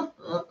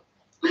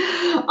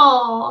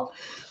oh,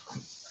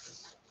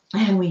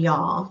 there we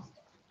are.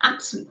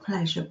 Absolute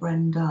pleasure,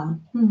 Brenda.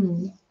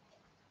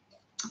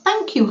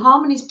 Thank you.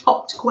 Harmony's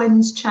popped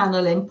Gwen's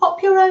channel in.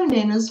 Pop your own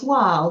in as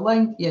well,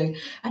 won't you?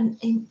 And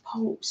in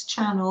Pulp's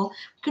channel,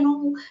 we can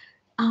all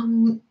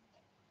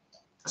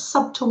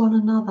sub to one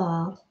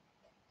another.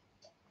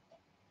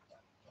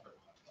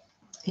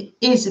 It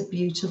is a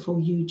beautiful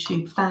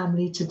YouTube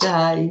family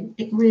today.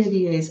 It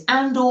really is.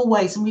 And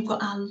always. And we've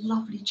got our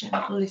lovely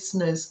gentle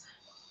listeners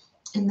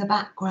in the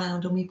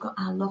background, and we've got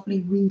our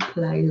lovely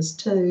replayers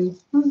too.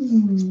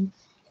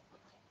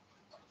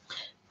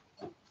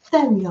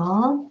 There we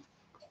are.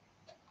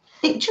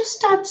 It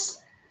just adds,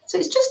 so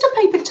it's just a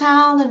paper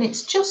towel, and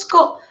it's just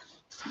got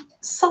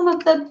some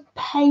of the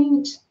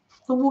paint,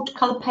 the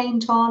watercolor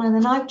paint on, and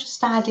then I've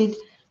just added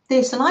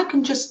this, and I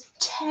can just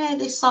tear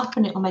this up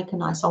and it'll make a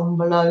nice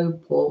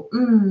envelope. Or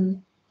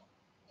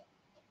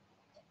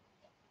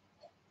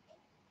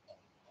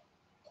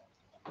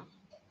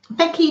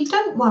Becky,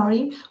 don't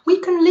worry, we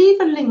can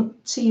leave a link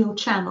to your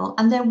channel,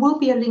 and there will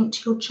be a link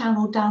to your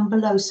channel down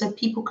below so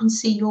people can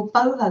see your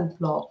boho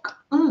block.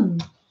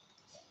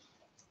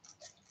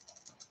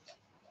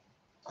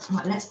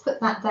 Right, let's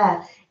put that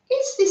there.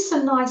 Is this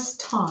a nice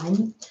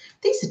time?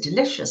 These are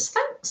delicious.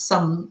 Thanks,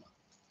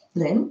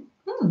 Lynn.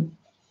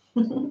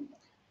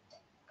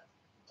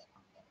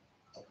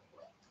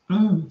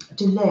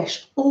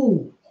 Delish.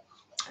 Oh,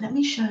 let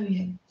me show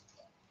you.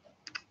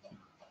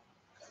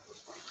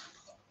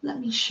 Let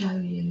me show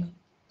you.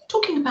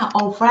 Talking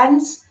about old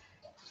friends,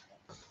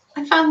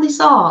 I found this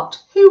art.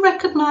 Who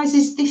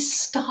recognises this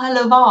style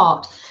of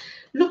art?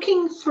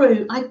 Looking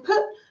through, I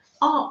put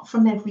art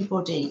from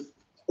everybody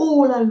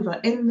all over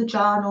in the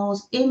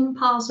journals, in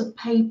piles of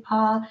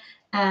paper,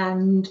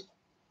 and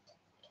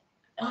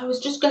I was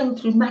just going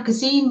through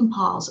magazine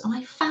piles, and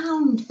I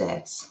found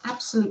this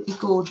absolutely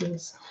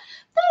gorgeous.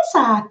 There's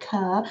our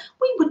Kerr.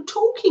 We were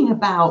talking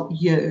about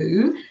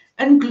you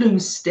and glue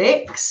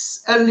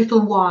sticks a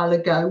little while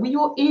ago. Were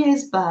your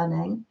ears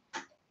burning?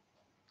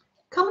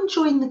 Come and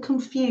join the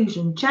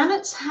confusion.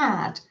 Janet's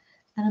had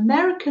an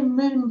American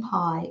moon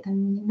pie,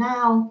 and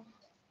now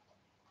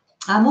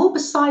I'm all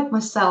beside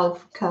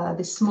myself, Kerr,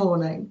 this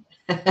morning.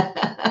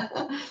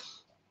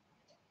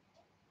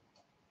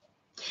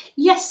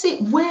 Yes,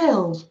 it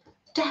will.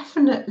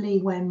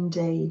 Definitely,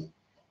 Wendy.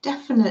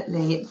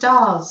 Definitely, it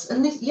does.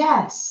 And this,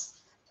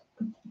 yes,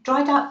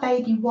 dried out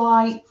baby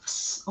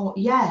wipes, or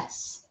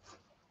yes,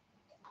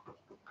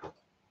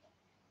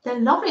 they're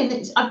lovely.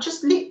 And I've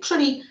just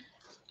literally,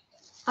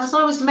 as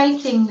I was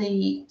making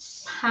the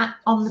pat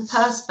on the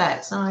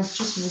perspex, and I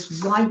just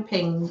was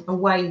wiping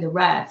away the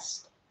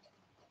rest.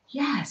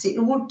 Yes, it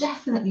will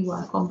definitely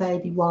work on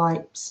baby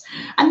wipes.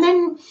 And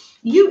then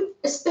you,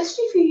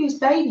 especially if you use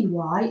baby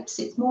wipes,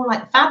 it's more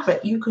like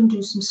fabric. You can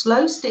do some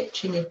slow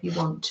stitching if you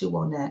want to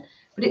on it,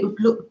 but it would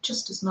look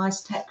just as nice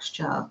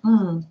texture.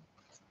 I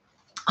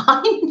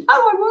know,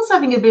 I was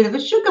having a bit of a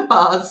sugar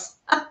buzz.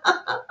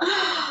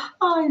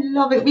 I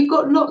love it. We've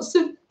got lots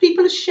of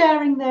People are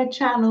sharing their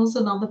channels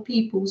and other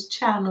people's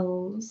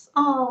channels.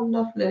 Oh,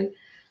 lovely.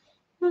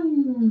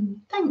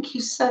 Thank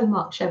you so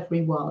much,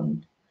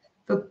 everyone,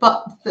 for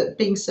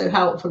being so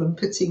helpful and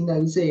putting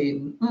those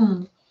in.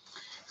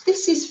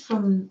 This is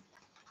from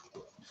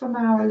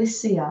our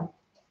Alicia.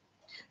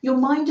 Your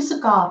mind is a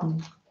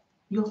garden.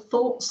 Your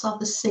thoughts are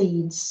the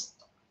seeds.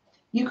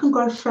 You can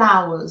grow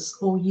flowers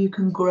or you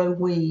can grow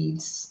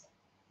weeds.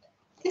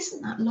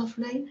 Isn't that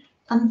lovely?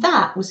 And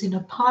that was in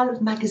a pile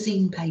of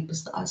magazine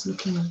papers that I was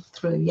looking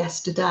through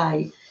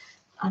yesterday.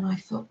 And I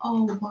thought,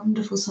 oh,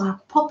 wonderful. So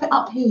I'll pop it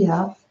up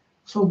here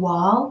for a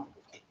while.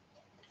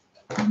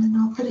 And then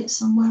I'll put it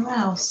somewhere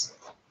else,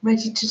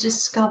 ready to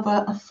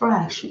discover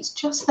afresh. It's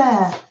just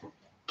there,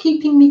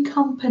 keeping me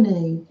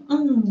company.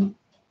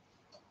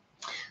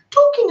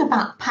 Talking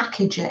about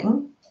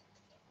packaging,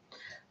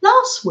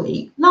 last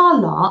week,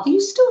 Lala, are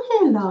you still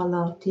here,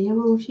 Lala, dear,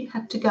 or have you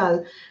had to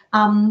go?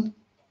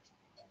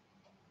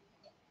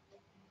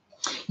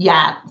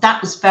 Yeah,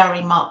 that was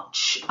very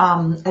much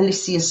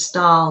Alicia's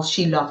style.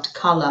 She loved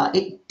colour.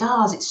 It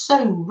does. It's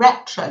so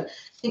retro. I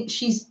think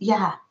she's,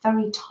 yeah,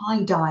 very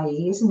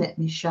tie-dye-y, isn't it,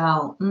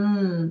 Michelle?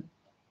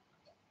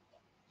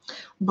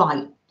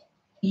 Right.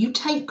 You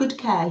take good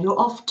care. You're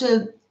off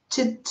to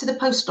the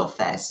post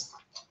office,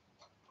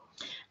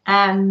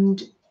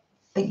 and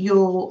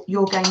you're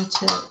going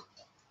to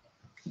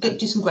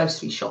do some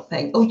grocery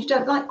shopping. Oh, you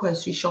don't like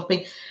grocery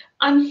shopping?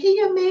 I'm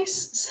here,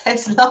 miss,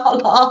 says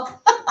Lala.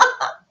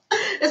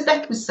 As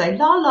Becky was saying,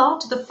 Lala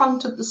to the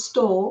front of the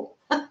store.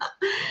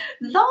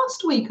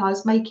 Last week I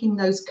was making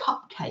those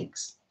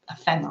cupcakes,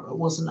 ephemera,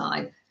 wasn't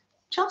I?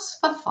 Just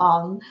for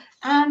fun.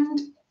 And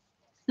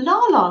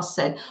Lala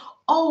said,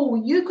 oh,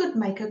 you could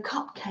make a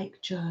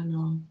cupcake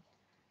journal.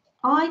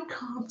 I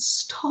can't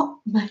stop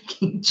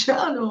making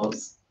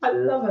journals. I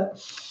love it.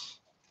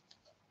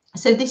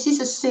 So this is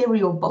a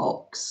cereal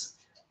box.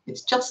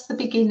 It's just the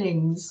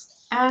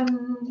beginnings.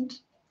 And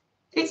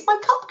it's my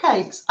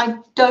cupcakes. I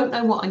don't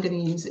know what I'm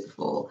going to use it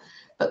for.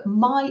 But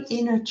my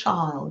inner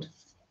child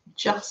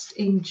just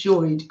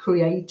enjoyed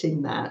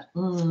creating that.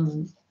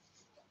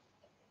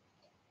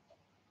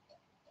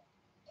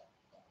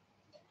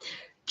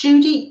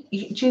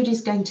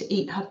 Judy's going to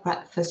eat her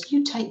breakfast.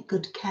 You take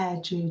good care,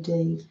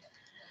 Judy.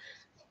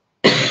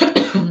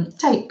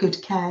 Take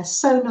good care.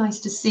 So nice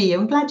to see you.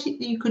 I'm glad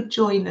you could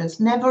join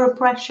us. Never a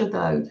pressure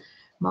though,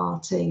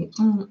 Marty.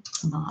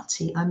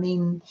 Marty, I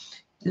mean,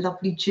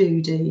 lovely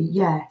Judy.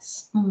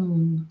 Yes.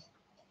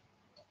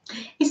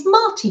 Is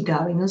Marty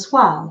going as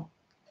well?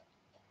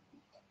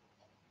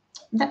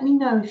 Let me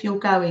know if you're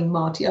going,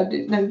 Marty. I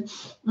didn't know.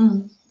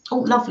 Oh,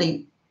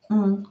 lovely.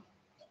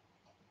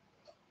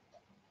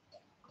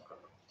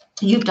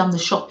 You've done the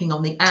shopping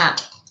on the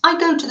app. I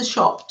go to the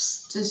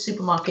shops, to the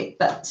supermarket,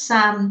 but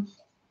Sam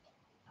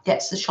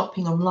gets the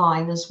shopping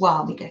online as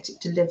well. We get it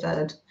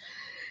delivered.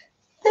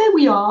 There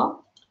we are.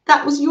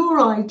 That was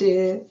your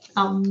idea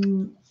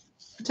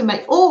to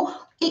make. Or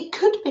it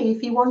could be,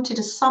 if you wanted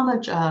a summer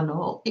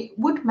journal, it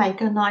would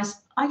make a nice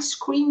ice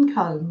cream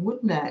cone,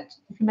 wouldn't it?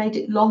 If you made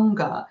it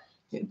longer,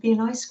 it would be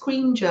an ice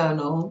cream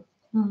journal.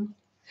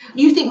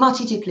 You think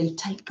Marty Digley?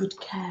 Take good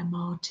care,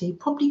 Marty.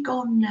 Probably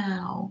gone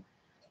now.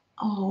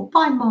 Oh,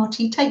 bye,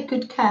 Marty. Take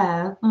good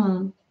care.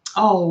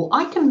 Oh,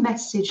 I can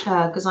message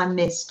her because I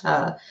missed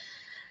her.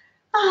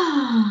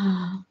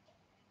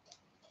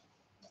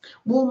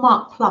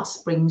 Walmart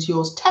Plus brings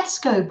yours.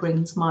 Tesco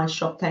brings my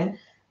shopping.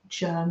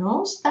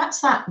 Journals.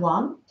 That's that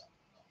one.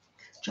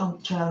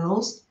 Junk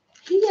journals.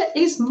 Here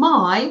is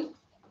my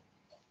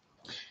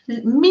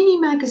mini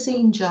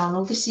magazine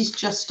journal. This is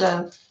just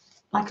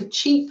like a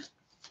cheap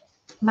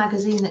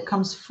magazine that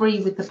comes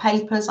free with the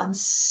papers. I'm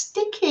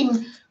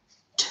sticking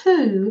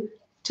two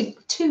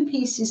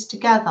pieces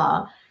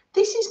together.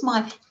 This is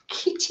my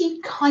Kitty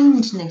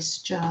Kindness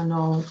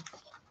journal,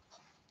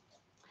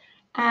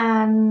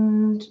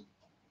 and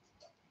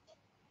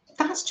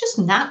that's just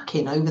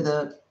napkin over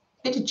the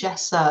bit of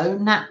gesso,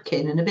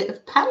 napkin, and a bit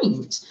of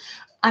paint,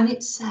 and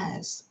it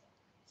says,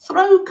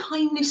 "Throw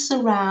kindness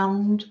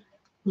around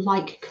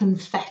like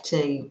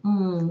confetti."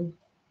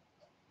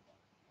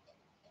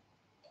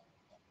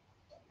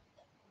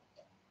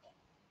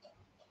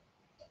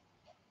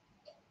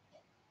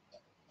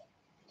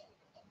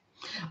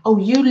 Oh,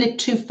 you live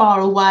too far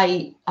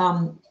away,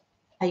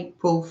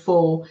 April,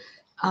 for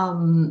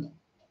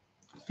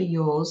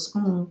yours.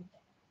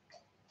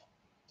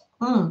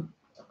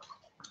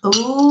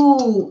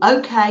 Oh,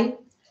 okay.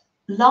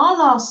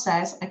 Lala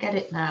says, I get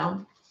it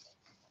now.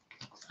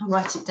 I'll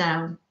write it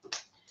down.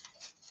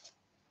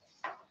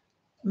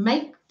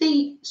 Make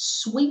the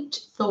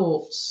sweet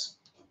thoughts.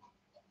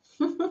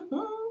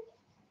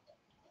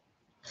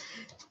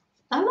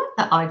 I like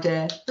that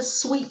idea, the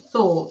sweet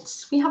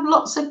thoughts. We have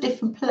lots of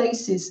different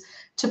places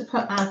to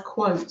put our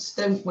quotes,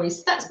 don't we?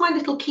 So that's my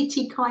little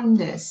kitty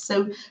kindness.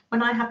 So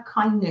when I have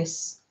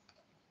kindness,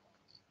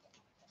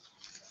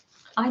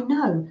 I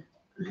know.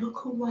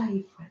 Look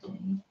away,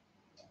 Freddie.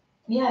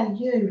 Yeah,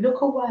 you, look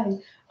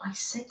away. I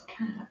said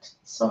cat.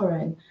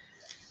 Sorry.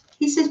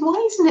 He says,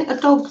 why isn't it a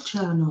dog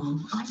journal?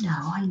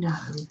 I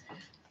know.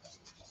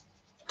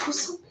 Well,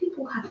 some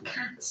people have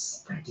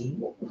cats, Freddie.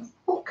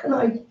 What can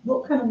I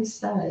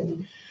say?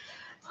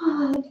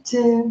 Oh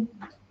dear.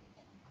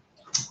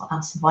 What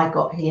else have I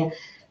got here?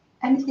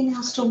 Anything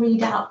else to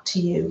read out to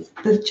you?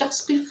 But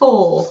just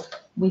before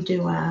we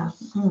do our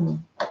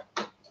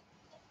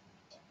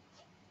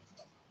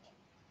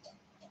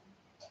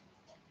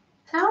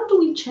how do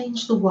we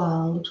change the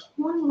world?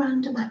 One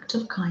random act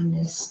of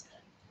kindness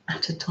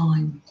at a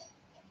time.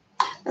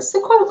 That's the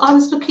quote I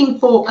was looking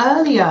for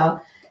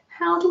earlier.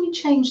 How do we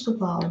change the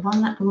world?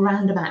 One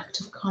random act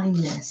of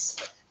kindness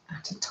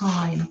at a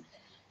time.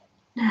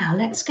 Now,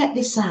 let's get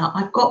this out.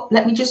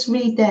 Let me just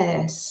read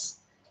this.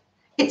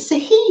 It's a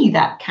he,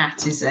 that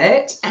cat, is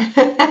it?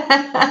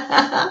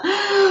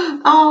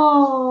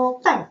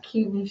 Oh, thank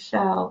you,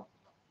 Michelle.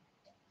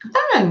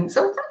 Thanks.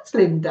 Oh, thanks,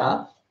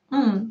 Linda.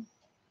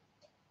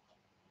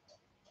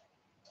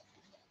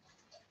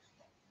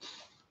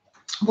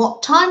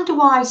 What time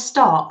do I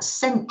start?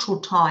 Central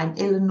Time,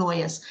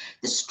 Illinois.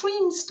 The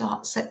stream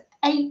starts at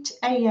 8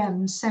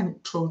 a.m.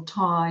 Central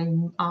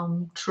Time,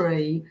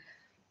 Tree.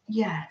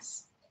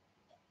 Yes.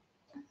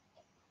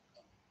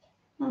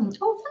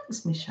 Oh,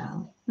 thanks,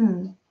 Michelle.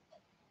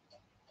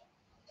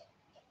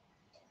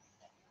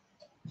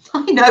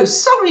 I know.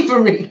 Sorry,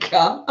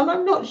 Marika. And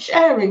I'm not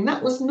sharing.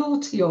 That was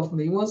naughty of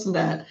me, wasn't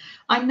it?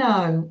 I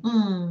know.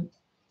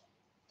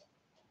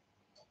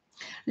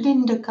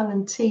 Linda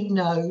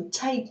Galantino,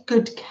 take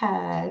good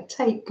care.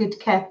 Take good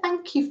care.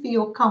 Thank you for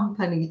your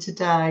company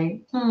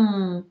today.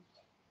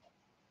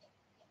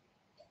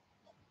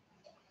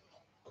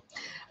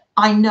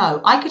 I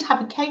know. I could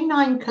have a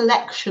canine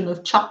collection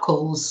of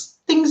chuckles,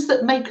 things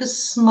that make us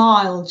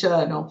smile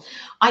journal.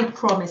 I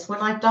promise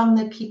when I've done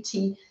the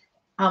kitty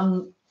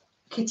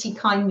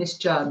kindness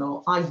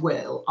journal, I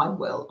will.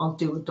 I'll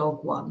do a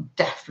dog one,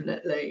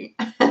 definitely.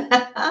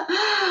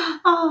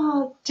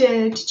 Oh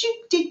dear. Did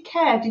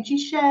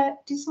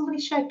somebody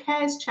share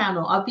Care's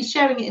channel? I'll be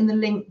sharing it in the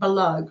link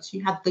below because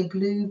you had the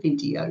glue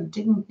video,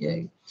 didn't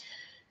you?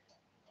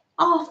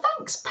 Oh,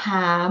 thanks,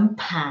 Pam.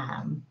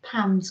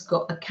 Pam's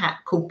got a cat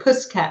called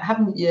Pussycat,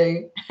 haven't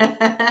you?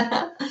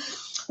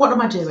 What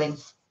am I doing?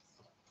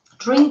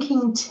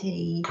 Drinking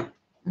tea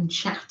and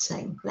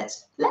chatting.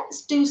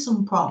 Let's do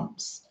some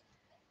prompts.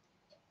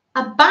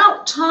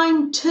 About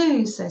time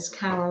too, says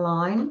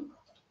Caroline.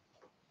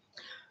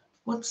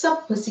 What's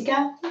up,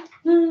 Pussycat?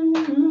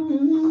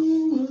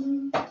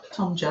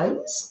 Tom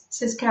Jones,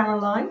 says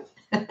Caroline.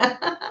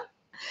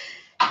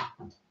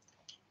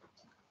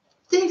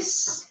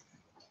 This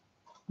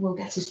will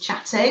get us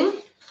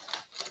chatting.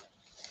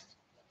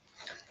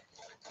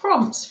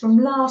 Prompts from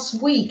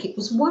last week. It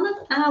was one of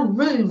our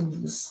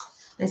rooms.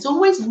 There's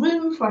always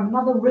room for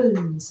another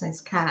room,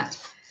 says Kat.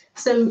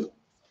 So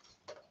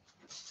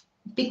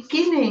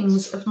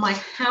beginnings of my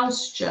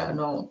house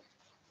journal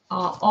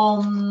are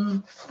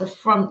on the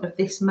front of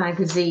this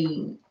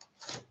magazine.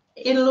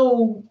 It'll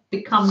all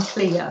become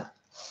clear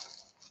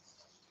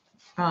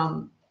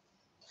to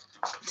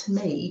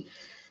me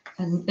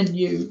and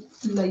you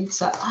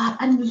later.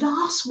 And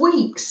last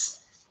week's,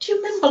 do you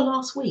remember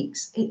last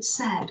week's? It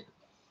said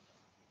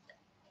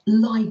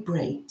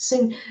library.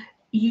 So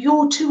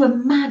you're to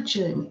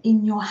imagine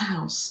in your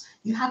house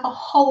you have a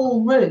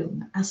whole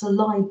room as a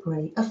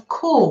library. Of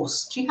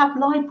course. Do you have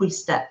library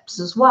steps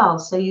as well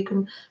so you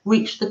can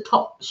reach the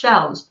top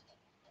shelves?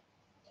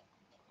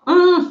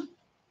 Oh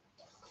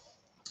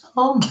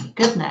my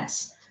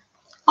goodness.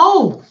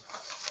 Oh,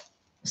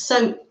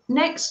 so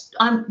next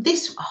I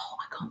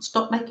can't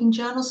stop making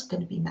journals. I'm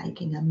going to be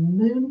making a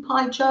moon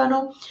pie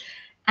journal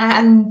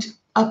and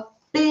a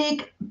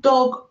big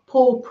dog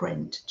paw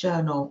print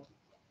journal.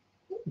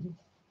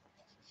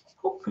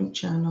 Paw print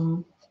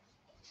journal.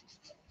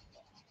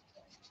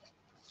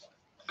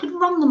 I could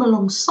run them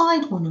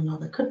alongside one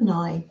another, couldn't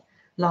I?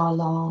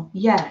 La,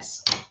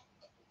 yes.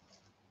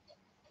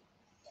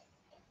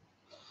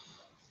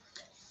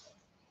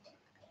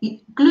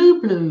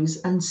 Glue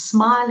Blues and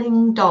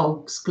Smiling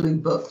Dogs glue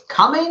book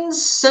coming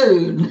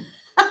soon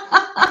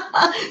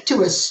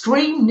to a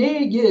stream near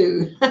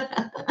you.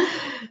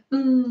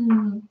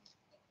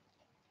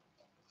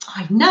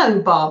 I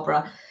know,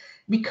 Barbara.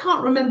 We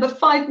can't remember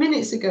 5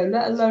 minutes ago,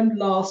 let alone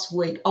last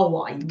week.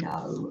 Oh, I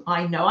know.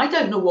 I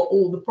don't know what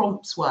all the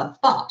prompts were,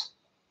 but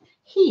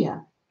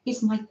here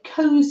is my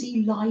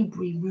cozy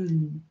library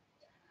room.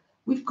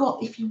 We've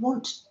got, if you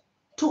want to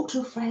talk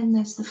to a friend,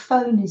 there's the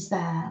phone is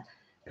there.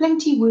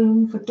 Plenty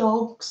room for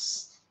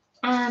dogs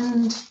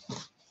and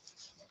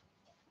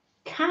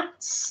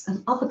cats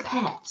and other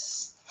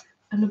pets,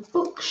 and a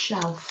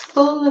bookshelf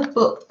full of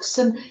books.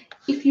 And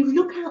if you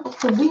look out of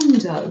the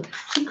window,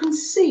 you can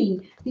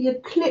see the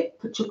eclipse.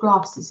 Put your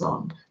glasses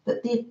on,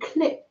 but the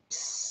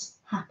eclipse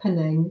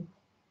happening.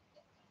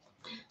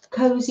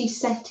 Cozy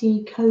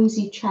settee,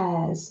 cozy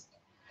chairs,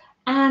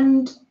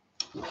 and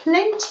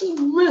plenty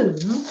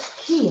room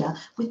here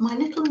with my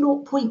little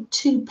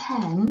 0.2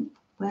 pen.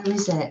 Where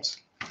is it?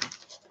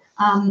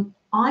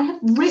 I have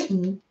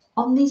written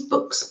on these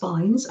book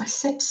spines. I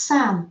said to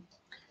Sam,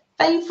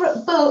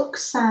 favourite book,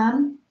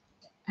 Sam?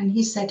 And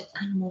he said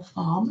Animal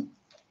Farm.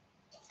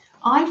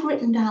 I've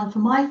written down for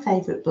my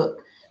favourite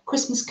book,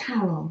 Christmas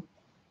Carol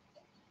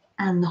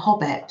and The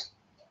Hobbit.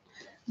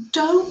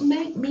 Don't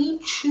make me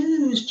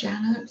choose,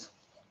 Janet.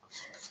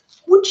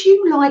 Would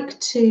you like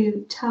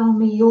to tell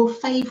me your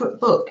favourite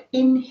book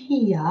in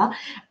here,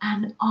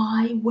 and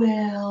I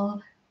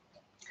will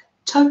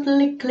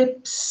total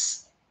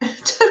eclipse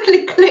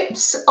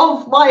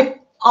of my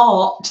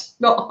art,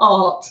 not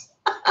heart.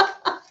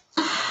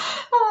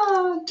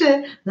 Oh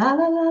dear. La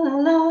la la la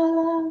la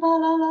la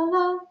la la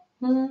la.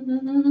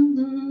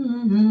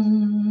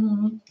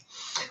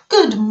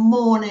 Good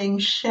morning,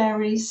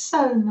 Sherry.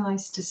 So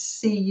nice to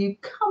see you.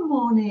 Come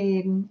on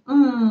in.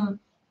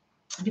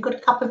 Have you got a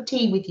cup of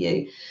tea with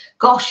you?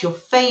 Gosh, your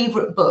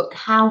favourite book,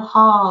 How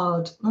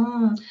Hard?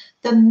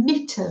 The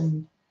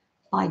Mitten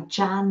by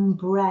Jan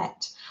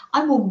Brett.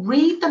 I will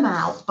read them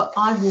out, but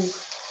I will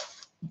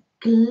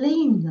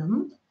glean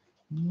them,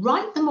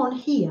 write them on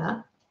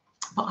here,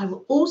 but I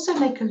will also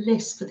make a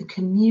list for the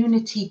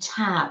community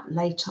tab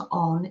later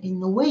on in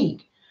the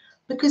week,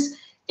 because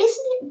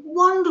isn't it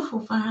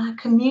wonderful for our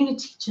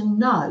community to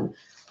know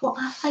what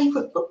our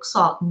favourite books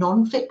are?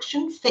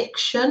 Non-fiction,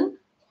 fiction.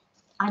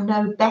 I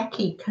know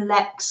Becky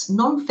collects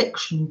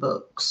non-fiction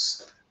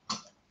books,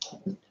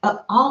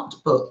 art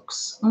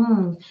books.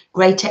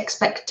 Great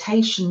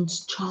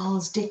Expectations,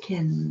 Charles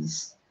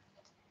Dickens.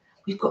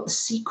 We've got The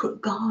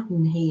Secret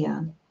Garden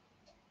here.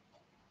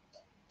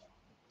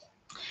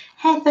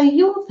 Heather,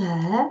 you're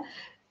there?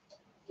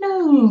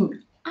 No,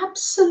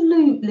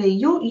 absolutely.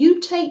 You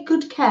take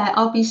good care.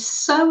 I'll be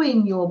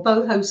sewing your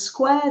boho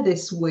square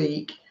this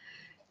week.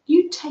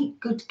 You take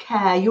good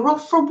care. You're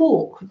off for a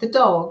walk with the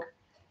dog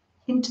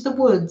into the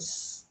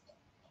woods.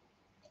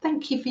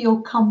 Thank you for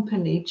your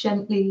company,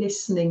 gently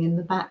listening in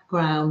the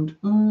background.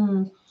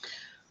 The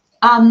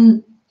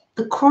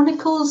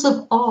Chronicles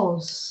of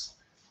Oz,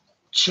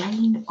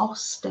 Jane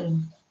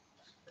Austen.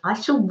 I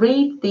shall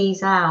read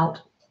these out.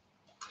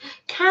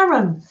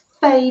 Karen,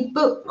 fave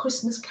book,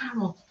 Christmas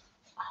Carol.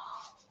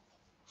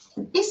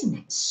 Oh, isn't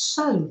it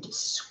so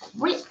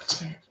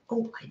descriptive?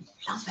 Oh, I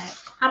love it.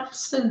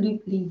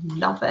 Absolutely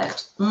love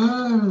it.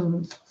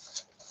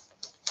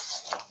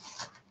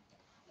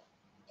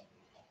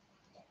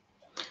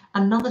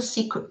 Another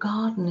Secret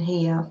Garden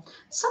here.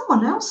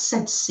 Someone else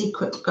said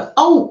Secret.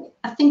 Oh,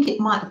 I think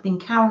it might have been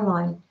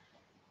Caroline.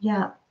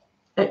 Yeah.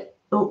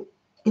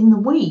 In the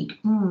week.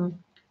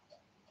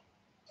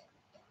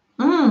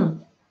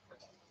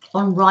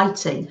 On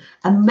writing,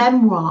 a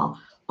memoir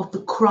of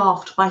the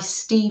craft by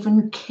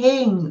Stephen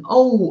King.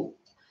 Oh,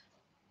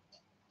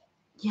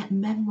 yeah,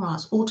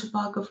 memoirs,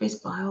 autobiographies,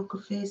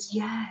 biographies.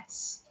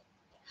 Yes.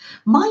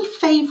 My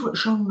favourite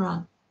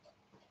genre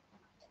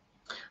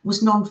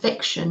was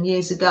non-fiction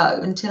years ago,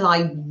 until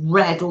I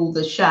read all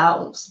the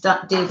shelves,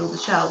 did all the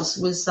shelves,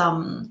 was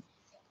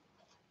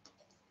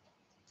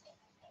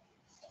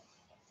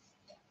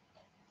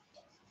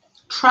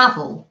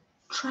travel.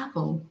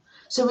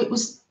 So it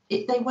was,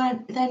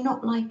 they're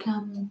not like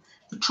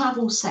the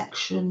travel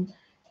section.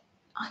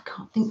 I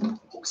can't think,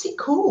 what was it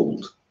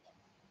called?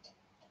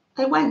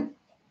 They weren't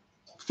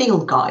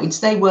field guides,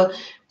 they were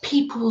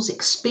people's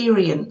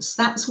experience.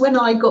 That's when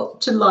I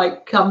got to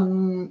like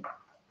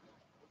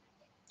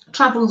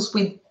Travels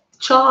with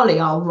Charlie.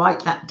 I'll write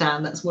that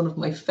down. That's one of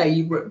my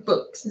favourite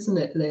books, isn't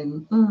it,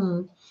 Lynn?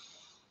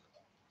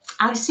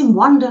 Alice in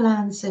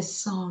Wonderland, says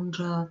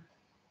Sandra.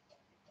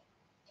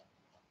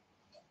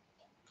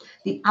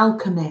 The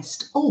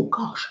Alchemist. Oh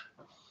gosh,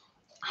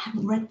 I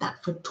haven't read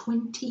that for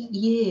 20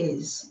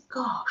 years.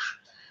 Gosh,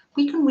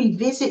 we can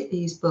revisit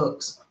these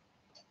books.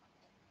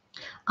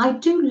 I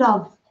do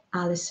love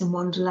Alice in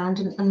Wonderland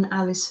and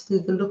Alice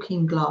Through the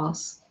Looking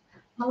Glass.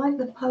 I like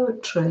the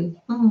poetry.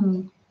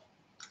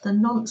 The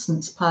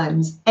nonsense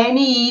poems.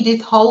 Any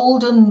Edith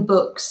Holden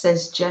book,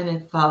 says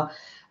Jennifer.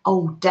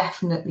 Oh,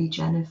 definitely,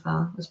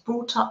 Jennifer. I was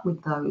brought up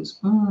with those.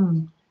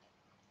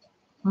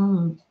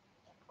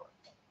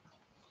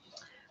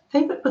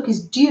 Favourite book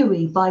is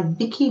Dewey by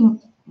Vicky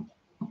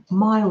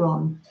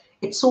Myron.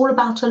 It's all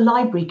about a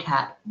library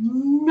cat.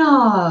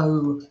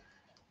 No.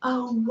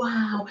 Oh,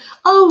 wow.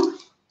 Oh,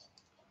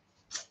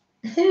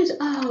 who's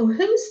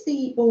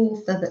the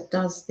author that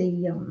does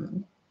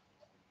the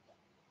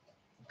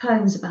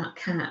poems about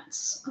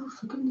cats? Oh,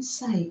 for goodness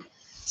sake.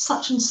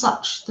 Such and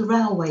Such, the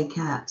Railway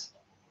Cat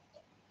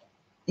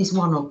is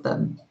one of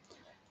them.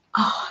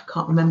 Oh, I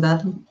can't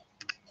remember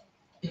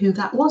who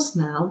that was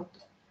now.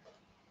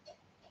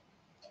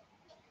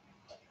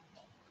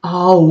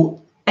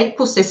 Oh,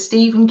 April says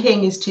Stephen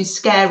King is too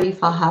scary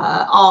for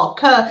her. Oh,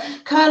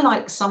 Kerr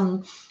likes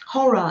some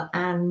horror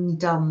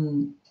and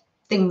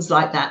things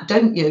like that,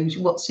 don't you? She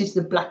watches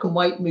the black and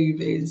white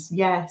movies.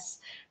 Yes.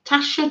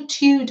 Tasha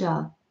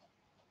Tudor,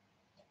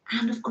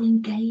 Anne of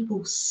Green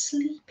Gables,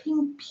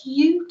 Sleeping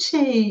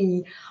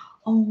Beauty.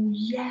 Oh,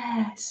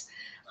 yes.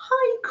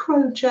 Hi,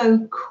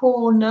 Crojo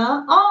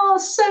Corner. Oh,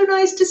 so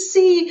nice to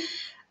see.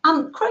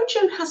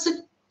 Crojo has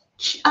a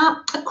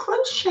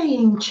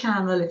crocheting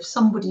channel, if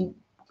somebody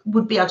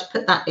would be able to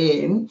put that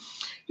in.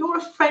 You're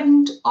a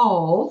friend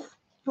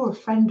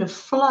of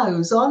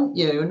Flo's, aren't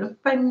you? And a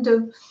friend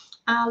of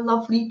our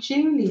lovely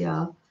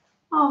Julia.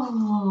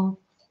 Oh,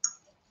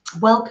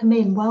 welcome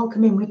in,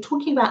 welcome in. We're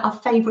talking about our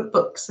favourite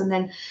books, and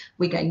then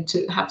we're going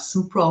to have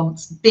some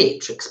prompts.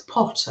 Beatrix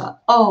Potter.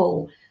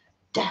 Oh,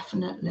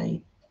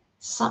 definitely.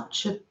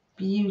 Such a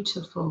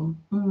beautiful.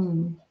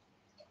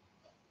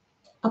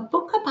 A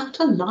book about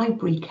a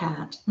library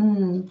cat.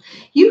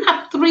 You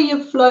have 3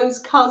 of Flo's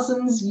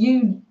cousins.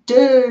 You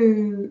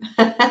do.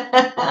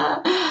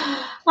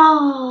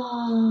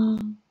 Ah.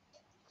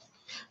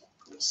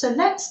 So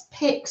let's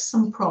pick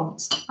some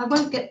prompts. I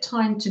won't get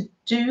time to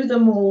do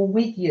them all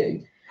with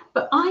you,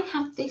 but I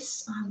have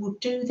this. I will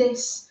do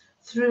this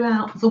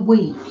throughout the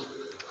week,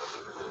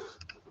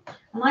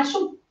 and I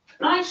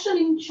shall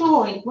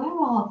enjoy. Where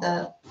are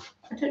the?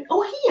 I don't.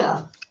 Oh,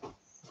 here.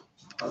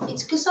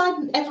 It's because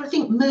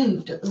everything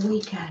moved at the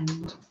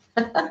weekend.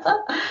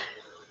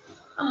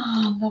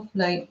 Ah,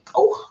 lovely.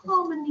 Oh,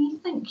 Harmony,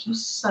 thank you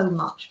so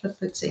much for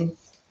putting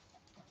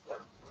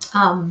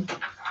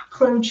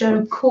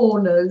Crojo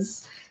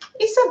Corners.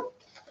 It's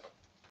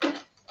a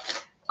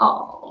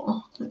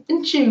oh,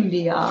 and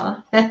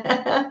Julia.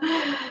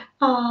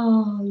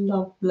 Oh,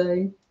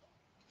 lovely.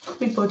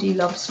 Everybody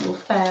loves your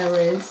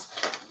fairies.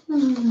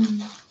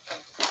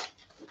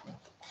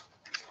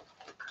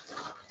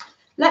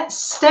 Let's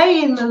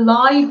stay in the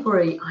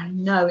library. I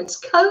know it's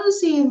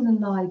cozy in the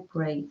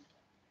library.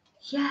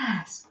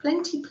 Yes,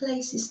 plenty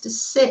places to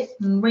sit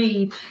and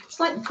read. It's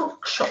like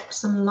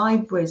bookshops and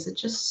libraries are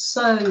just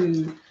so,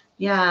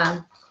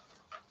 yeah.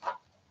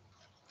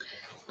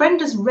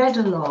 Brenda's read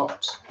a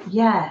lot.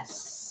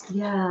 Yes,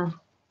 yeah.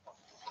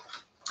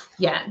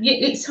 Yeah,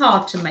 it's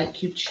hard to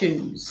make you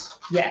choose.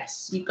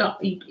 Yes,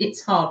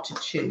 it's hard to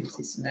choose,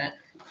 isn't it?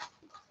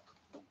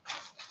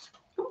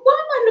 Why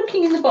am I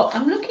looking in the box?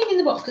 I'm looking in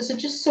the box because I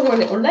just saw a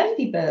little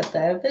ladybird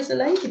there. There's a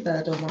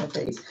ladybird on one of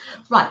these.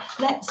 Right,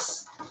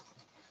 let's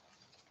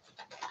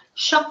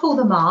shuffle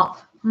them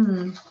up.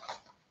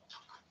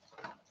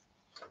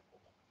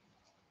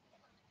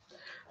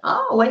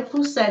 Oh,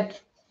 April said,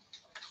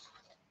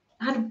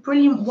 had a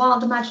brilliant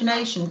wild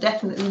imagination,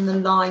 definitely in the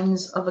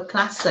lines of a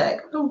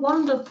classic. Oh,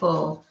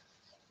 wonderful.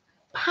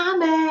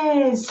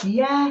 Pam's,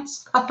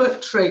 yes,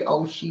 poetry.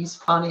 Oh, she's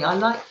funny. I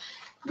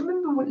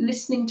remember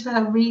listening to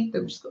her read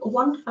them. She's got a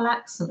wonderful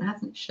accent,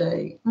 hasn't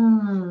she?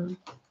 1,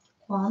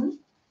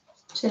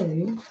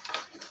 2,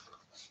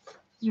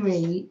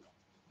 3,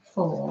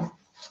 4,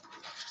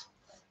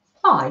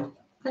 5.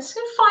 Let's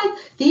go 5.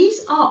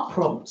 These art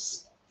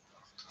prompts.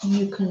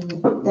 You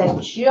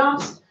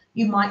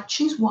might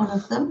choose one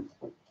of them.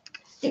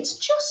 It's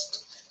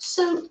just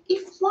so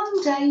if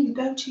one day you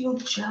go to your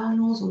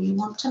journals or you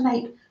want to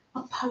make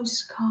a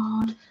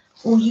postcard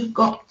or you've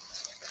got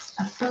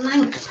a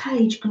blank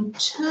page, you can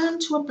turn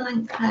to a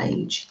blank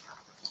page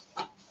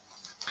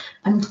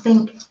and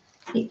think,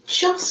 it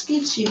just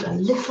gives you a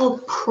little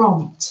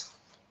prompt,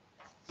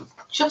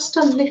 just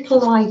a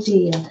little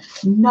idea,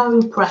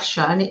 no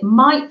pressure, and it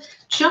might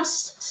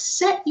just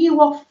set you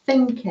off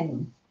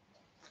thinking,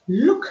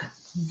 look at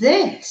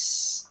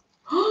this.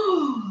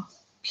 Oh,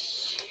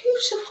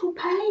 beautiful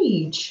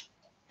page.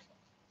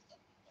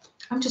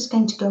 I'm just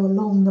going to go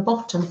along the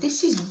bottom.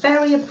 This is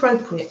very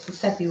appropriate for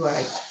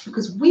February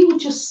because we were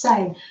just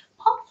saying,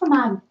 apart from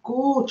our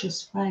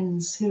gorgeous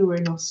friends who are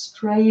in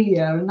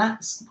Australia and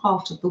that's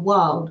part of the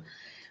world,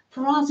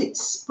 for us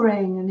it's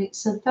spring and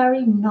it's a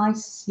very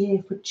nice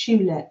year for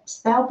tulips.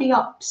 They'll be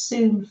up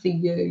soon for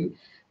you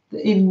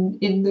in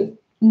the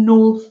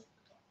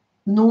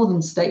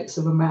northern states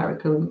of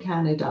America and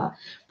Canada.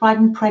 Pride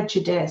and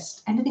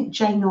Prejudice, anything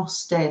Jane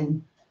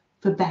Austen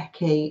for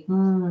Becky.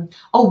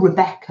 Oh,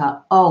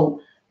 Rebecca.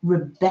 Oh,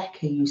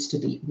 Rebecca used to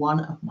be one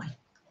of my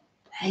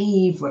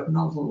favourite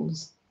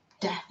novels.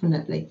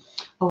 Definitely.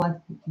 Oh,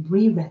 I've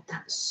reread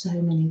that so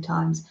many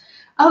times.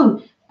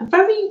 Oh, a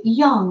very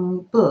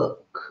young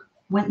book,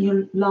 Went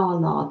Your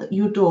La that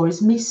you adore,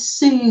 is Miss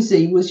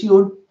Susie was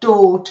your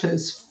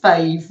daughter's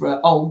favourite.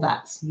 Oh,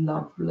 that's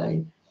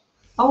lovely.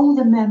 Oh,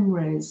 the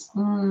memories.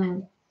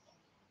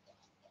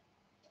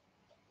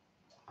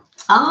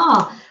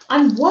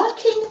 I'm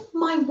working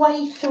my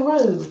way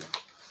through,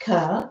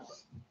 Kurt.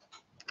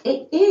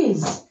 It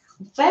is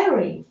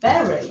very,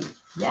 very,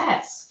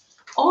 yes,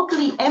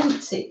 oddly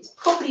empty. It's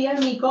probably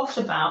only got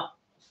about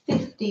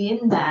 50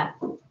 in there.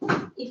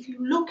 If you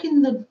look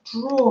in the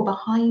drawer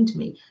behind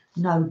me,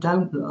 no,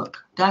 don't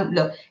look, don't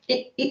look.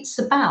 It's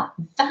about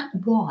that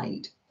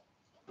wide.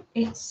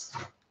 It's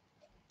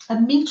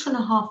 1.5 meters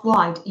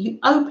wide. You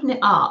open it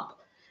up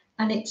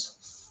and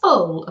it's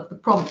full of the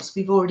prompts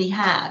we've already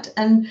had.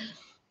 And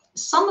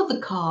some of the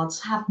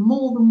cards have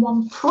more than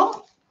one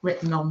prompt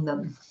written on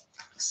them.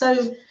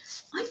 So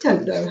I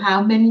don't know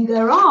how many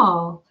there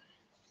are.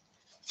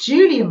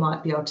 Julia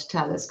might be able to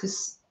tell us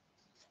because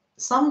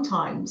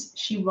sometimes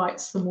she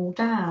writes them all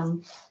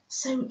down.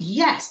 So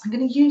yes, I'm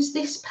going to use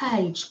this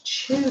page,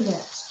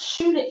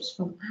 tulips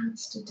from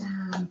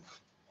Amsterdam.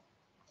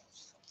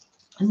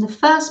 And the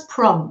first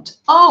prompt,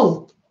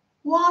 oh,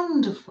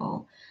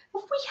 wonderful.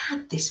 Have we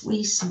had this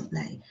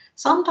recently?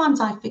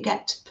 Sometimes I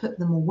forget to put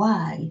them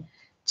away.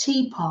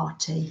 Tea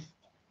party.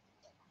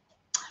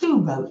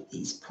 Who wrote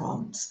these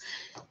prompts?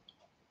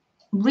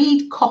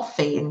 Read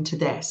coffee into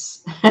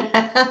this.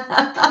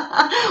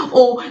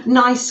 Or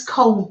nice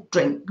cold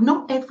drink.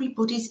 Not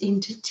everybody's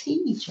into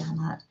tea,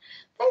 Janet.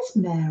 There's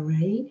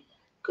Mary.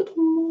 Good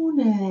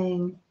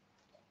morning.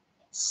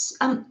 So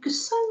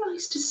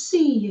nice to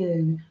see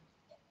you.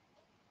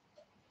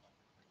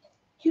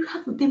 You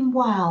haven't been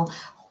well.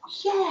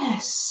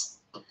 Yes,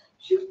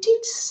 you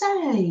did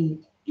say.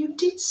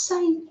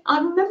 I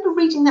remember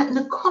reading that in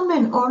a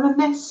comment or in a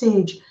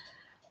message.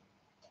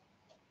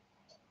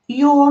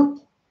 You're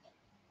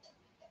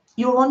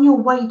on your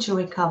way to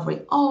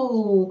recovery.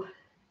 Oh,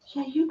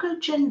 yeah, you go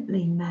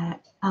gently,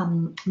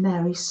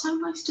 Mary. So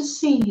nice to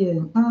see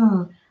you.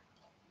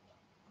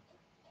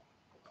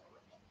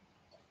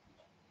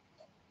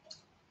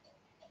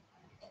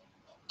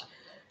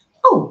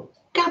 Oh,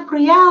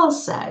 Gabrielle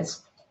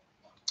says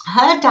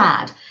her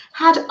dad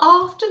had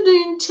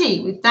afternoon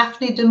tea with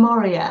Daphne du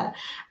Maurier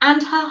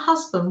and her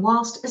husband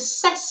whilst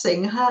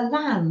assessing her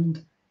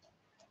land.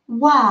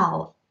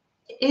 Wow,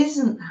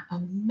 isn't that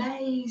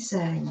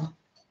amazing?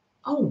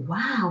 Oh,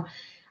 wow.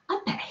 I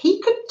bet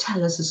he could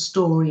tell us a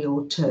story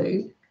or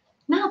two.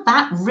 Now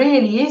that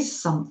really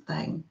is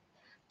something.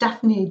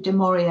 Daphne du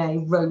Maurier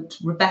wrote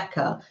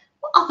Rebecca.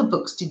 What other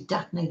books did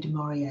Daphne du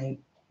Maurier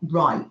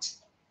write?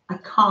 I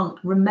can't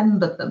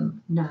remember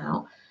them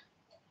now.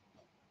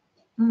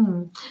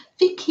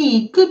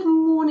 Vicky, good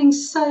morning.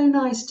 So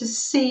nice to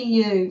see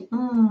you.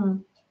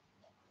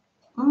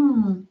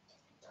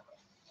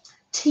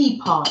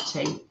 Tea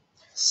party.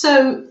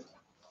 So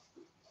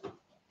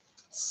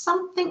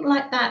something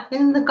like that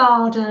in the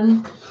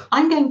garden.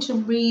 I'm going to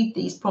read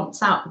these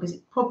prompts out because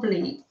it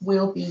probably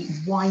will be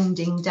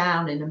winding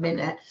down in a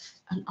minute,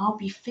 and I'll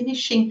be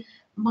finishing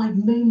my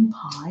moon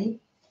pie.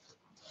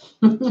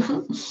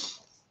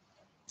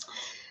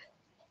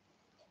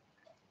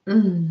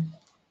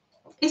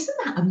 Isn't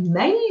that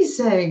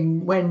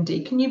amazing,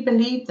 Wendy? Can you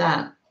believe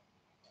that?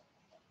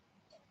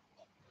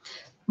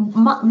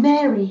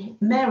 Mary,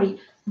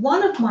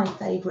 one of my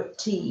favourite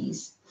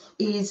teas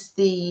is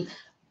the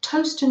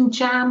toast and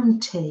jam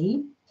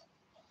tea,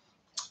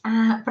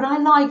 but I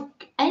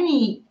like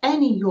any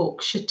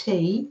Yorkshire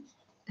tea.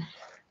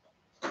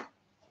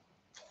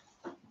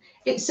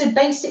 So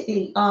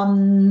basically,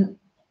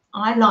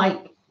 I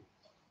like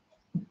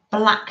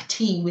black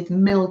tea with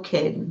milk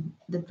in,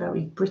 the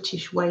very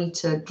British way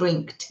to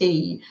drink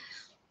tea.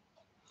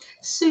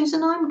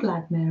 Susan, I'm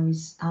glad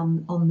Mary's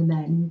on the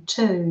mend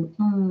too.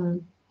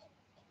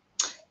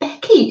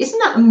 Becky, isn't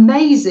that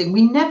amazing?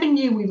 We never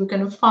knew we were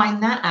going to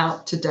find that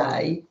out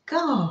today.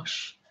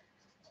 Gosh.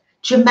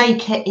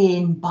 Jamaica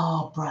Inn,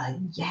 Barbara.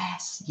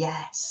 Yes,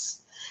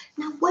 yes.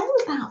 Now,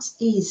 whereabouts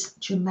is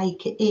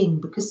Jamaica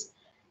Inn? Because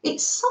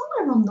it's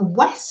somewhere on the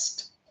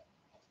west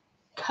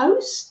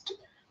coast.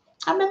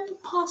 I remember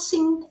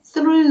passing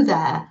through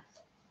there.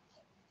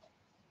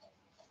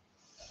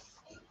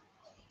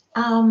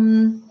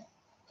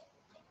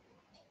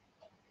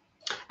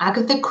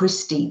 Agatha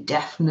Christie,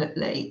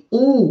 definitely.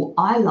 Oh,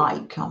 I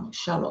like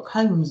Sherlock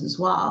Holmes as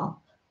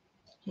well.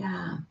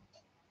 Yeah.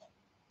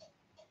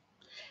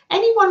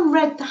 Anyone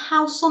read The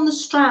House on the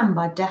Strand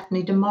by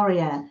Daphne du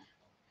Maurier?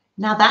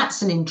 Now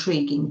that's an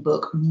intriguing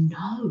book.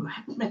 No, I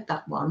haven't read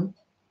that one.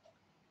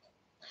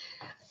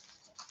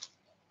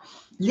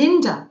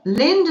 Linda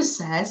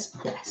says,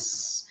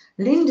 yes.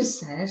 Linda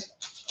says,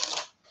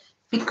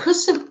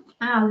 because of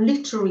our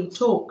literary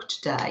talk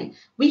today,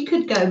 we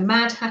could go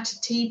Mad Hatter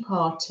Tea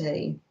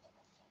Party.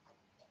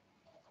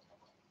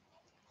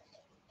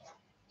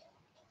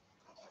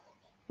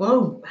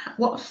 Whoa,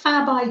 what a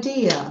fab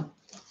idea.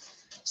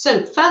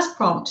 So first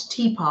prompt,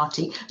 tea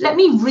party. Let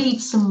me read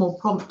some more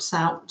prompts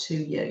out to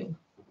you.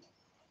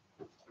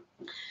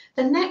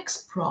 The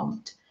next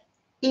prompt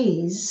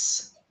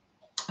is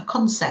a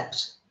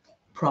concept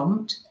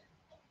prompt.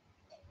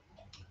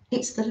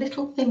 It's the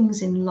little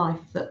things in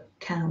life that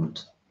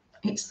count.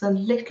 It's the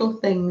little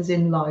things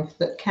in life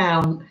that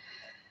count.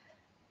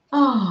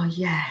 Oh,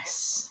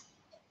 yes.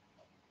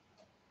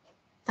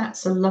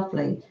 That's a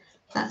lovely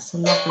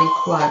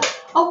quote.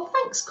 Oh,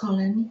 thanks,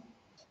 Colin.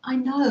 I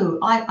know,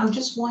 I'm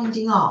just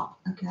winding up.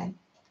 Okay.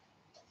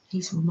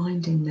 He's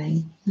reminding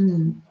me.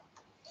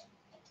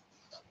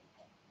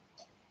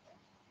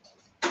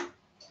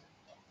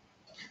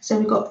 So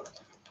we've got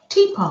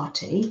tea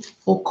party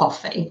or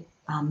coffee,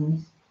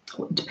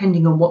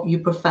 depending on what you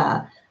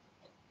prefer.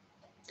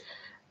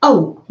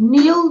 Oh,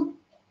 Neil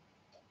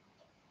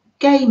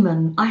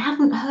Gaiman. I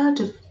haven't heard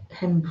of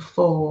him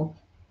before.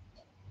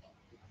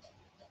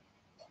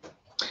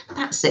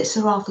 That's it,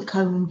 Sir Arthur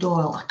Conan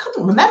Doyle. I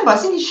couldn't remember. I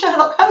was thinking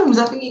Sherlock Holmes.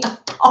 I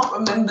can't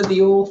remember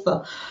the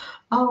author.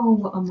 Oh,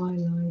 what am I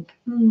like?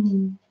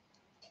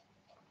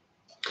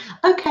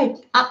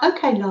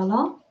 Okay,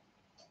 Lala.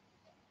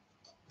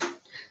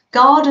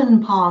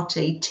 Garden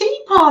party,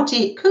 tea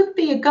party. It could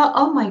be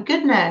oh my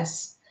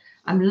goodness.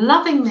 I'm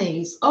loving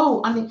these.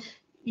 Oh, I mean,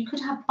 you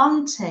could have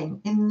bunting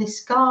in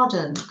this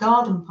garden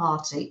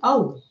party.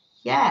 Oh,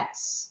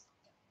 yes.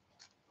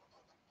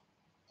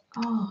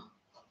 Oh,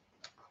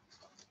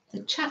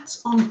 The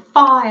chat's on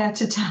fire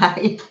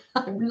today.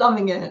 I'm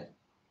loving it.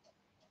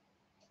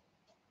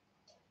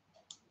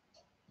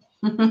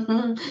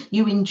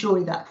 You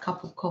enjoy that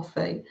cup of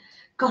coffee.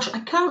 Gosh,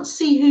 I can't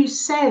see who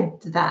said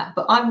that,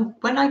 but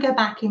when I go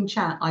back in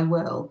chat, I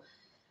will.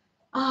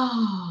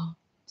 Ah,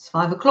 it's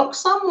 5 o'clock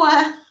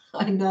somewhere.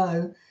 I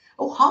know.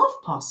 Oh,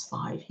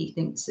 5:30, he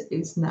thinks it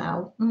is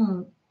now.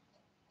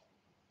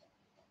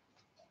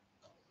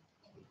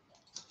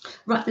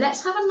 Right,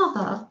 let's have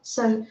another.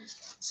 So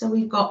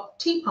we've got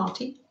tea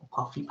party, or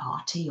coffee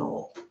party,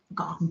 or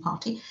garden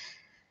party.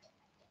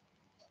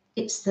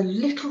 It's the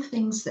little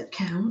things that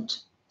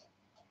count.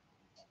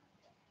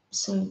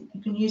 So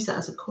you can use that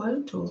as a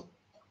quote. Or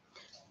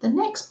the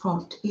next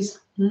prompt is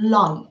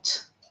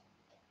light.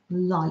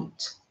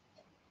 Light.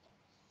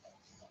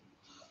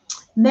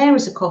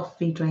 Mary's a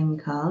coffee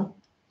drinker.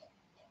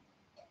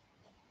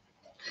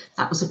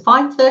 That was a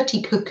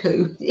 5:30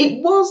 cuckoo.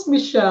 It was,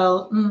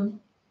 Michelle.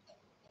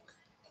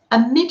 A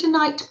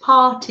midnight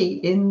party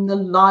in the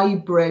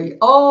library.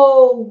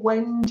 Oh,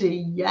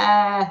 Wendy,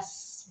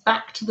 yes.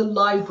 Back to the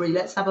library.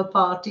 Let's have a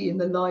party in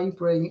the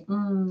library.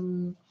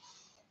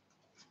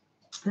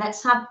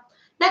 Let's have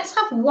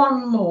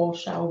one more,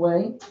 shall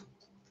we?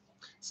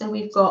 So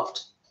we've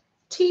got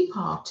tea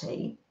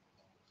party.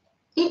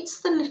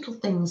 It's the little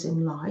things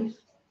in life.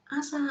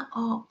 As our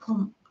art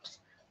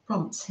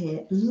prompts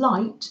here,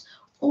 light,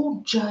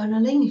 or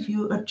journaling. If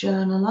you're a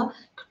journaler,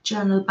 could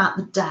journal about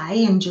the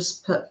day and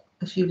just put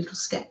a few little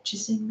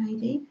sketches in,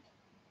 maybe.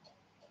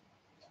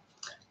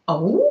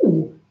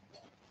 Oh,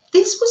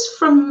 this was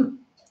from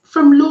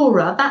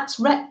Laura. That's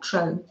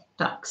Retro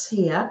Ducks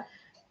here.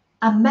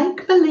 A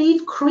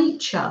make-believe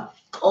creature.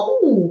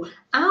 Oh,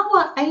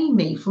 our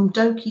Amy from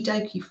Doki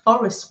Doki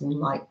Forest will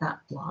like that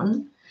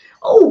one.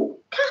 Oh,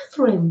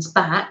 Catherine's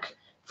back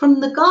from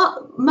the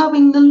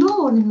mowing the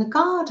lawn in the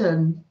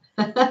garden.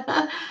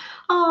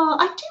 Oh,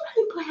 I do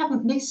hope I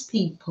haven't missed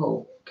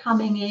people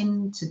coming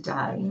in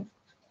today.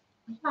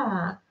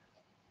 Yeah.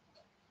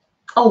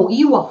 Oh,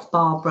 you off,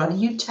 Barbara.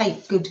 You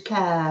take good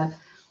care.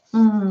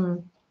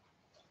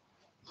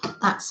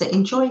 That's it.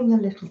 Enjoying the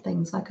little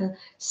things, like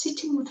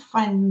sitting with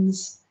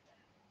friends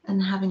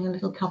and having a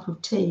little cup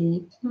of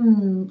tea.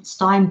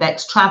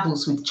 Steinbeck's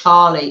Travels with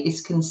Charlie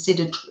is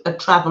considered a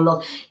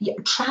travelogue. Yeah,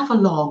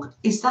 travelogue,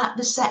 is that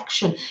the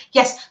section?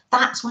 Yes,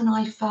 that's when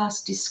I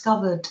first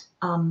discovered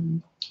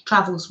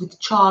Travels with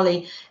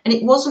Charlie, and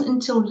it wasn't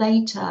until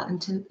later,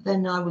 until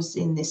then I was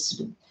in this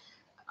sort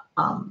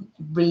of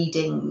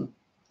reading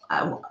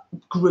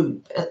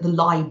group at the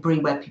library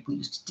where people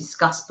used to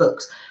discuss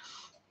books,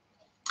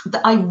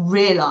 that I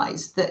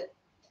realised that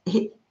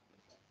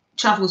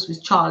Travels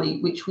with Charlie,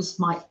 which was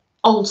my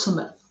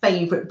ultimate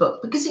favourite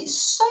book, because it's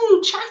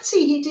so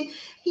chatty.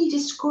 He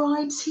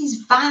describes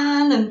his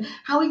van and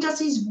how he does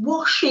his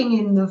washing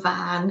in the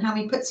van, how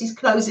he puts his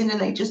clothes in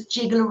and they just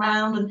jiggle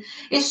around, and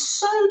it's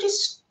so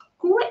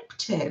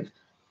descriptive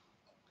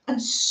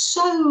and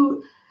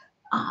so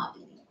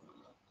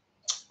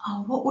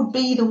what would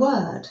be the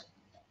word?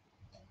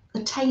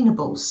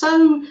 Attainable.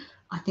 So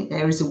I think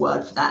there is a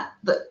word for that,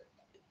 but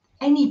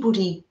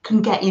anybody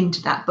can get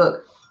into that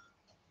book.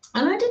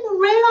 And I didn't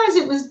realise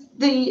it was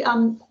the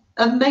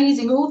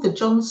amazing author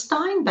John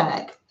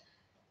Steinbeck.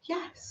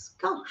 Yes,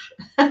 gosh.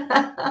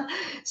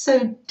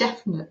 So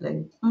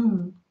definitely.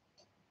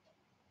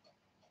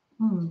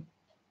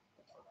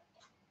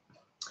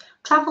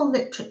 Travel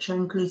literature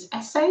includes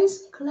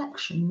essays,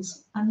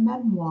 collections, and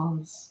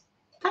memoirs.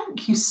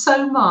 Thank you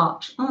so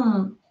much.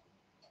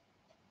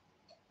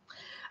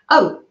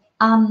 Oh,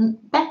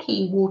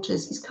 Becky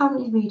Waters is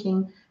currently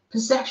reading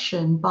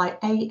Possession by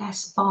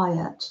A.S.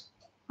 Byatt.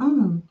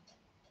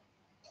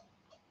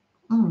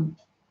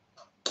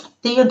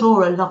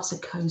 Theodora loves a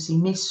cozy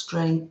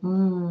mystery.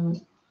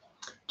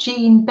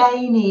 Jean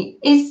Bainey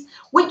is.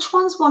 Which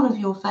one's one of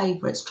your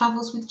favourites?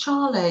 Travels with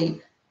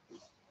Charlie.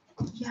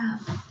 Yeah,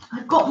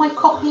 I've got my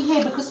copy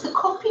here because the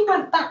copy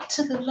went back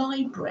to the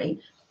library,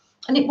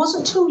 and it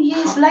wasn't 2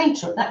 years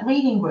later at that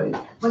reading group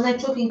when they're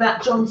talking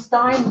about John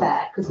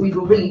Steinbeck, because we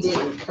were reading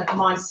Of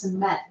Mice and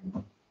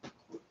Men.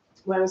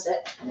 Where is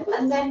it?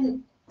 And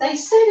then they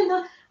said,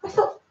 and I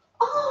thought,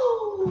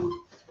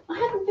 oh, I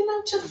haven't been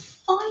able to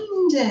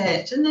find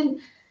it. And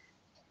then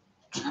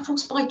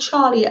Travels by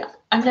Charlie,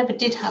 I never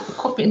did have a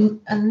copy,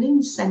 and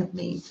Lynn sent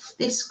me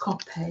this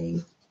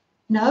copy.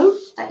 No,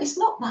 that is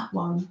not that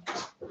one.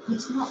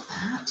 It's not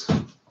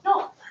that.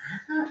 Not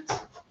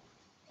that.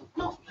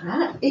 Not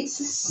that. It's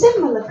a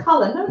similar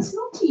colour. No, it's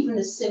not even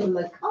a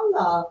similar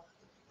colour.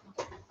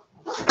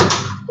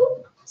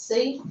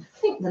 See, I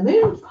think the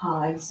moon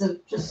pies have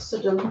just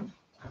sort of,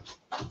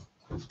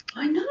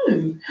 I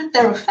know, had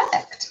their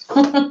effect.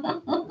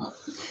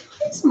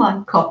 It's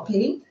my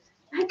copy.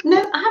 I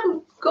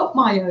haven't got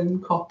my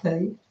own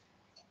copy.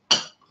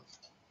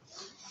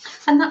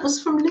 And that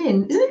was from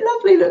Lynn. Isn't it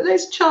lovely? Look,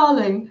 there's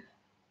Charlie.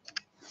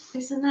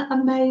 Isn't that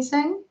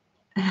amazing?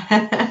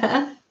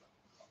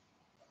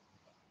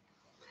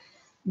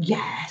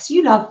 Yes,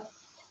 you love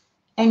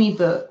any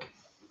book.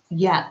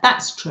 Yeah,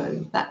 that's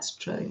true. That's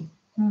true.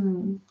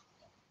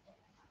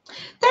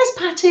 There's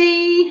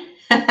Patty.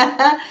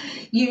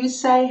 You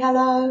say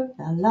hello.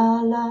 La la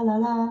la la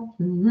la.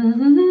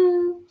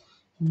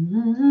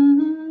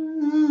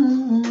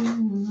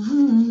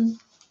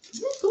 Isn't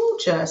it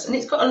gorgeous? And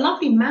it's got a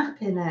lovely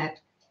map in it.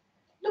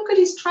 Look at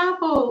his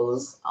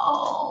travels.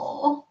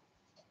 Oh,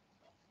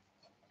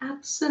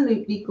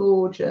 absolutely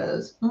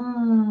gorgeous. I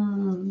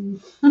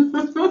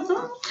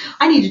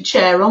need a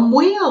chair on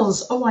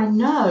wheels. Oh, I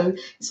know.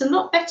 It's a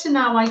lot better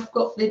now I've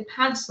got the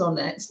pads on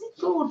it. Isn't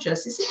it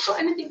gorgeous? Has it got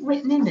anything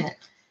written in it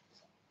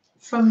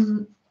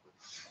from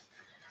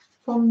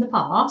the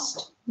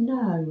past?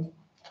 No.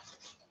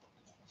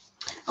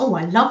 Oh,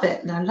 I love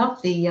it. And I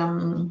love the,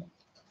 can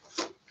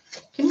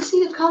you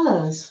see the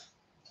colours?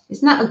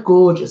 Isn't that a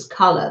gorgeous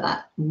colour,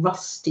 that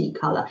rusty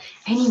colour?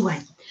 Anyway,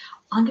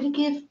 I'm going to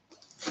give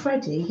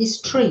Freddie his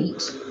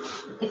treat.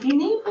 If you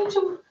need me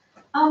to,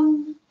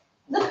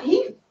 look,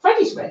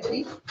 Freddie's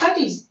ready.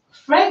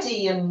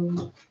 Freddie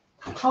and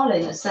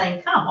Colin are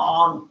saying, come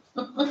on.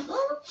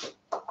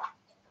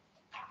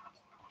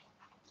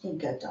 Here you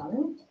go,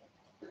 darling.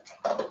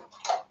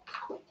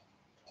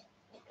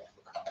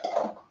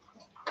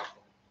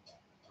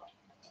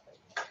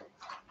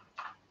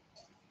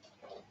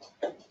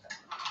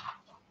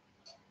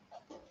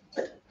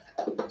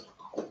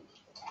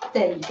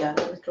 There you go,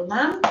 little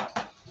lamb.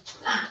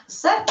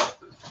 That's it.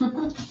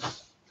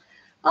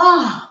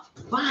 Oh,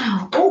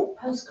 wow. Oh,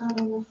 postcard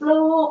on the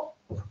floor.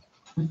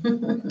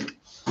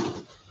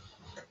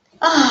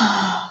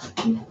 Ah,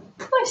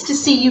 nice to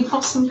see you,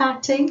 Possum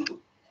Patty.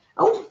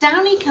 Oh,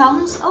 down he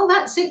comes. Oh,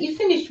 that's it. You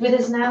finished with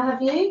us now,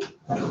 have you?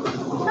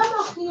 Come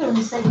up here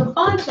and say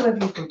goodbye to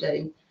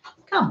everybody.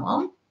 Come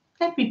on.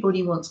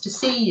 Everybody wants to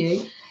see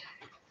you.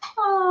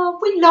 Oh,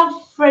 we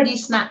love Freddie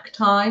snack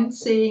time,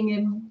 seeing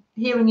him,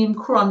 hearing him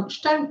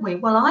crunch, don't we?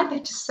 Well, I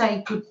better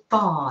say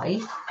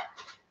goodbye.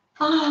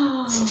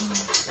 Ah,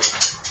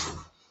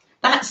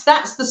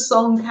 that's the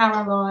song,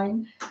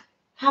 Caroline.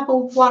 Have a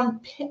one,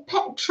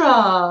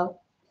 Petra.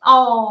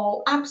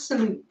 Oh,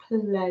 absolute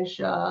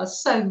pleasure.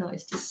 So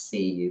nice to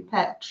see you,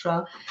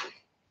 Petra.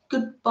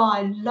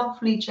 Goodbye,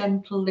 lovely,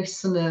 gentle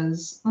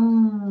listeners.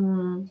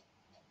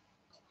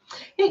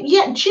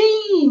 Yeah,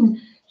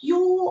 Jean,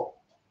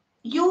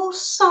 your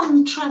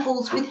son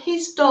travels with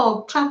his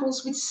dog,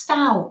 travels with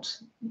Stout,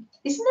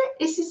 isn't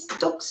it? Is his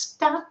dog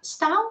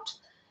Stout?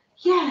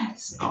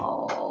 Yes.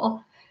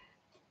 Oh,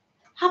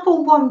 have a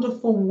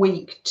wonderful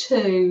week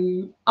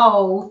too.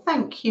 Oh,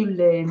 thank you,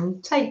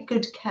 Lynn. Take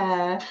good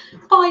care.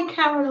 Bye,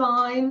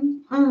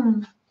 Caroline.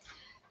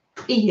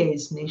 He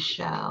is,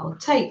 Michelle.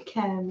 Take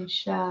care,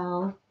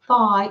 Michelle.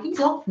 Bye.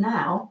 He's off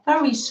now.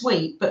 Very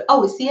sweet. But,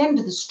 oh, it's the end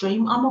of the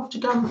stream. I'm off to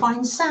go and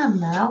find Sam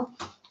now.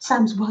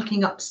 Sam's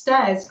working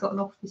upstairs. Got an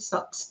office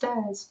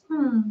upstairs.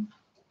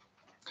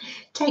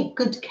 Take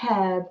good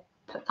care,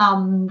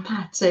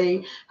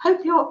 Patty.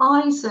 Hope your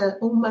eyes are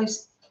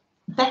almost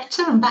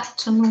better and back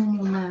to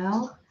normal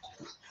now.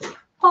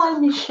 Bye,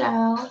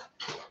 Michelle.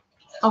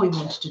 Oh, he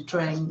wanted to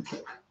drink.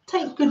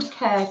 Take good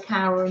care,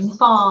 Karen.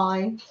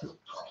 Bye.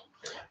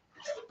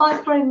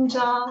 Bye,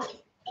 Brenda.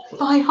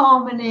 Bye,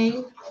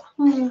 Harmony.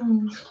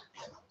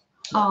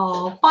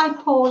 Oh, bye,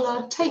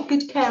 Paula. Take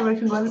good care,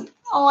 everyone.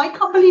 Oh, I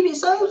can't believe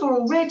it's over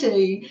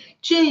already.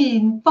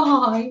 Jean,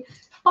 bye.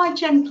 Bye,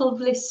 gentle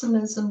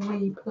listeners and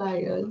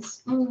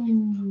replayers.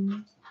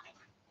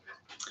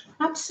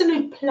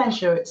 Absolute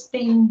pleasure. It's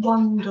been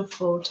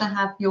wonderful to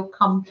have your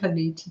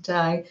company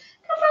today.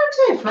 Come round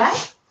here, Fred.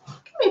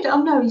 Come here.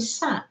 Oh, no, he's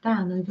sat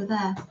down over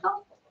there.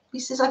 Oh, he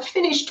says, I've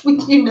finished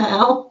with you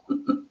now.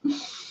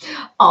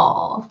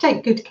 Oh,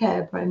 take good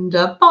care,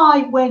 Brenda.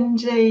 Bye,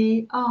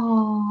 Wendy.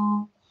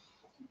 Oh,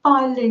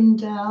 bye,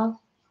 Linda.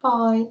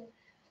 Bye.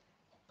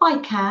 Bye,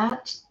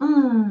 Kat.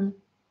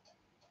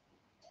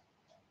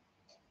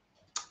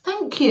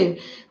 Thank you.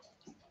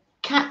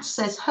 Kat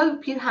says,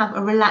 hope you have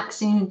a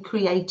relaxing and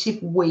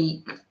creative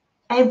week.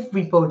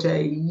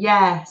 Everybody,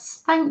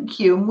 yes, thank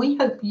you. And we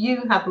hope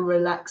you have a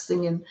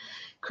relaxing and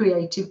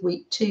creative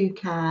week too,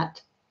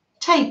 Kat.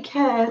 Take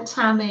care,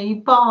 Tammy.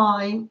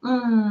 Bye.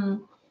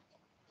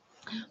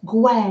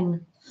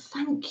 Gwen,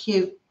 thank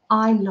you.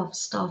 I love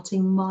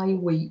starting my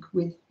week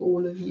with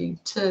all of you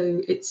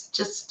too. It's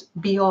just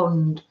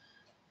beyond.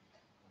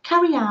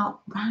 Carry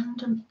out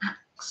random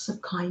acts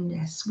of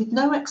kindness with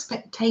no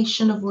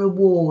expectation of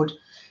reward,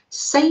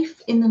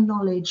 safe in the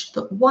knowledge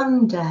that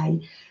one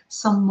day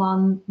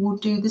someone will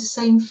do the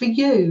same for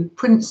you.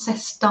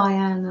 Princess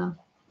Diana.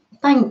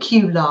 Thank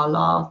you,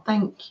 Lala.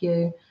 Thank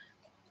you.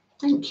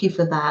 Thank you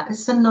for that.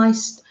 It's a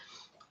nice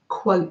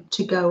quote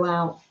to go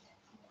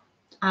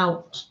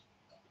out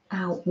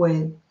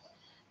with.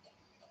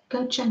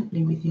 Go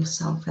gently with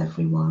yourself,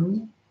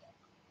 everyone.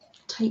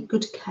 Take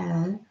good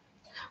care.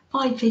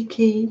 Bye,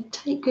 Vicky.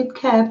 Take good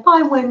care.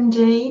 Bye,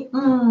 Wendy.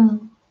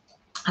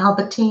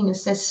 Albertina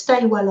says,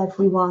 stay well,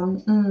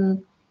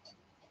 everyone.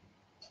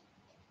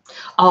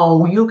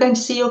 Oh, you're going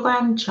to see your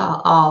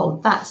grandchild. Oh,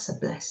 that's a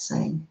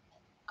blessing.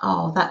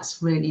 Oh,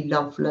 that's really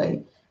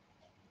lovely.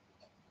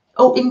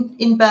 Oh,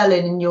 in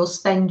Berlin, and you'll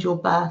spend your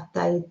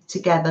birthday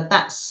together.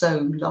 That's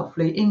so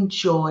lovely.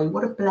 Enjoy.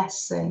 What a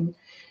blessing.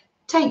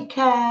 Take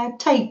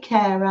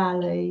care,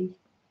 Ali.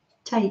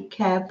 Take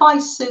care. Bye,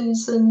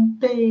 Susan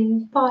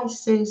B. Bye,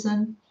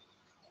 Susan.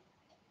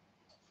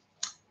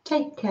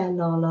 Take care,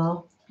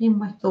 Lala. Be in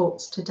my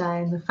thoughts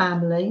today and the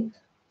family.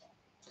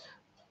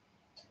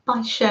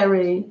 Bye,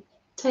 Sherry.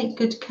 Take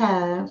good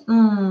care.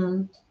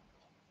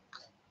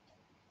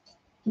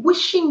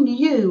 Wishing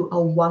you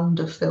a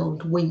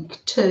wonder-filled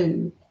week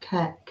too.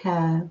 Care.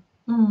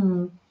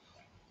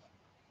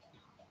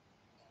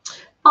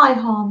 Bye,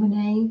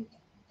 Harmony.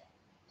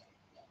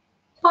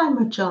 Bye,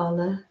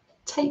 Majala.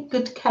 Take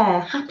good care.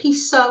 Happy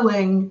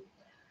sewing.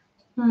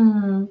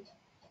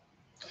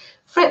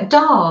 Fred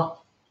Dar,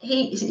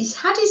 he's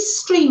had his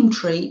stream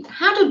treat,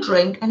 had a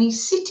drink, and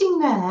he's sitting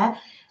there.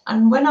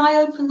 And when I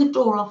open the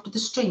door after the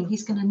stream,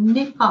 he's going to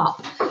nip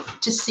up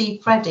to see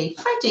Freddie.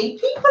 Freddie,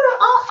 people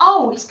are,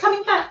 oh, he's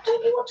coming back.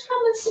 Don't you want to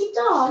come and see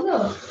Dar?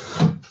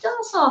 Look,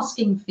 Dar's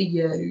asking for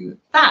you.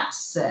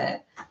 That's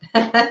it.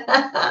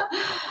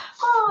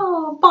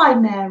 Oh, bye,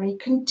 Mary.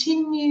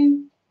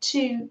 Continue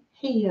to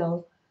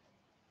heal,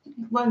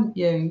 won't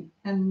you?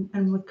 And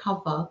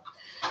recover.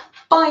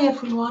 Bye,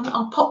 everyone.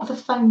 I'll pop the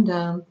phone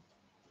down.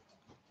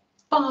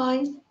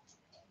 Bye.